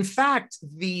 And in fact,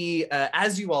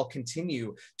 as you all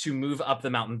continue to move up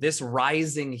the mountain, this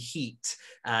rising heat,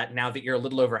 now that you're a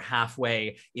little over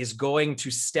halfway, is going to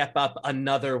step up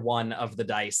another one of the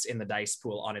dice in the dice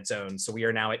pool on its own. So we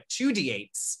are now at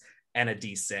 2d8s and a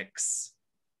d6.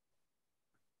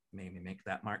 Maybe make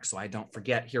that mark so I don't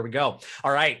forget. Here we go.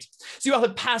 All right. So you all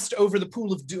have passed over the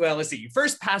pool of doom. Let's see. You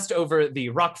first passed over the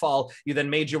rockfall. You then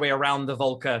made your way around the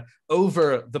Volka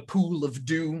over the pool of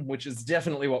doom, which is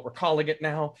definitely what we're calling it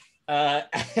now.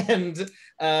 And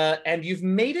you've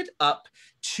made it up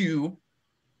to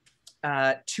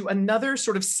another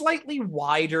sort of slightly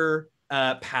wider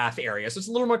path area, so it's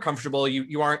a little more comfortable.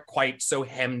 You aren't quite so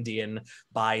hemmed in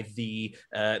by the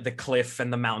cliff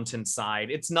and the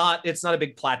mountainside. It's not a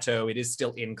big plateau. It is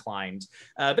still inclined,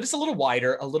 but it's a little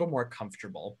wider, a little more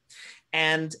comfortable.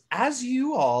 And as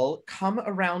you all come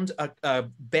around a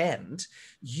bend,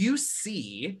 you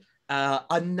see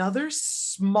another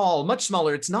small, much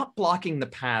smaller. It's not blocking the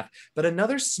path, but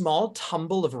another small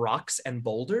tumble of rocks and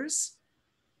boulders,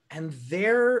 and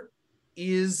there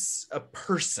is a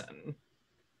person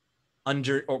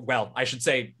under, or well, I should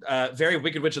say, very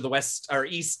Wicked Witch of the West or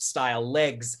East style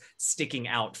legs sticking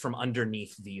out from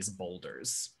underneath these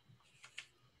boulders.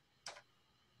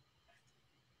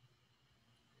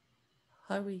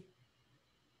 Hurry.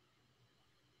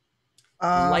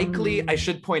 Likely, I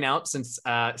should point out, since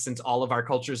all of our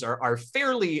cultures are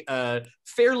fairly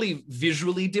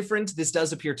visually different, this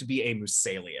does appear to be a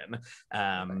Musalian.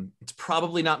 It's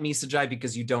probably not Misajai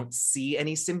because you don't see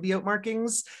any symbiote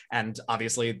markings, and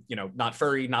obviously, not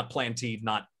furry, not planty,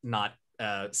 not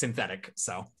synthetic.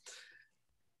 So,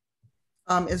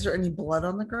 is there any blood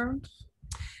on the ground?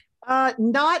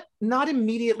 Not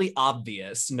immediately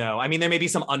obvious, no. I mean, there may be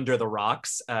some under the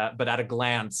rocks, but at a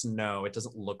glance, no, it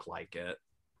doesn't look like it.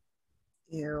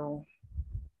 Ew.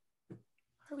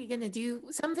 Are we gonna do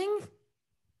something?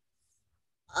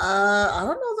 I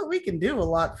don't know that we can do a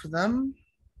lot for them.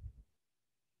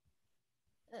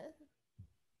 I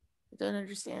don't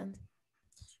understand.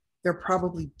 They're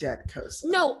probably dead, Koseh.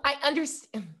 No, I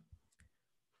understand.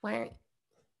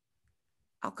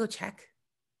 I'll go check.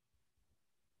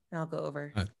 I'll go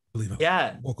over. I believe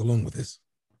I'll walk along with this.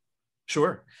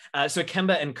 Sure. So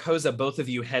Ikemba and Koseh, both of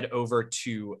you head over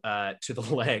to the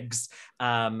legs.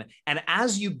 And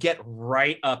as you get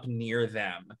right up near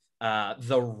them,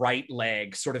 the right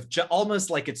leg sort of almost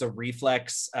like it's a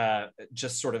reflex,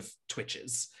 just sort of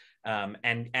twitches.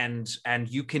 And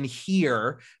you can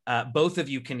hear, both of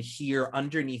you can hear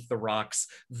underneath the rocks,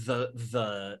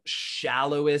 the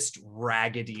shallowest,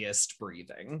 raggediest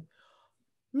breathing.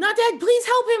 Not dead. Please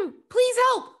help him. Please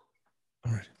help.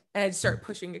 All right. And I'd start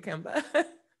pushing Ikemba.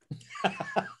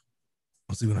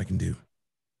 I'll see what I can do.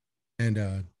 And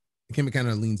Ikemba kind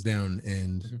of leans down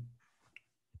and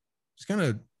just kind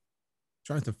of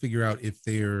tries to figure out if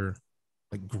they're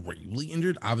like gravely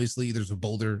injured. Obviously, there's a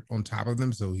boulder on top of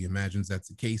them, so he imagines that's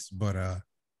the case. But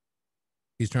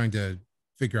he's trying to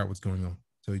figure out what's going on.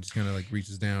 So he just kind of like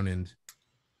reaches down and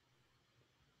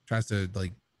tries to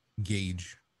like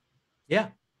gauge.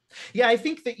 Yeah, I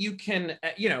think that you can,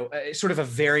 sort of a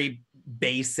very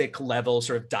basic level,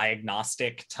 sort of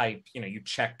diagnostic type, you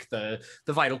check the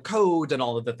vital code and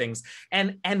all of the things.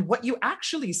 And what you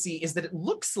actually see is that it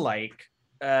looks like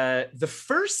the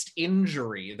first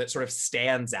injury that sort of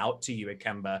stands out to you,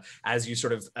 Ikemba, as you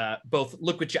sort of both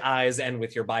look with your eyes and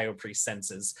with your biopriest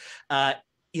senses,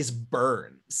 is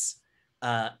burns.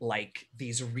 Like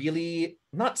these really,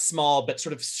 not small, but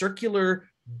sort of circular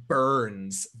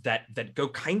burns that go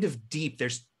kind of deep.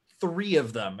 There's 3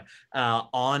 of them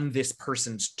on this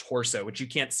person's torso, which you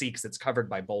can't see because it's covered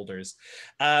by boulders.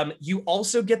 You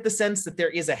also get the sense that there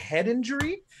is a head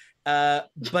injury,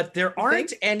 but there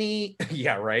aren't any.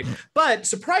 Yeah, right. But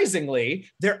surprisingly,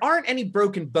 there aren't any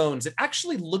broken bones. It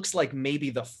actually looks like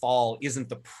maybe the fall isn't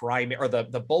the primary, or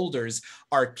the boulders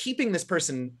are keeping this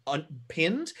person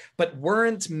pinned, but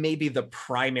weren't maybe the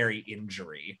primary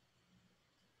injury.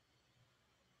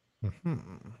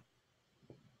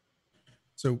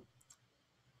 So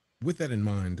with that in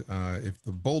mind, if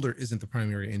the boulder isn't the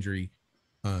primary injury,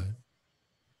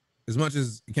 as much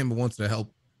as Ikemba wants to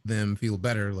help them feel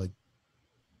better, like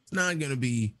it's not going to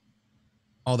be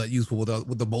all that useful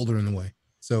with the boulder in the way.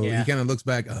 So he kind of looks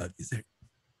back. Is there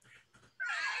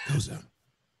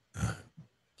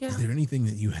is there anything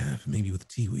that you have maybe with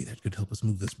Tiwi that could help us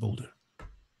move this boulder?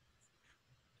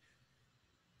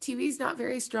 Tiwi's not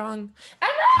very strong.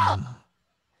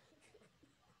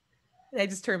 And I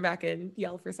just turn back and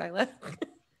yell for Cyla.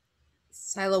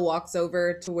 Cyla walks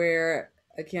over to where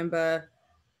Ikemba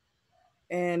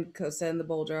and Koseh and the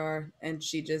boulder are, and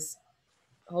she just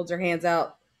holds her hands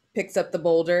out, picks up the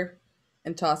boulder,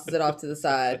 and tosses it off to the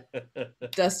side.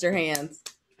 Dust her hands.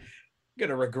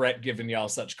 Gonna regret giving y'all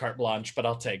such carte blanche, but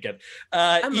I'll take it.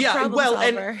 I'm a problem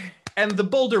solver. And the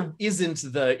boulder isn't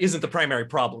the primary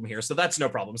problem here, so that's no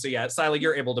problem. So yeah, Cyla,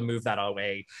 you're able to move that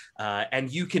away,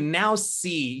 and you can now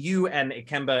see, you and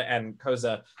Ikemba and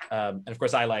Koseh, and of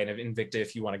course Ilay and Invicta,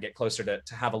 if you want to get closer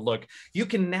to have a look, you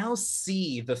can now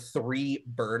see the 3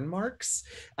 burn marks,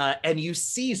 and you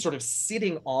see sort of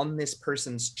sitting on this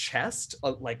person's chest,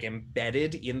 like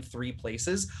embedded in 3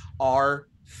 places, are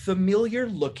familiar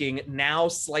looking, now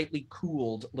slightly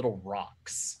cooled little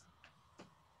rocks.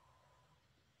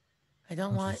 I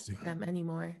don't want them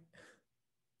anymore.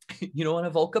 You don't want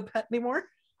a Volka pet anymore?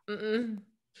 Mm-mm.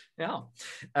 Yeah.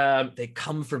 They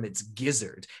come from its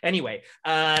gizzard. Anyway,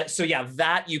 so yeah,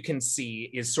 that you can see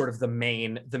is sort of the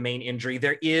main injury.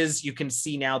 There is, you can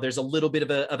see now there's a little bit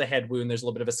of a head wound. There's a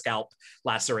little bit of a scalp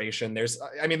laceration. There's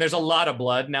a lot of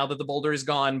blood now that the boulder is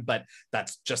gone, but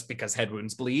that's just because head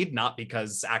wounds bleed, not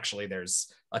because actually there's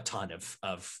a ton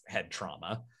of head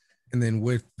trauma. And then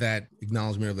with that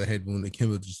acknowledgement of the head wound,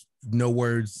 Ikemba just no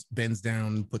words, bends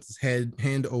down, puts his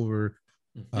hand over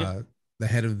the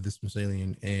head of this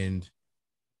Thessalian and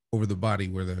over the body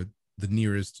where the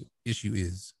nearest issue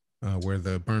is, where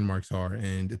the burn marks are,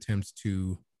 and attempts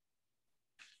to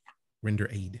render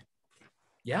aid.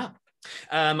 Yeah.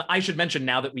 I should mention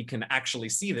now that we can actually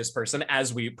see this person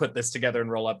as we put this together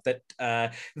and roll up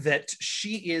that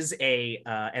she is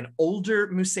an older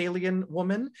Thessalian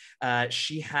woman.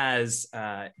 She has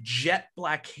jet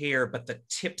black hair, but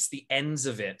the ends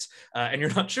of it, and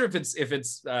you're not sure if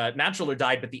it's natural or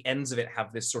dyed, but the ends of it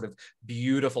have this sort of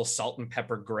beautiful salt and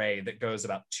pepper gray that goes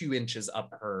about 2 inches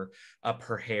up her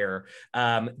hair.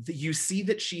 You see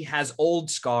that she has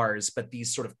old scars, but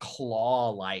these sort of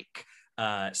claw-like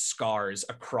scars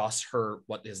across her,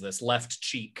 what is this, left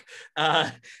cheek,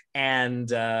 and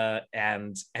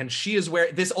she is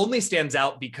where this only stands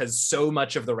out because so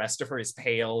much of the rest of her is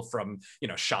pale from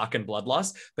shock and blood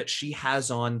loss, but she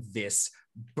has on this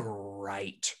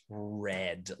bright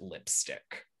red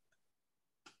lipstick.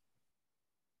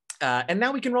 And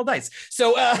now we can roll dice.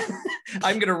 So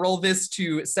I'm going to roll this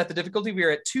to set the difficulty. We are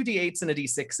at 2 d8s and a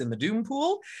d6 in the Doom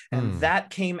pool, and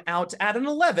that came out at an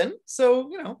 11.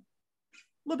 So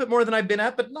a little bit more than I've been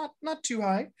at, but not too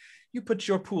high. You put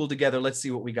your pool together. Let's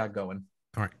see what we got going.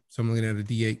 All right. So I'm looking at a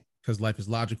D8 because life is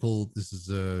logical. This is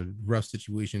a rough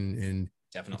situation, and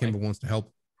definitely Ikemba wants to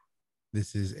help.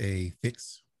 This is a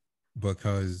fix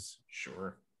because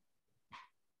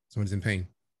someone's in pain.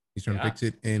 He's trying to fix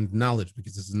it, and knowledge,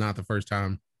 because this is not the first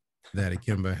time that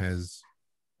Ikemba has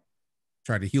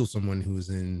tried to heal someone who is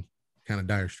in kind of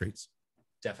dire straits.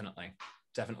 Definitely.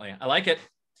 I like it.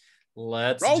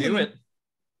 Let's Roll do it.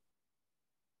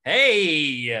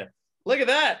 Hey, look at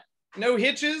that. No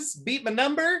hitches, beat my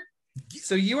number.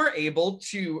 So you are able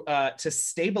to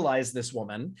stabilize this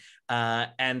woman,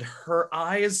 and her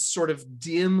eyes sort of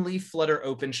dimly flutter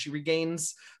open. She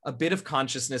regains a bit of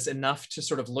consciousness, enough to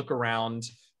sort of look around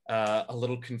a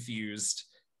little confused,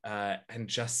 and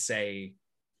just say,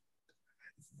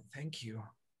 thank you.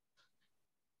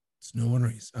 It's no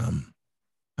worries.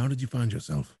 How did you find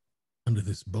yourself under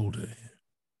this boulder?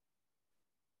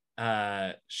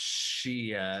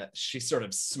 She sort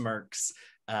of smirks,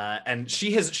 and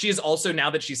she is also,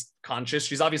 now that she's conscious,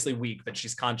 she's obviously weak, but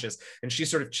she's conscious, and she's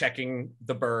sort of checking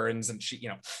the burns, and she,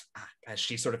 as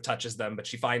she sort of touches them, but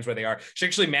she finds where they are. She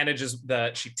actually manages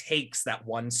she takes that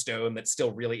one stone that's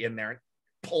still really in there,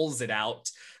 pulls it out,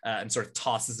 and sort of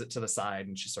tosses it to the side,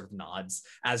 and she sort of nods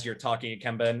as you're talking,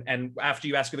 Ikemba, and after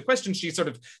you ask her the question, she sort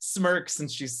of smirks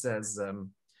and she says,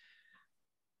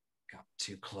 got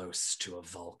too close to a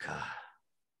Volka.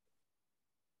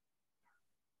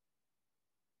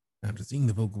 After seeing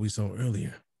the Volka we saw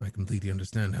earlier, I completely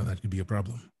understand how that could be a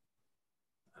problem.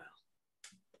 Well,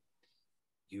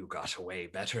 you got away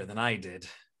better than I did.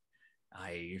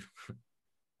 I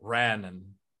ran and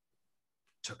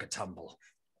took a tumble.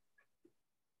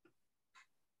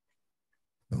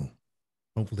 Well,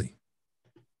 hopefully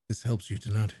this helps you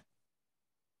to not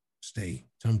stay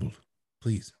tumbled.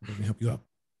 Please, let me help you up.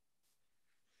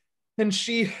 And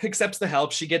she accepts the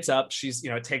help. She gets up. She's,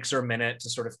 it takes her a minute to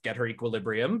sort of get her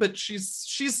equilibrium, but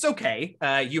she's okay.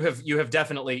 You have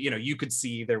definitely, you could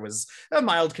see there was a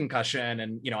mild concussion,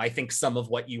 and I think some of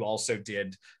what you also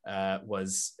did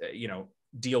was,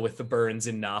 deal with the burns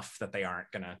enough that they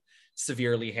aren't gonna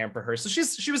severely hamper her. So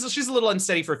she's a little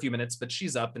unsteady for a few minutes, but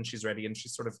she's up and she's ready, and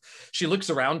she looks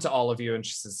around to all of you and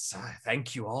she says,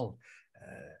 "Thank you all.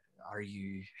 Are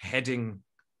you heading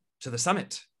to the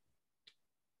summit?"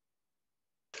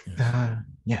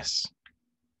 Yes.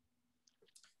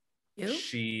 You?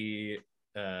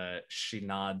 She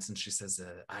nods and she says,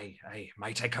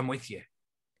 might I come with you?"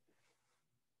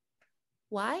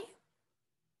 Why?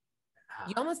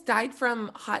 You almost died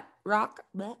from hot rock.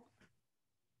 Bleh.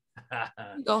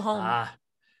 Go home.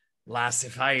 Lass,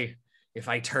 if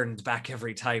I turned back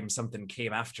every time something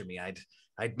came after me,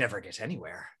 I'd never get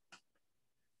anywhere.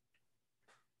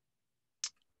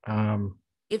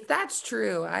 If that's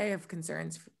true, I have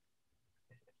concerns.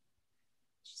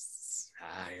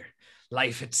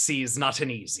 Life at sea is not an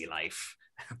easy life.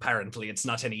 Apparently, it's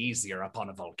not any easier upon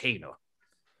a volcano.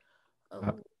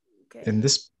 Oh, okay. And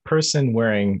this person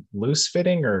wearing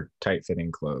loose-fitting or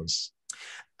tight-fitting clothes?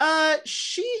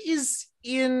 She is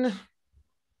in...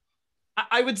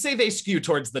 I would say they skew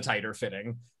towards the tighter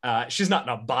fitting. She's not in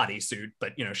a bodysuit,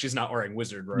 but she's not wearing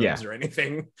wizard robes or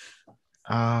anything.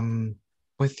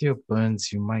 With your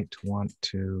burns, you might want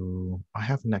to... I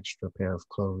have an extra pair of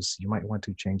clothes. You might want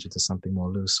to change it to something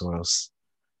more loose, or else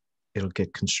it'll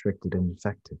get constricted and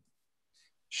infected.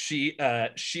 She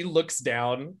looks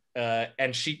down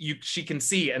and she can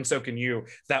see, and so can you,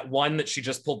 that one that she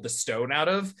just pulled the stone out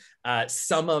of.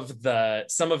 Some of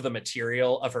the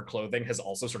material of her clothing has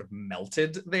also sort of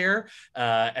melted there,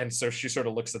 and so she sort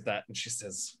of looks at that and she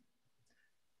says,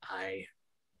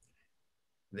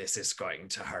 "This is going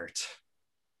to hurt."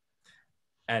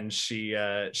 And she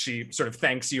sort of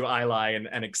thanks you, Ilay,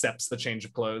 and accepts the change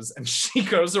of clothes. And she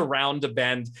goes around a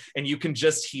bend, and you can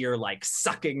just hear like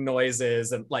sucking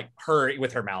noises, and like her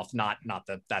with her mouth, not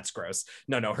that that's gross.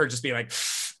 No, her just being like,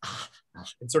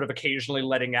 and sort of occasionally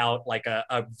letting out like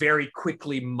a very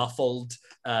quickly muffled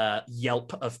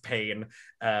yelp of pain.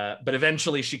 But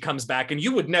eventually she comes back, and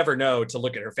you would never know to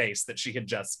look at her face that she had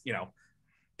just,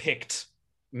 picked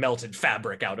melted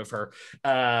fabric out of her,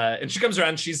 and she comes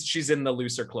around. She's in the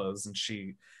looser clothes, and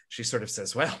she sort of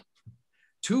says, "Well,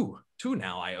 two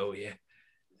now I owe you."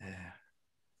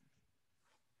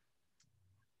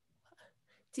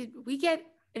 Did we get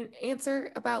an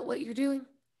answer about what you're doing?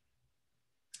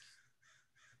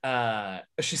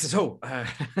 She says,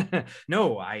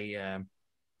 "No, I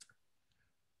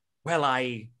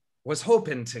was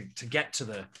hoping to get to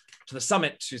the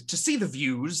summit to see the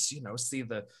views, see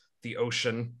the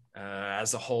ocean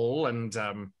as a whole, and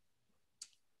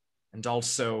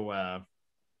also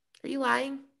Are you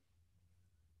lying?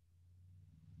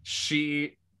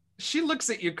 She looks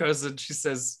at you, Koseh, and she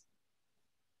says,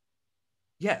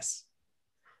 "Yes."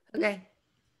 Okay.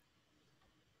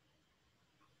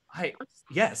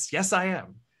 Yes, I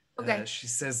am. Okay. She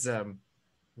says,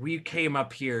 "We came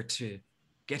up here to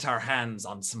get our hands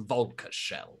on some Volka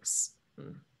shells."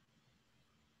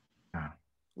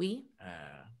 We?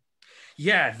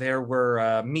 Yeah, there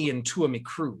were me and two of my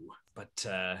crew, but,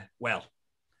 well,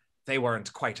 they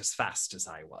weren't quite as fast as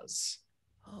I was.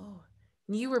 Oh,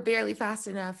 you were barely fast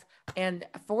enough. And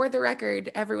for the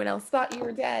record, everyone else thought you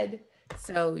were dead.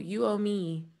 So you owe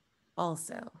me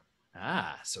also.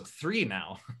 So 3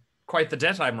 now. Quite the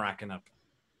debt I'm racking up.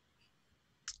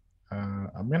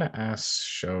 I'm going to ask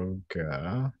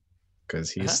Shoga, because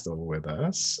he's still with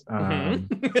us.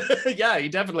 Yeah, he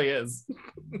definitely is.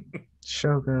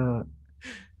 Shoga,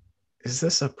 is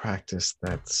this a practice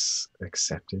that's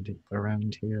accepted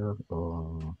around here,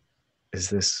 or is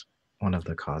this one of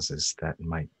the causes that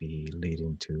might be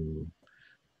leading to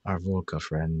our Volka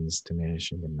friends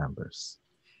diminishing in numbers?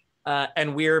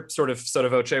 And we're sort of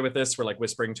voce with this. We're like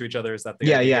whispering to each other. Is that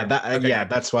the idea? Okay.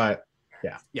 That's why.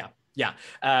 Yeah.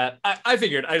 I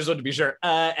figured. I just wanted to be sure.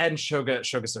 And Shoga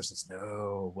says,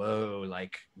 "No, whoa,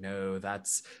 like, no,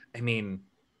 that's. I mean,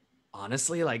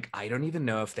 honestly, like, I don't even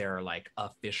know if there are like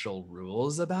official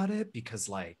rules about it, because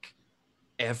like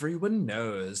everyone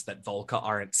knows that Volka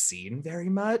aren't seen very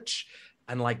much,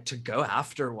 and like to go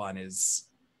after one is,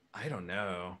 I don't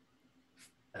know,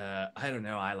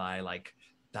 Ilay, like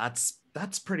that's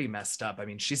pretty messed up. I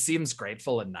mean, she seems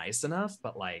grateful and nice enough,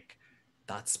 but like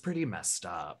that's pretty messed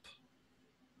up."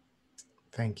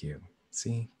 Thank you.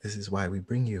 See, this is why we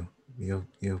bring you.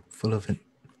 You're full of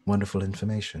wonderful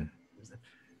information.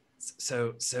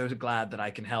 So glad that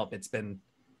I can help. It's been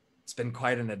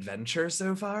quite an adventure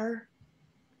so far.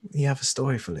 You have a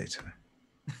story for later.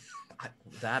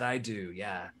 That I do,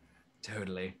 yeah,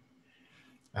 totally.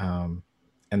 And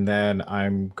then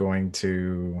I'm going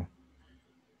to.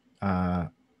 I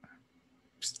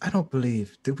don't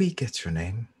believe. Did we get your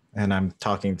name? And I'm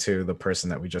talking to the person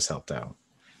that we just helped out.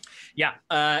 Yeah,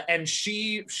 and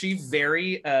she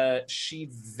very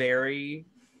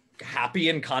happy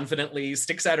and confidently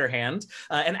sticks out her hand,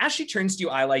 and as she turns to you,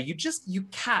 Ilay, you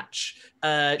catch,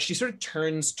 she sort of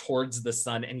turns towards the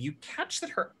sun, and you catch that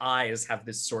her eyes have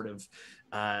this sort of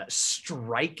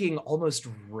striking, almost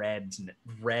red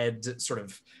sort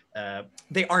of.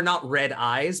 They are not red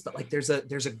eyes, but like there's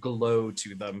a glow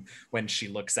to them when she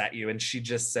looks at you, and she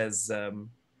just says,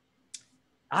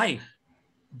 "Aye,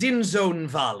 Dinzone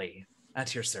Valley,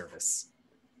 at your service."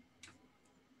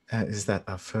 Is that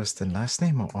a first and last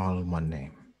name or all in one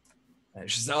name?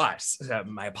 She says,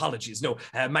 my apologies. No,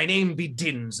 my name be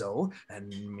Dinzo,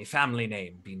 and my family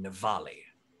name be Navali.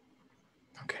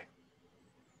 Okay.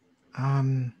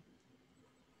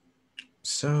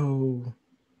 So,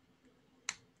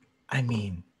 I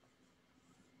mean,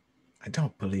 I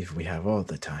don't believe we have all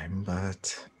the time,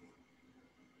 but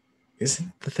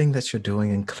isn't the thing that you're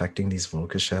doing in collecting these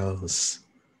Volca shells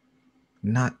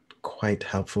not quite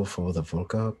helpful for the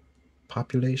Volca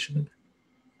population?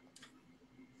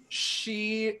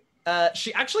 She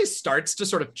actually starts to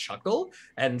sort of chuckle,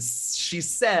 and she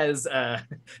says,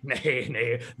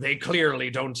 nay, they clearly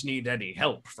don't need any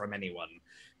help from anyone.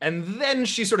 And then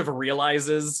she sort of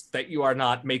realizes that you are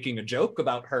not making a joke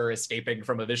about her escaping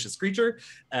from a vicious creature,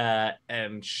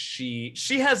 and she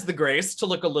has the grace to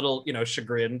look a little,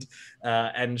 chagrined,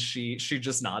 and she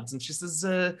just nods and she says,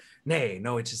 "Nay,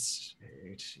 no, it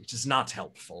is not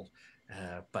helpful,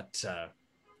 but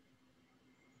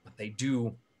they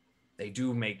do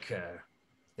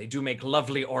make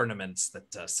lovely ornaments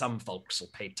that some folks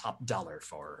will pay top dollar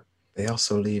for." They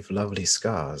also leave lovely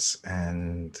scars,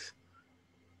 and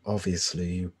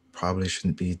obviously you probably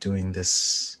shouldn't be doing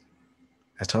this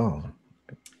at all.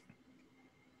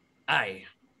 Aye.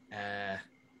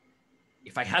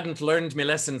 If I hadn't learned my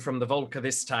lesson from the Volca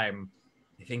this time,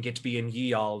 I think it being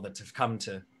ye all that have come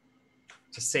to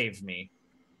save me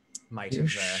might You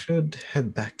have... should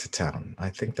head back to town. I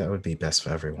think that would be best for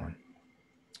everyone.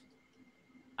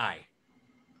 Aye,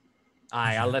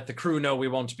 I'll let the crew know we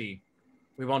won't be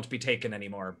taking any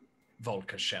more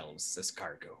Volca shells as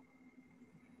cargo.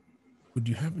 Would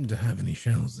you happen to have any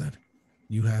shells that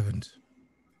you haven't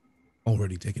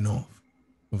already taken off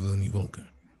of the new Volca?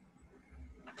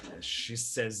 She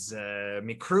says,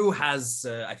 my crew has,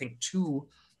 I think, 2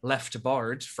 left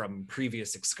aboard from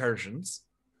previous excursions,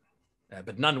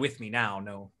 but none with me now,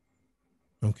 no.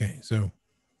 Okay, so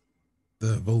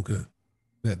the Volca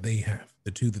that they have,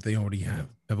 the 2 that they already have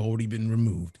already been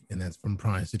removed, and that's from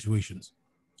prior situations.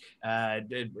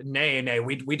 Nay,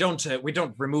 we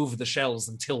don't remove the shells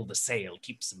until the sail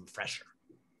keeps them fresher.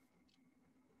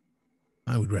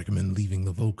 I would recommend leaving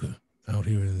the Volca out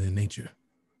here in the nature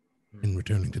and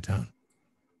returning to town.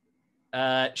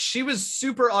 She was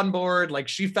super on board, like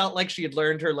she felt like she had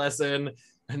learned her lesson,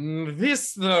 and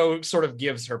this though sort of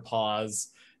gives her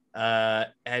pause,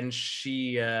 and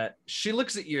she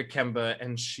looks at you, Ikemba,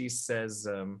 and she says,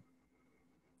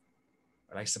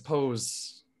 but I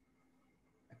suppose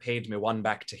I paid me one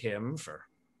back to him for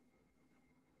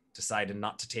deciding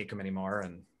not to take him anymore,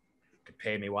 and could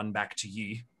pay me one back to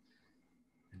ye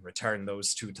and return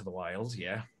those 2 to the wild,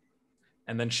 yeah.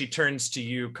 And then she turns to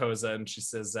you, Koseh, and she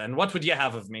says, "And what would you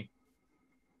have of me?"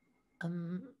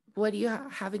 What do you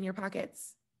have in your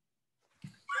pockets?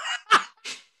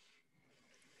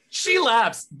 She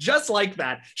laughs just like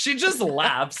that. She just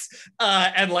laughs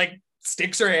and like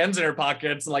sticks her hands in her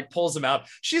pockets and like pulls them out.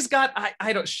 She's got,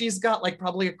 she's got like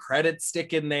probably a credit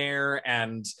stick in there.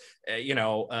 And,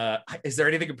 is there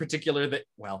anything in particular that,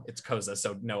 well, it's Koseh,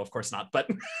 so no, of course not, but.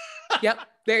 Yep,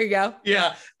 there you go.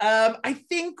 Yeah. I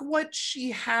think what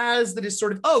she has that is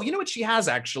sort of, what she has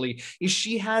actually is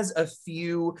she has a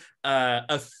few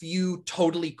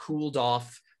totally cooled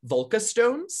off Volca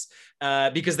stones,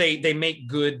 because they make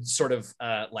good sort of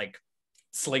like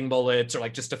sling bullets or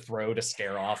like just to throw to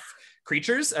scare off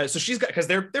creatures. So she's got, because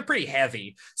they're pretty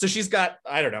heavy. So she's got,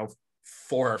 I don't know,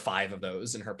 4 or 5 of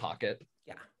those in her pocket.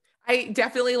 Yeah. I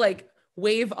definitely like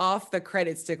wave off the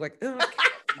credit stick like, oh,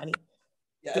 money.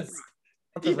 Yes.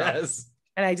 Yes.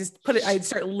 And I just I'd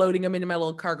start loading them into my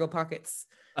little cargo pockets.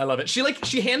 I love it.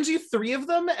 She hands you 3 of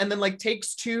them and then like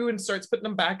takes 2 and starts putting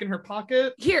them back in her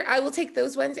pocket. Here, I will take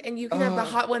those ones and you can have the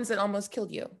hot ones that almost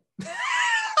killed you.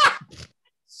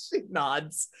 She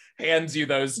nods, hands you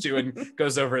those 2 and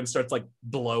goes over and starts like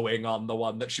blowing on the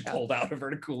one that she pulled out of her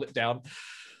to cool it down.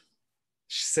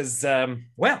 She says,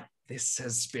 well, this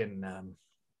has been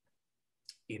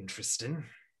interesting.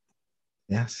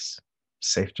 Yes.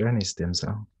 Safe journeys,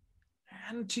 Dimzo.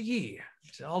 And to ye,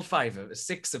 to all 5 of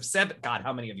 6 of 7. God,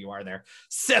 how many of you are there?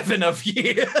 7 of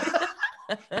ye.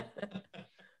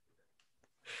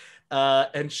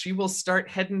 and she will start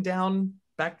heading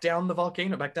back down the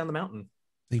volcano, back down the mountain.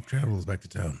 Safe travels back to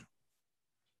town.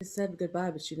 She said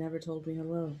goodbye, but she never told me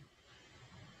hello.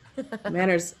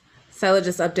 Manners. Cyla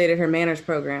just updated her manners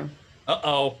program.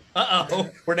 Uh-oh.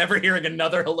 We're never hearing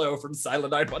another hello from Cyla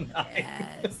 919.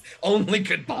 Yes. Only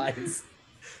goodbyes.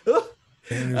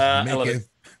 Manners maketh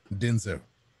Denso.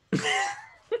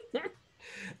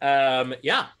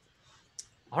 Yeah.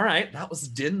 All right, that was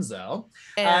Denzo.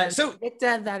 And So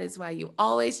Invicta, that is why you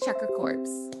always check a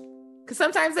corpse. Because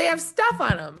sometimes they have stuff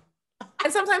on them.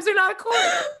 And sometimes they're not a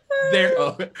corpse.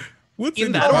 What's In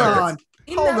in that your order. wallet?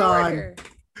 Hold on. Order.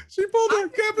 She pulled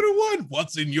out Capital One.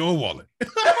 What's in your wallet?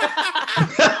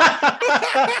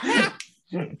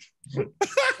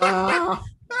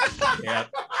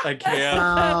 I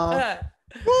can't.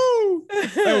 Woo!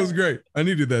 That was great. I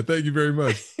needed that. Thank you very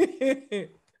much.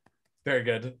 Very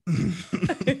good.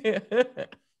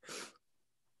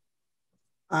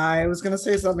 I was gonna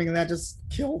say something and that just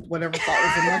killed whatever thought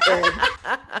was in my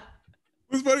head.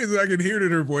 What's funny is I can hear it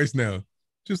in her voice now.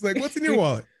 Just like, what's in your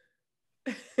wallet?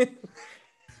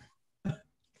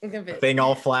 Thing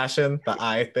all flashing, the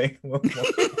eye thing.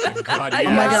 God, Oh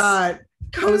my god.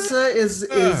 Koseh is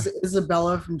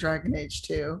Isabella from Dragon Age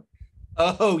 2.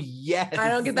 Oh yes. I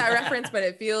don't get that reference, but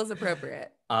it feels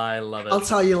appropriate. I love it. I'll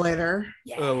tell you later.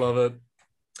 I love it.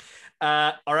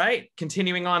 All right,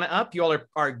 continuing on up, you all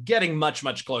are getting much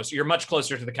closer. You're much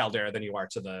closer to the caldera than you are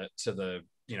to the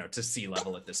to sea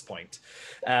level at this point.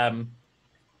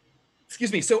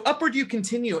 Excuse me. So upward you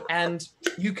continue, and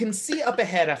you can see up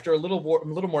ahead after a little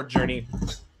more journey. You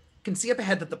can see up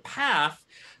ahead that the path.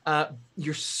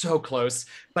 You're so close,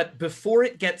 but before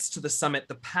it gets to the summit,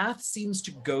 the path seems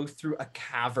to go through a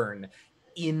cavern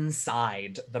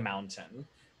inside the mountain.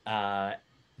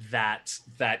 That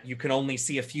you can only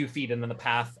see a few feet, and then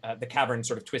the cavern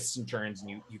sort of twists and turns, and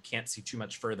you can't see too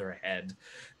much further ahead.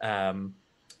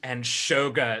 And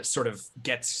Shoga sort of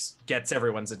gets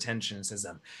everyone's attention and says,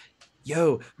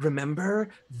 "Yo, remember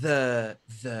the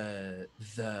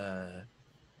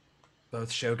both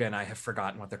Shoga and I have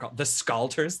forgotten what they're called. The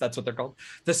Scalders, that's what they're called.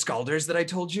 The Scalders that I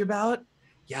told you about?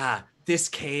 Yeah, this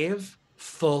cave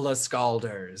full of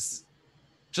Scalders."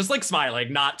 Just like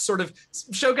smiling, not sort of,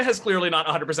 Shoga has clearly not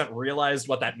 100% realized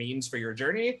what that means for your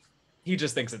journey. He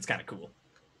just thinks it's kind of cool.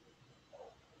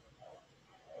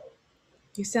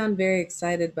 You sound very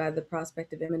excited by the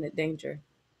prospect of imminent danger.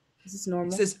 Is this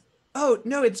normal? He says, "Oh,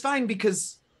 no, it's fine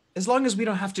because as long as we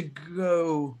don't have to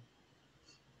go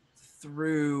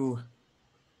through."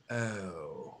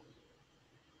 Oh.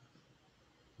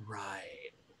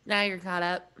 Right. Now you're caught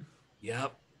up.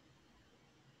 Yep.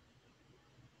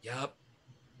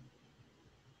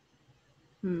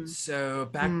 So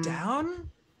back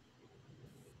down?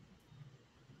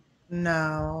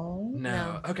 No.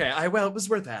 No. Okay. Well, it was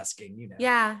worth asking, you know.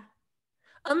 Yeah.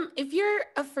 If you're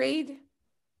afraid,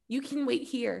 you can wait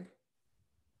here.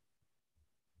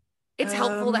 It's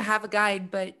helpful to have a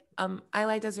guide, but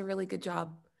Ilay does a really good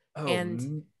job. Oh,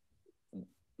 and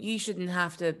you shouldn't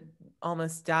have to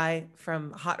almost die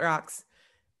from hot rocks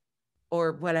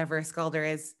or whatever a scalder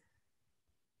is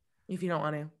if you don't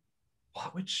want to.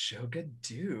 what would Shoga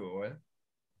do?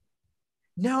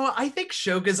 No, I think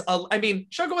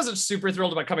Shoga wasn't super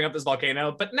thrilled about coming up this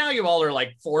volcano, but now you all are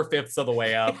like 4/5 of the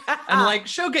way up. And like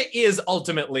Shoga is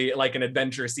ultimately like an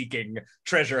adventure seeking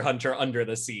treasure hunter under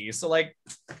the sea. So like,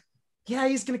 yeah,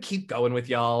 he's gonna keep going with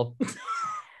y'all.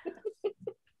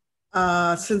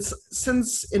 Since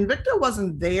Invicta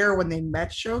wasn't there when they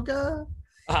met Shoga,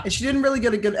 and she didn't really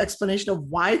get a good explanation of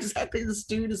why exactly this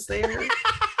dude is there. It's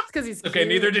because he's Okay, cute.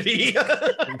 neither did he.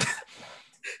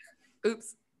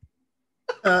 Oops.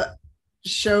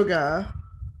 Shoga,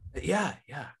 Yeah.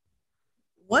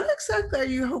 what exactly are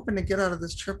you hoping to get out of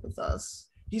this trip with us?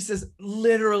 He says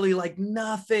literally like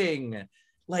nothing.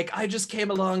 Like I just came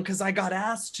along because I got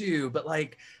asked to, but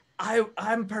like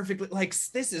I'm perfectly like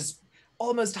this is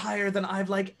almost higher than I've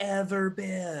like ever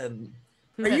been.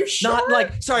 Are you sure? Not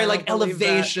like sorry, I like don't believe that.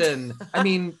 elevation. I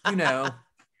mean, you know.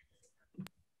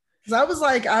 Because I was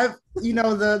like, the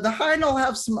Heinel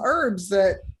have some herbs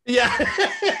that. Yeah.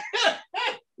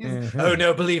 Mhm. Oh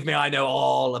no, believe me, I know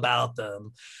all about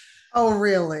them. Oh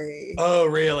really? Oh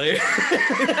really? We'll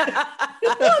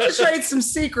have to trade some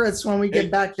secrets when we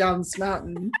get back down this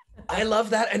mountain. I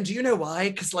love that. And do you know why?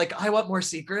 Because like I want more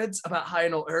secrets about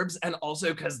Heinel herbs, and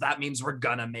also because that means we're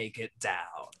gonna make it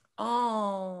down.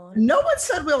 Oh. No one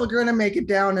said we were going to make it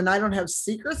down, and I don't have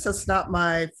secrets. That's not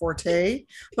my forte.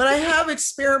 But I have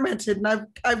experimented, and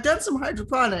I've done some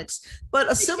hydroponics.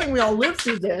 But assuming we all live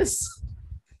through this,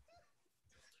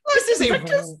 This is a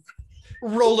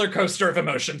roller coaster of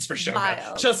emotions for Shoga.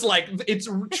 Wild. Just like it's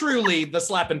truly the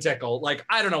slap and tickle. Like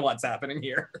I don't know what's happening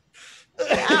here.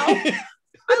 Ow.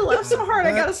 I laughed so hard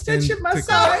I got a stitch in my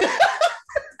side.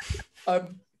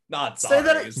 I'm not Say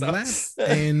sorry. that- Slap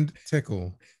and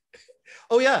tickle.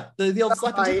 Oh yeah, the old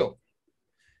slap and tickle.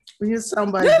 We need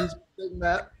somebody who's doing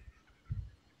that.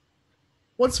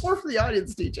 Once more for the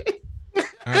audience, DJ.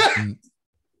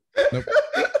 Nope.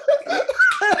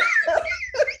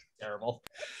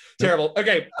 Terrible.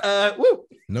 Okay. Woo.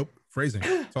 Nope. Phrasing.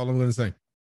 That's all I'm going to say.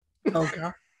 Oh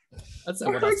god. That's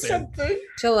not what I'm saying. Something.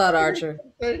 Chill out, Archer.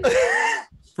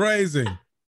 Phrasing.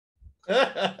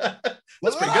 That's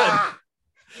pretty good.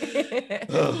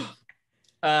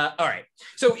 All right.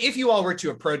 So if you all were to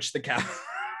approach the cavern,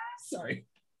 sorry,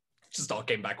 just all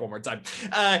came back one more time.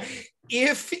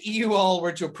 If you all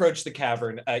were to approach the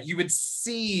cavern, you would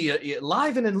see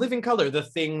live and in living color the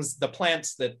things, the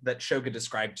plants that Shoga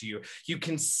described to you. You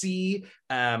can see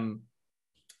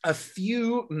a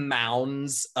few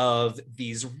mounds of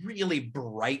these really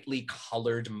brightly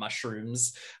colored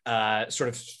mushrooms sort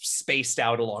of spaced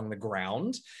out along the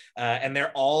ground. And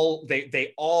they're all,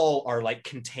 they all are like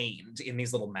contained in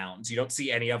these little mounds. You don't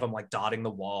see any of them like dotting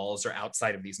the walls or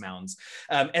outside of these mounds.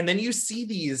 And then you see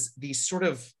these sort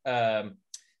of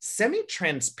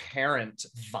semi-transparent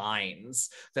vines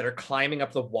that are climbing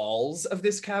up the walls of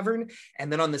this cavern.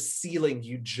 And then on the ceiling,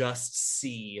 you just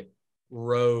see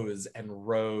rows and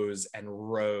rows and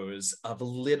rows of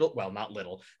little, well, not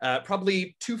little,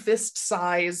 probably 2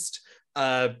 fist-sized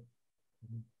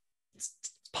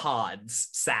pods,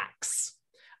 sacks,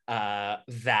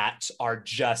 that are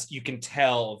just, you can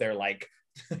tell they're like,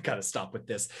 gotta stop with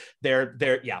this. They're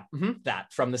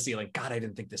that from the ceiling. God, I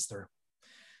didn't think this through.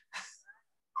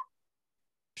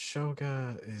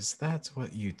 Shoga, is that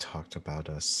what you talked about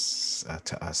us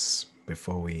to us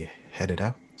before we headed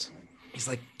out? He's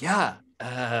like, yeah.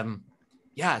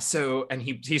 So, and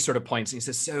he sort of points and he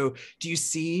says, so do you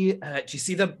see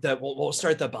the we'll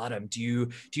start at the bottom. Do you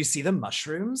see the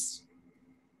mushrooms?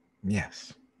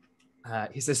 Yes.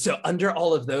 He says, so under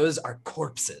all of those are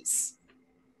corpses.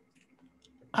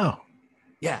 Oh.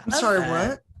 Yeah. I'm sorry,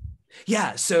 what?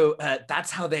 Yeah, so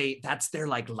that's their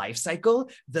like life cycle.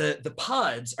 The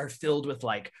pods are filled with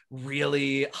like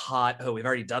really hot, oh, we've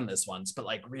already done this once, but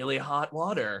like really hot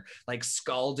water, like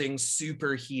scalding,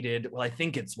 superheated. Well, I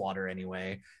think it's water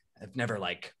anyway. I've never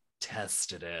like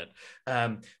tested it.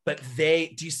 But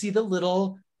do you see the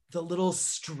little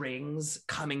strings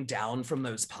coming down from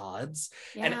those pods?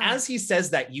 Yeah. And as he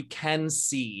says that, you can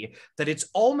see that it's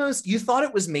almost, you thought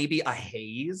it was maybe a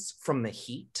haze from the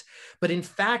heat, but in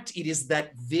fact it is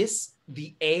that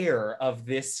the air of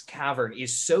this cavern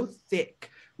is so thick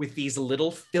with these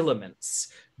little filaments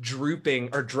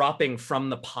dropping from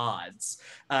the pods.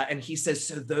 And he says,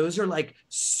 so those are like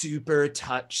super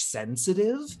touch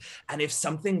sensitive. And if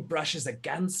something brushes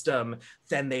against them,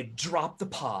 then they drop the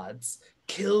pods,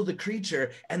 kill the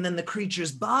creature, and then the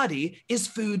creature's body is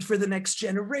food for the next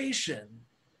generation.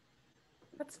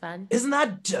 That's fun. Isn't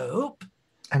that dope?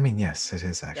 I mean, yes, it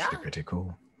is actually Yeah. pretty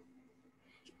cool.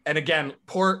 And again,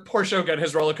 poor Shogun,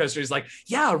 his roller coaster, he's like,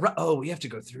 yeah, oh, we have to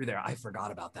go through there. I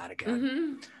forgot about that again.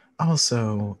 Mm-hmm.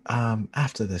 Also,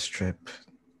 after this trip,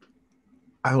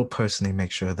 I will personally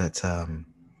make sure that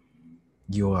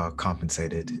you are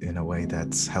compensated in a way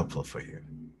that's helpful for you.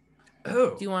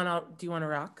 Oh. Do you want to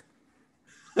rock?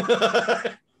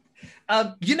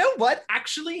 You know what?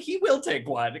 Actually, he will take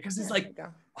one because he's Yeah, like, there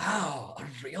you go. wow, a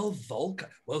real Volka.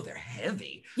 Whoa, they're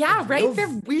heavy. Yeah, A right. real-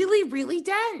 They're really, really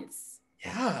dense.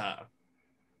 Yeah.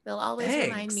 They'll always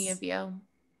remind me Thanks. of you.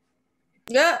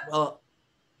 Yeah. Well,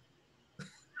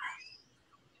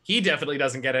 he definitely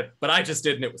doesn't get it, but I just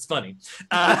did, and it was funny.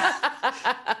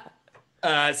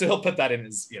 So he'll put that in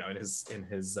his, in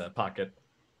his pocket.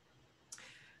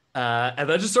 And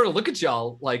then just sort of look at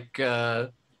y'all like,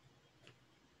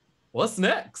 what's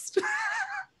next?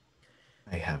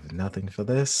 I have nothing for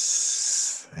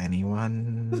this.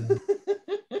 Anyone?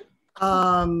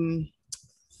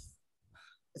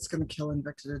 It's gonna kill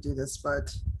Invicta to do this,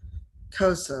 but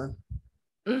Koseh,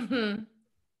 Mm-hmm.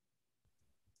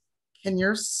 can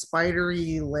your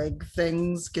spidery leg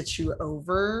things get you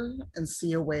over and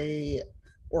see a way,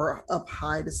 or up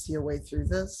high to see a way through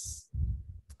this?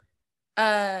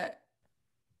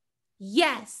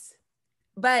 Yes,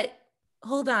 but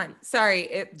hold on. Sorry,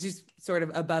 it just sort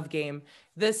of above game.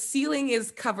 The ceiling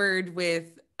is covered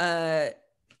with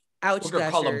ouch We're gonna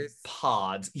call them gushers.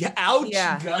 pods. Yeah, ouch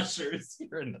Yeah. gushers.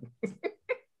 You're in them.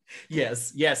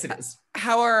 Yes, it is.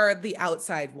 How are the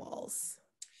outside walls?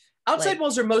 Outside Like-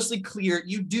 walls are mostly clear.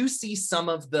 You do see some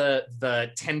of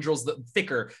the tendrils, the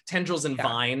thicker tendrils and Yeah.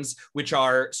 vines, which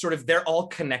are sort of, they're all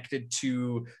connected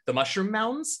to the mushroom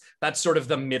mounds. That's sort of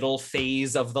the middle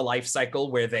phase of the life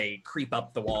cycle where they creep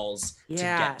up the walls to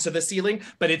Yeah. get to the ceiling,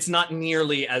 but it's not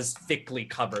nearly as thickly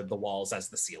covered the walls as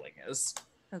the ceiling is.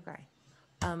 Okay.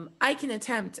 I can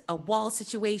attempt a wall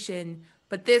situation,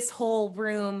 but this whole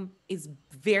room is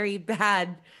very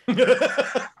bad.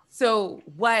 So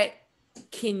what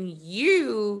can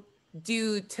you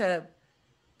do to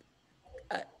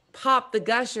pop the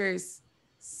gushers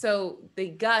so they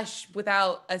gush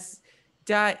without us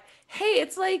die? Hey,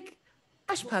 it's like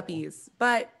hush puppies,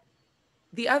 but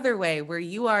the other way where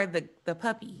you are the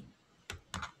puppy.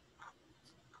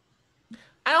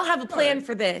 I don't have a plan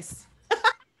for this.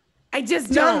 I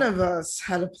just None don't. of us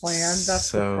had a plan. That's the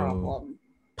So- problem.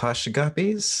 Posh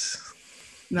guppies?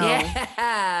 No,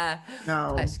 Yeah.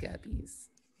 no, Hush guppies.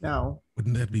 no.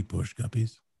 Wouldn't that be push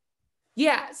guppies?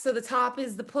 Yeah, so the top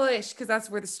is the push because that's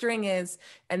where the string is,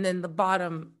 and then the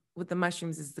bottom with the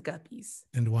mushrooms is the guppies.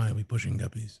 And why are we pushing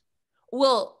guppies?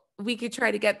 Well, we could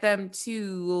try to get them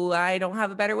to, I don't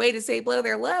have a better way to say blow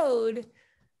their load.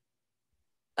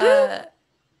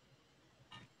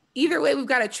 Either way, we've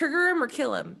got to trigger them or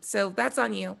kill them. So that's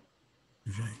on you.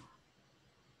 Touché.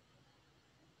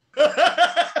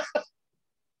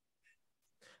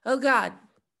 Oh God.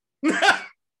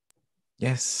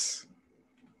 Yes.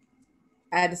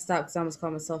 I had to stop because I almost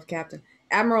called myself captain.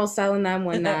 Admiral Cyla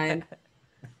 919.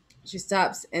 She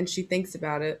stops and she thinks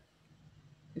about it.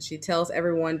 And she tells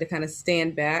everyone to kind of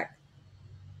stand back.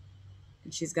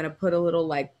 And she's going to put a little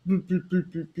like, bloop, bloop,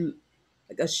 bloop, bloop, bloop.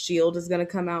 Like a shield is going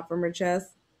to come out from her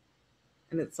chest.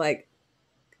 And it's like,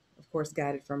 of course,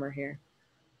 guided from her hair.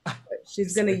 But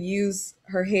she's going to use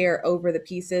her hair over the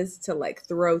pieces to like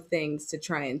throw things to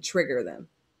try and trigger them.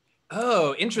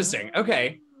 Oh, interesting.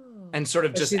 Okay. And sort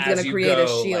of But just she's as going to you create go, a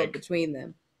shield like, between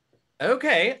them.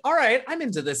 okay, all right, I'm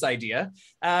into this idea.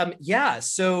 Yeah,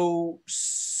 so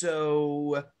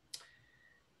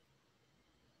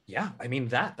yeah, I mean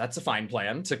that's a fine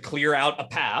plan to clear out a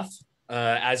path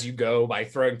as you go by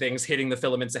throwing things, hitting the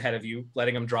filaments ahead of you,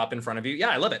 letting them drop in front of you. Yeah,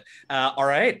 I love it. All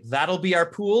right, that'll be our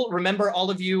pool. Remember, all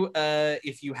of you,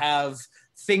 if you have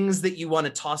things that you want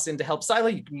to toss in to help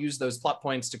Cyla, you can use those plot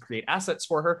points to create assets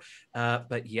for her.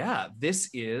 But yeah, this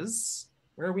is,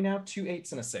 where are we now? 2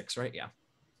 8s and a 6, right? Yeah.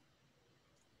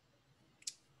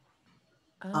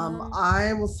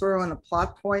 I will throw in a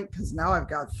plot point because now I've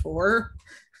got 4.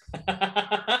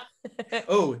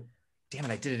 Oh, damn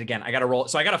it, I did it again. I gotta roll.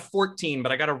 So I got a 14,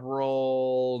 but I gotta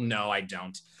roll. No, I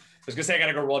don't. I was gonna say I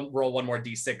gotta go roll one more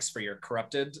d6 for your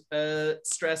corrupted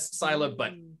stress, Cyla,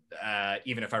 but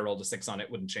even if I rolled a 6 on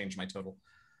it, wouldn't change my total.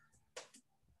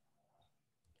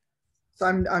 So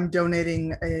I'm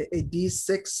donating a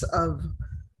D6 of,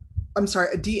 I'm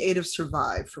sorry, a D8 of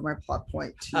survive for my plot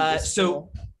point. To this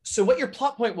pool. So what your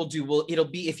plot point will do, it'll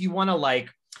be if you want to like,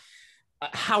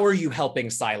 how are you helping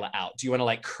Cyla out? Do you want to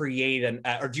like create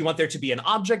or do you want there to be an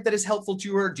object that is helpful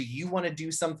to her? Do you want to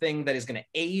do something that is going to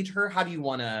aid her? How do you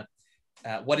want to,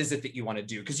 what is it that you want to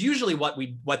do? Because usually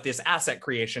what this asset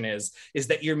creation is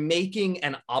that you're making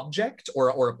an object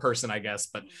or a person, I guess,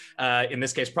 but in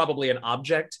this case, probably an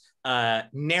object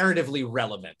narratively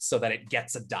relevant so that it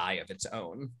gets a die of its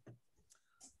own.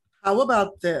 How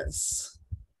about this?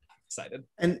 Excited.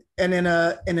 And in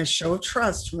a show of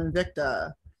trust from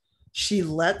Invicta, she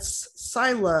lets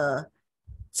Cyla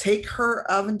take her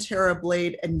Aventera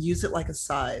blade and use it like a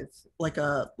scythe, like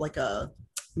a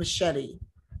machete,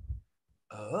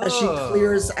 as she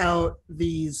clears out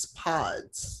these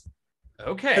pods.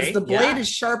 Okay. Because the blade is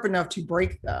sharp enough to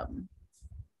break them.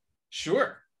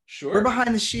 Sure. We're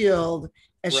behind the shield,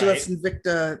 and she lets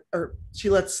Invicta, or she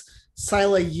lets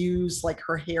Cyla use like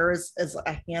her hair as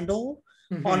a handle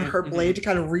on her blade to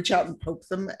kind of reach out and poke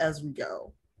them as we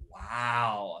go.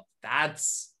 Wow,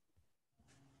 that's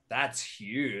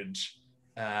huge.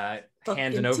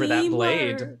 Handing over that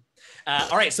blade.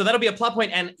 All right, so that'll be a plot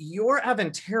point, and your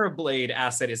Aventera blade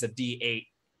asset is a D8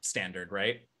 standard,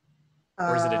 right?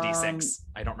 Or is it a D6?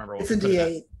 I don't remember what it's a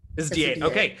D8. It's D8.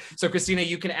 Okay, so Christina,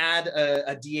 you can add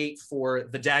a D8 for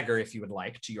the dagger if you would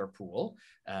like to your pool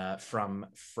from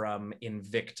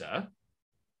Invicta.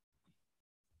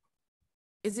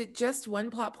 Is it just one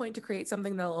plot point to create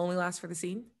something that'll only last for the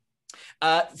scene?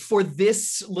 For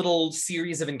this little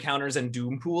series of encounters and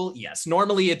Doom pool, yes.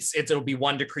 Normally it'll be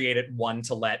 1 to create it, 1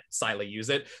 to let Cyla use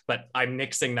it, but I'm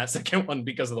nixing that second one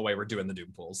because of the way we're doing the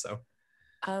Doom pool. So,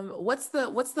 what's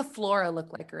the flora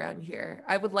look like around here?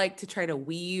 I would like to try to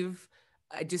weave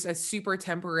just a super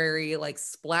temporary like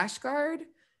splash guard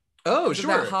Oh, So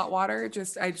sure. that hot water,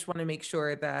 I just want to make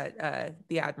sure that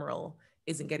the Admiral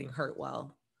isn't getting hurt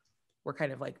while we're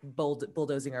kind of like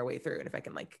bulldozing our way through. And if I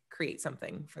can like create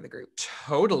something for the group.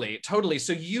 Totally.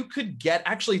 So you could get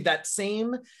actually that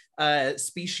same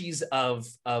species of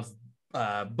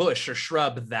bush or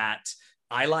shrub that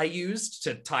Ilay used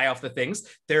to tie off the things.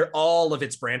 All of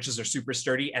its branches are super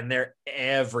sturdy and they're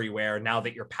everywhere now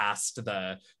that you're past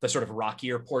the sort of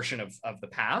rockier portion of the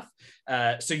path.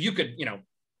 So you could,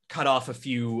 cut off a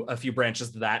few branches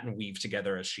of that and weave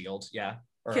together a shield. Yeah.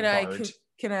 Or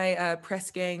Can I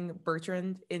press gang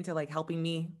Bertrand into like helping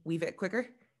me weave it quicker?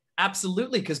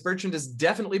 Absolutely, because Bertrand has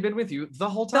definitely been with you the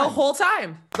whole time. The whole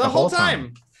time. The whole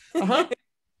time. Uh-huh.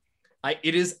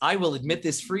 I will admit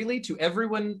this freely to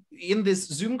everyone in this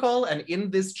Zoom call and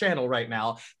in this channel right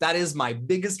now. That is my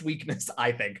biggest weakness,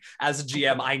 I think. As a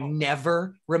GM, I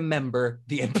never remember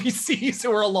the NPCs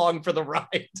who are along for the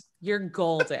ride. You're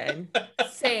golden.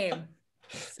 Same.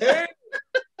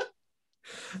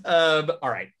 All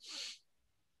right.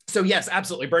 So yes,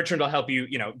 absolutely. Bertrand will help you,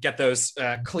 get those,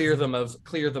 clear them of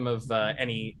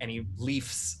any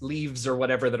leaves or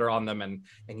whatever that are on them, and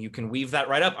you can weave that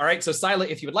right up. All right. So Cyla,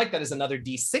 if you would like, that is another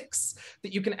D6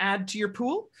 that you can add to your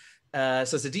pool. So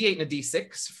it's a D8 and a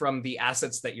D6 from the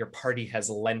assets that your party has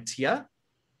lent you.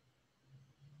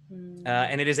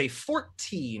 And it is a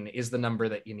 14 is the number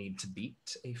that you need to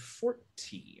beat. A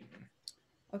 14.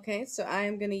 Okay, so I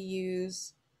am going to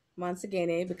use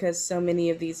Monsagene because so many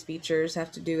of these features have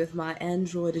to do with my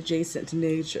android adjacent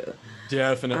nature.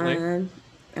 Definitely. And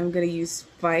I'm going to use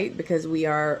fight because we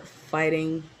are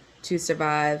fighting to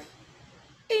survive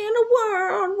in a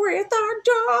world with our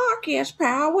darkest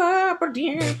power.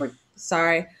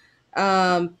 Sorry.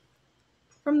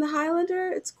 From the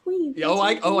Highlander, it's Queen. No,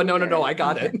 I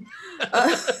got it.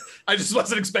 I just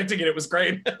wasn't expecting it. It was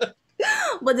great.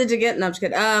 What did you get? No, I'm just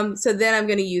kidding. So then I'm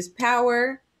going to use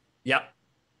power. Yep.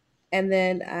 And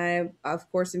then I, of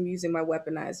course, am using my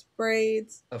weaponized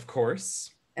braids. Of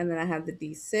course. And then I have the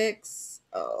D6.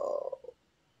 Oh.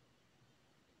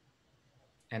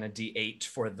 And a D8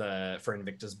 for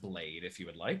Invicta's blade, if you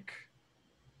would like.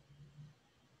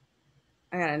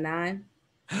 I got a 9.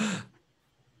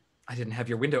 I didn't have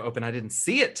your window open. I didn't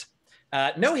see it.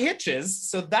 No hitches,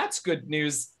 so that's good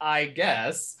news, I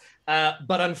guess.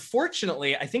 But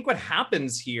unfortunately, I think what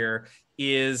happens here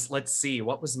is, let's see,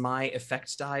 what was my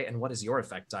effect die and what is your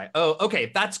effect die? Oh,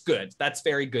 okay, that's good. That's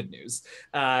very good news.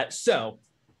 Your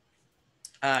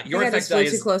effect die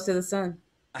is too close to the sun.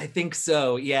 I think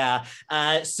so, yeah.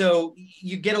 So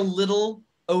you get a little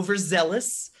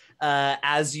overzealous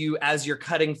as you're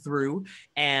cutting through,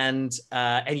 and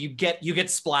you get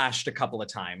splashed a couple of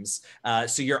times.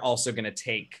 So you're also going to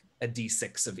take a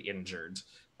D6 of injured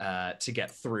to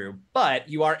get through, but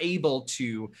you are able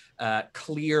to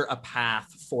clear a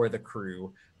path for the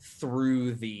crew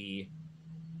through the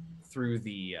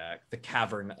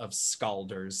cavern of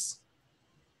Scalders.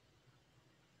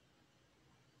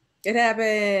 It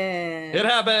happened. It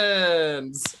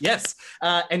happens. Yes.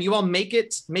 And you all make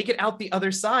it out the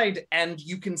other side, and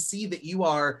you can see that you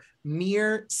are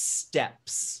mere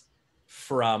steps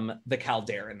from the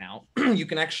caldera now. You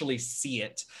can actually see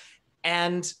it.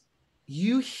 And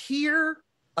you hear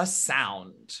a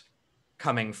sound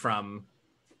coming from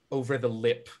over the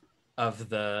lip of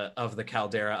the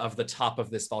caldera, of the top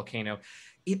of this volcano.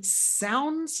 It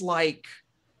sounds like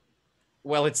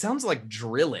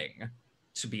drilling,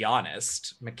 to be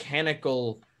honest,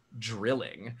 mechanical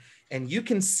drilling. And you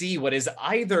can see what is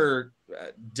either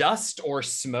dust or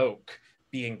smoke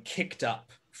being kicked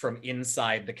up from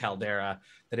inside the caldera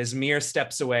that is mere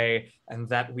steps away, and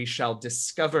that we shall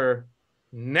discover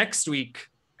next week,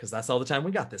 because that's all the time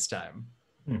we got this time.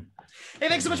 Hey,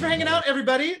 thanks so much for hanging out,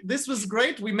 everybody. This was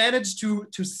great. We managed to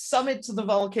summit the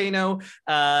volcano.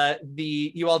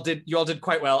 You all did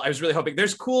quite well. I was really hoping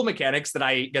there's cool mechanics that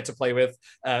I get to play with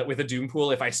a Doom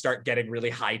pool if I start getting really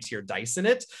high tier dice in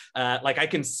it. Like I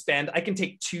can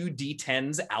take 2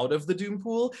 D10s out of the Doom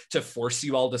pool to force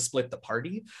you all to split the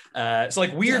party. So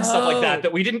like weird stuff like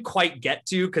that we didn't quite get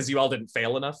to because you all didn't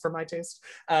fail enough for my taste.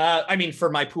 For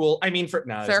my pool. There's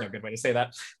no good way to say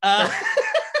that.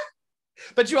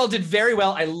 But you all did very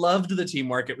well. I loved the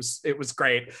teamwork. It was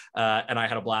great, and I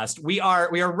had a blast. We are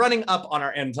running up on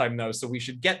our end time though, so we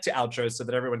should get to outros so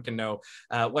that everyone can know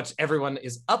what everyone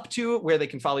is up to, where they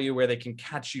can follow you, where they can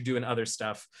catch you doing other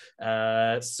stuff.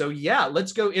 So yeah,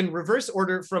 let's go in reverse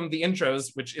order from the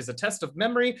intros, which is a test of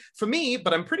memory for me,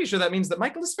 but I'm pretty sure that means that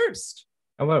Michael is first.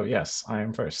 Hello, yes, I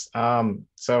am first.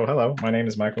 So hello, my name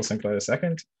is Michael Sinclair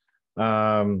II.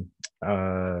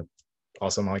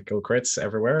 Also Michael Crits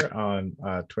everywhere on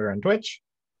Twitter and Twitch.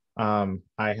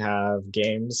 I have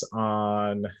games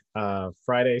on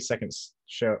Friday, second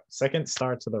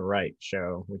Star to the Right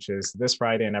show, which is this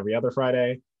Friday and every other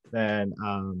Friday. Then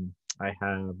I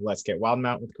have Let's Get Wild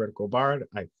Mount with Critical Bard.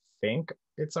 I think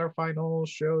it's our final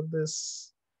show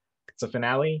it's a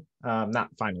finale, not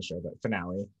final show, but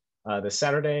finale this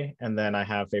Saturday. And then I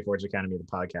have Faith Forge Academy, the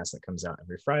podcast that comes out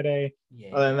every Friday.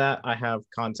 Yeah. Other than that, I have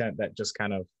content that just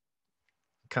kind of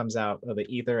comes out of the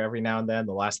ether every now and then.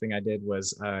 The last thing I did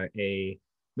was me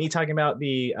talking about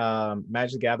the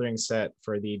Magic the Gathering set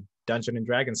for the Dungeon and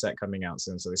Dragon set coming out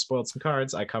soon. So they spoiled some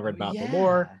cards. I covered about the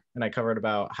lore, and I covered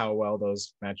about how well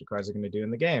those Magic cards are going to do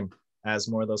in the game. As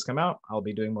more of those come out, I'll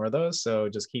be doing more of those. So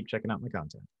just keep checking out my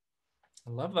content.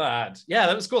 I love that. Yeah,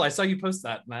 that was cool. I saw you post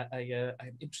that, Matt.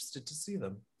 I'm interested to see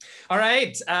them. All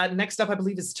right. Next up, I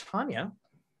believe, is Tanya.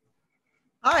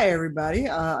 Hi, everybody.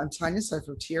 I'm Tanya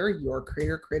Cypher-Tier, your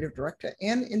creative director,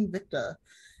 and Invicta.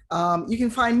 You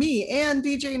can find me and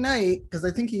DJ Knight, because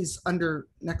I think he's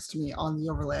next to me on the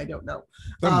overlay. I don't know.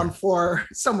 For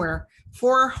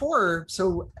horror.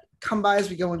 So come by as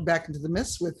we go back into the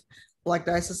mist with Black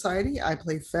Die Society. I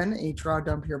play Fen, a Draw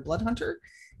Dumpier Blood Hunter,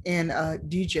 and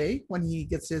DJ, when he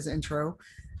gets his intro,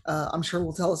 I'm sure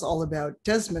will tell us all about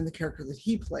Desmond, the character that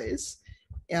he plays.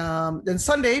 Then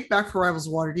Sunday, back for Rivals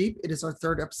Waterdeep. It is our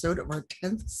 3rd episode of our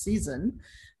 10th season,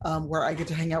 where I get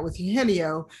to hang out with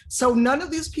Eugenio. So none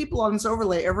of these people on this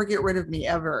overlay ever get rid of me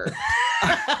ever.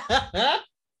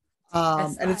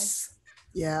 And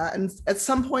at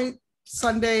some point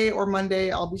Sunday or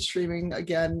Monday, I'll be streaming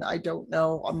again. I don't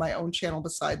know, on my own channel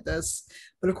beside this,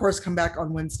 but of course, come back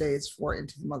on Wednesdays for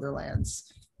Into the Motherlands.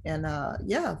 And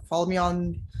follow me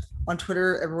on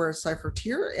Twitter everywhere,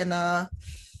 Cypher-Tier. And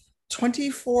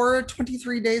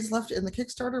 23 days left in the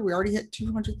Kickstarter. We already hit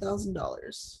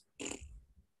 $200,000.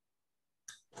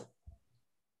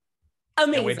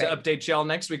 Amazing. Can't wait to update y'all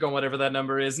next week on whatever that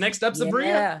number is. Next up,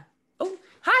 Sabria. Oh,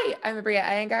 hi, I'm Abria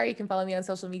Iyengar. You can follow me on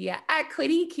social media at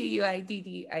Quiddy,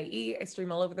 Q-U-I-D-D-I-E. I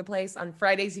stream all over the place. On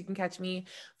Fridays, you can catch me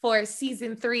for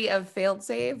season 3 of Failed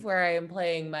Save, where I am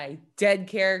playing my dead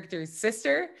character's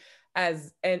sister,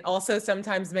 and also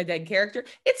sometimes my dead character.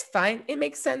 It's fine. It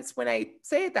makes sense when I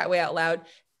say it that way out loud.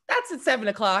 That's at 7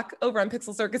 o'clock over on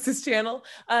Pixel Circus's channel.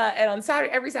 And on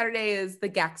every Saturday is the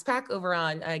Gax Pack over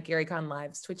on Gary Con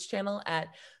Live's Twitch channel at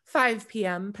 5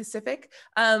 p.m. Pacific.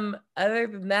 Other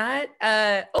than that,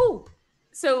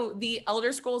 so the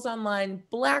Elder Scrolls Online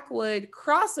Blackwood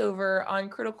crossover on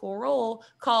Critical Role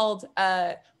called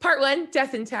Part 1,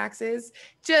 Death and Taxes,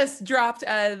 just dropped.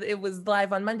 It was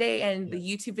live on Monday, and the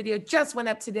YouTube video just went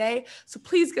up today. So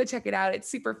please go check it out. It's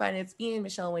super fun. It's me and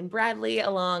Michelle Wynn Bradley,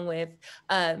 along with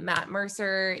Matt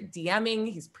Mercer DMing.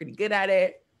 He's pretty good at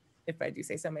it, if I do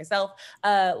say so myself.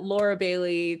 Laura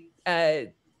Bailey,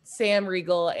 Sam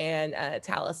Riegel, and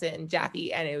Taliesin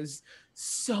Jaffe. And it was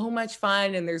so much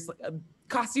fun. And there's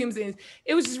costumes, and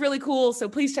it was just really cool. So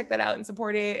please check that out and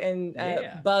support it, and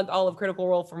bug all of Critical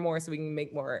Role for more so we can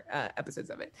make more episodes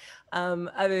of it.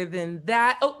 Other than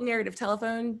that, Narrative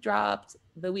Telephone dropped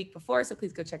the week before, so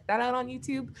please go check that out on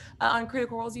YouTube, on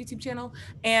Critical Role's YouTube channel.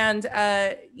 And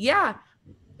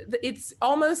it's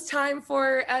almost time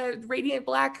for Radiant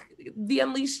Black, the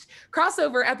Unleashed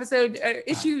crossover episode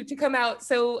issue to come out.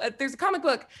 So there's a comic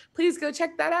book. Please go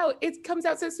check that out. It comes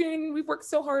out so soon. We've worked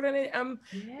so hard on it. I'm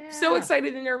so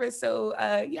excited and nervous. So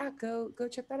go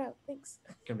check that out. Thanks.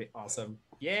 It's gonna be awesome.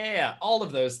 Yeah, all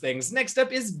of those things. Next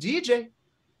up is DJ.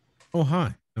 Oh,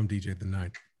 hi. I'm DJ the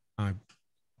Knight. I'm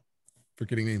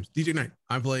forgetting names. DJ Knight.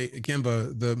 I play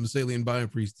Ikemba, the Masalian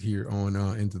Biopriest here on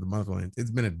Into the Motherlands.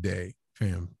 It's been a day.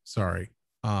 Fam, sorry.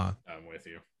 I'm with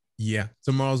you. Yeah,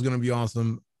 tomorrow's gonna be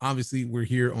awesome. Obviously, we're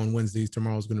here on Wednesdays.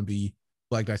 Tomorrow's gonna be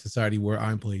Black Die Society, where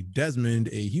I play Desmond,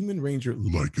 a human ranger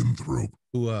lycanthrope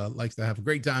who likes to have a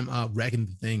great time wrecking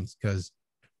the things because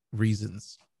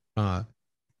reasons. But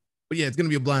yeah, it's gonna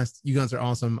be a blast. You guys are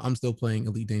awesome. I'm still playing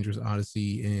Elite Dangerous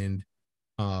Odyssey, and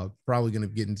probably gonna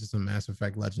get into some Mass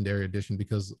Effect Legendary Edition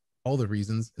because all the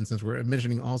reasons. And since we're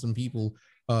mentioning awesome people,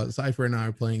 Cypher and I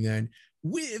are playing that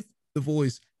with the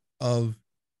voice of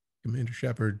Commander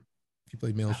Shepard. If you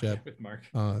play Male Shep, with Mark.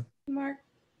 Mark.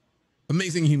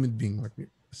 Amazing human being, Mark.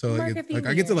 So Mark,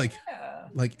 I get to like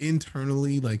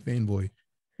internally like fanboy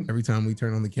every time we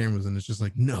turn on the cameras, and it's just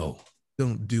like, no,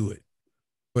 don't do it.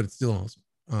 But it's still awesome.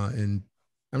 And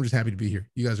I'm just happy to be here.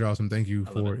 You guys are awesome. Thank you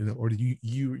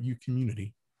you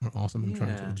community are awesome. I'm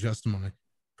trying to adjust my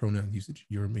pronoun usage.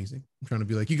 You're amazing. I'm trying to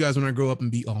be like you guys when I grow up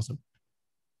and be awesome.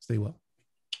 Stay well.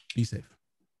 Be safe.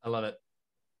 I love it.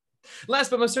 Last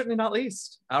but most certainly not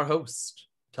least, our host,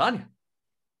 Tanya.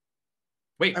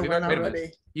 Wait, I wait went a minute.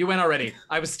 already. You went already.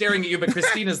 I was staring at you, but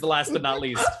Christina's the last but not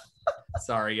least.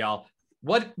 Sorry, y'all.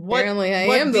 What Apparently, I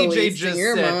what am the DJ least in just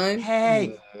your said? mind.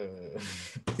 Hey,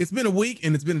 It's been a week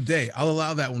and it's been a day. I'll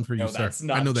allow that one for you, no, sir. that's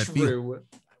not I know that feel. true.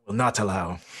 Will not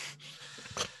allow.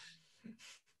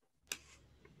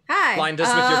 Hi. Blind us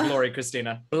with your glory,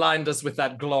 Christina. Blind us with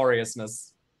that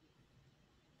gloriousness.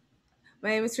 My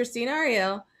name is Christina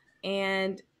Ariel,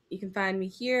 and you can find me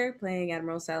here playing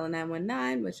Admiral Cyla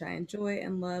 919, which I enjoy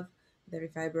and love with every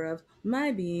fiber of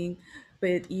my being.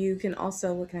 But you can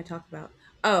also, what can I talk about?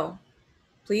 Oh,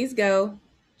 please go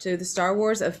to the Star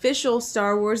Wars official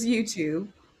Star Wars YouTube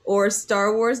or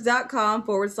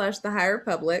starwars.com/The High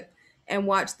Republic and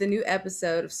watch the new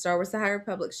episode of Star Wars The High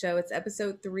Republic show. It's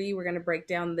episode 3. We're going to break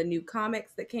down the new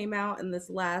comics that came out in this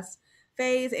last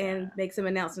phase and make some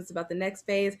announcements about the next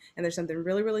phase. And there's something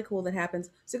really, really cool that happens.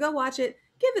 So go watch it,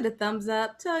 give it a thumbs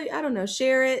up,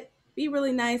 share it, be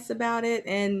really nice about it,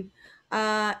 and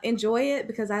enjoy it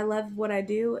because I love what I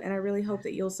do and I really hope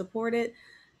that you'll support it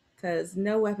because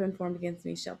no weapon formed against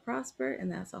me shall prosper,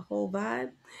 and that's a whole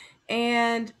vibe.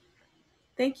 And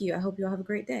thank you. I hope you all have a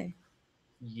great day.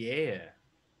 Yeah.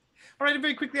 All right, and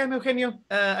very quickly, I'm Eugenio.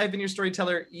 I've been your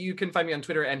storyteller. You can find me on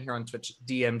Twitter and here on Twitch,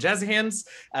 DM Jazzy Hands.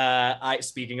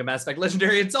 Speaking of Mass Effect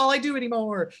Legendary, it's all I do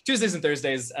anymore. Tuesdays and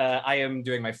Thursdays, I am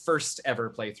doing my first ever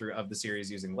playthrough of the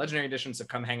series using Legendary Edition, so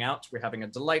come hang out. We're having a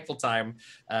delightful time.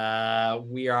 What are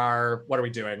we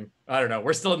doing? I don't know.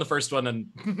 We're still in the first one and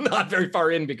not very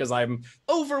far in because I'm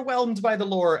overwhelmed by the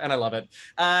lore and I love it.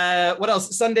 What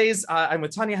else? Sundays, I'm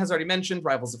with Tanya, has already mentioned,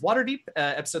 Rivals of Waterdeep.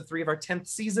 Episode 3 of our 10th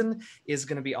season is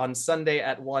going to be on Sunday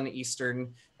at 1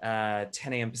 Eastern, 10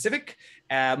 a.m. Pacific.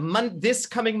 This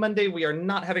coming Monday, we are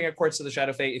not having a Courts of the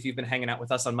Shadow Fae if you've been hanging out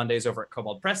with us on Mondays over at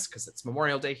Cobalt Press because it's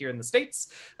Memorial Day here in the States.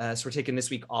 So we're taking this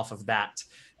week off of that.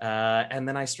 And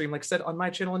then I stream, like I said, on my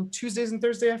channel on Tuesdays and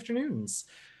Thursday afternoons.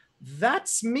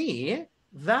 That's me.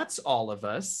 That's all of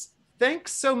us.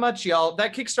 Thanks so much, y'all.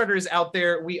 That Kickstarter is out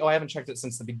there. I haven't checked it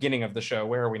since the beginning of the show.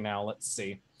 Where are we now? Let's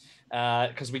see.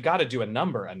 Because we got to do a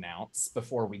number announce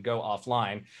before we go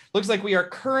offline. Looks like we are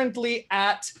currently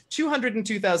at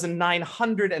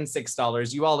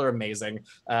 $202,906. You all are amazing.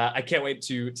 I can't wait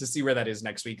to see where that is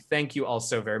next week. Thank you all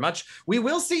so very much. We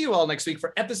will see you all next week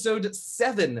for episode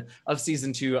 7 of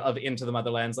season 2 of Into the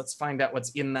Motherlands. Let's find out what's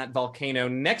in that volcano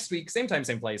next week. Same time,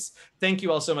 same place. Thank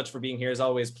you all so much for being here. As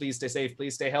always, please stay safe.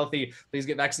 Please stay healthy. Please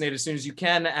get vaccinated as soon as you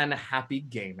can. And happy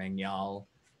gaming, y'all.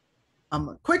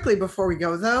 Quickly before we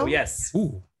go though. Oh, yes.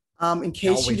 Ooh. In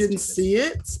case you didn't see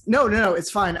it. No,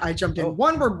 it's fine. I jumped in.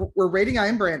 1, we're rating I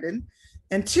Am Brandon.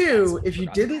 And 2, if you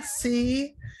didn't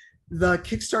see the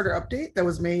Kickstarter update that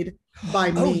was made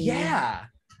by me. Oh, yeah.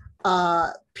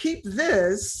 Peep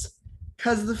this,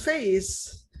 because the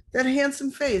face, that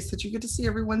handsome face that you get to see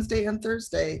every Wednesday and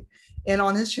Thursday, and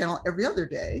on his channel every other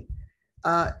day,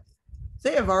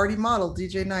 they have already modeled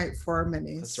DJ Knight for our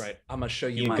minis. That's right. I'm gonna show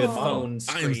you my good phone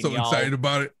screen. I am so excited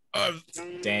about it.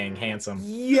 Dang, handsome.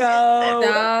 Yo!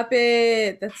 Stop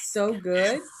it. That's so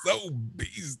good. So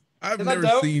beast. I've Is that never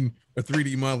dope? seen a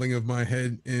 3D modeling of my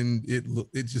head, and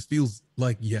it just feels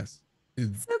like yes.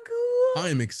 It's, So cool. I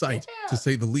am excited to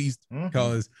say the least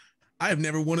because I have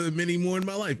never wanted a mini more in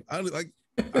my life. I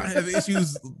have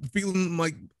issues feeling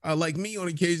like me on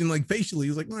occasion, like facially.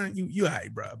 It's like, man, you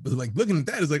alright, bro. But like looking at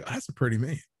that, it's like, oh, that's a pretty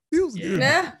man. Feels good.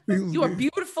 Yeah. Feels You are good.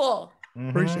 beautiful.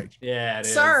 Appreciate you. Yeah, it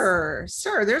is. Sir,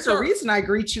 there's a Sir. reason I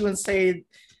greet you and say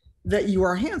that you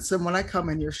are handsome when I come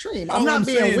in your stream. I'm All not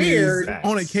being saying weird. is,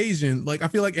 on occasion, like I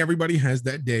feel like everybody has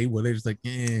that day where they're just like,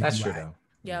 That's you true right. though.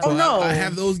 Yeah. Oh, no. I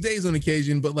have those days on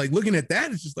occasion, but like looking at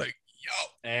that, it's just like,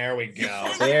 yo, There we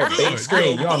go. There, big Good.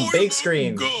 screen. You're on Boy, big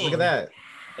screen. good. Look at that.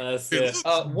 That's It it.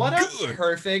 looks What a good.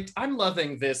 perfect. I'm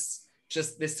loving this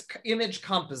image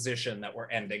composition that we're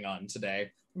ending on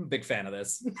today. I'm a big fan of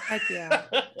this. Heck yeah.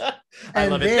 I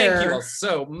And love it. Thank you there- all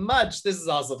so much. This is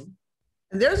awesome.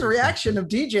 And there's a reaction of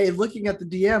DJ looking at the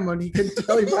DM when he couldn't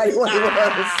tell anybody what it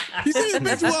was. he sent me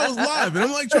a picture while I was live, and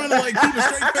I'm like trying to like keep a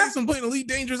straight face. I'm playing Elite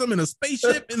Dangerous. I'm in a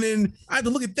spaceship, and then I had to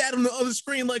look at that on the other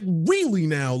screen. Like, really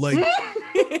now? Like,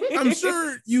 I'm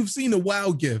sure you've seen the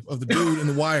WoW gif of the dude in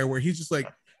the wire where he's just like,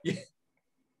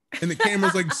 and the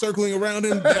camera's like circling around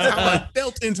him. That's how I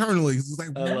felt internally. It's like,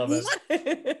 I love it.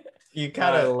 what? You I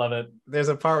kind of love it. there's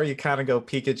a part where you kind of go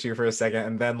Pikachu for a second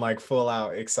and then like full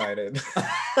out excited.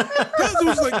 It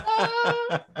was like,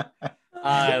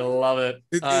 I love it.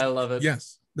 I love it.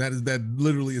 Yes, that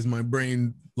literally is my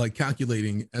brain like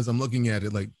calculating as I'm looking at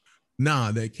it. Like,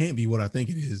 nah, that can't be what I think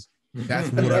it is. That's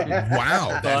what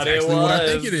wow, that's But it actually what I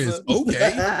think it was. is.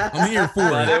 Okay, I'm here for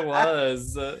But it. it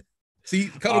was. See,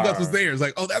 Cuddle Guts was there. It's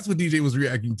like, oh, that's what DJ was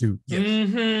reacting to.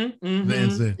 Yes.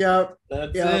 That's it. Yep.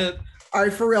 That's Yep. it. All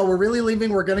right, for real. We're really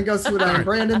leaving. We're gonna go see what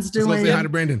Brandon's Let's go doing. say hi to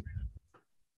Brandon.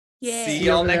 Yeah. See you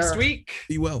y'all over next there. week.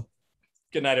 Be well.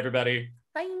 Good night, everybody.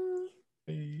 Bye.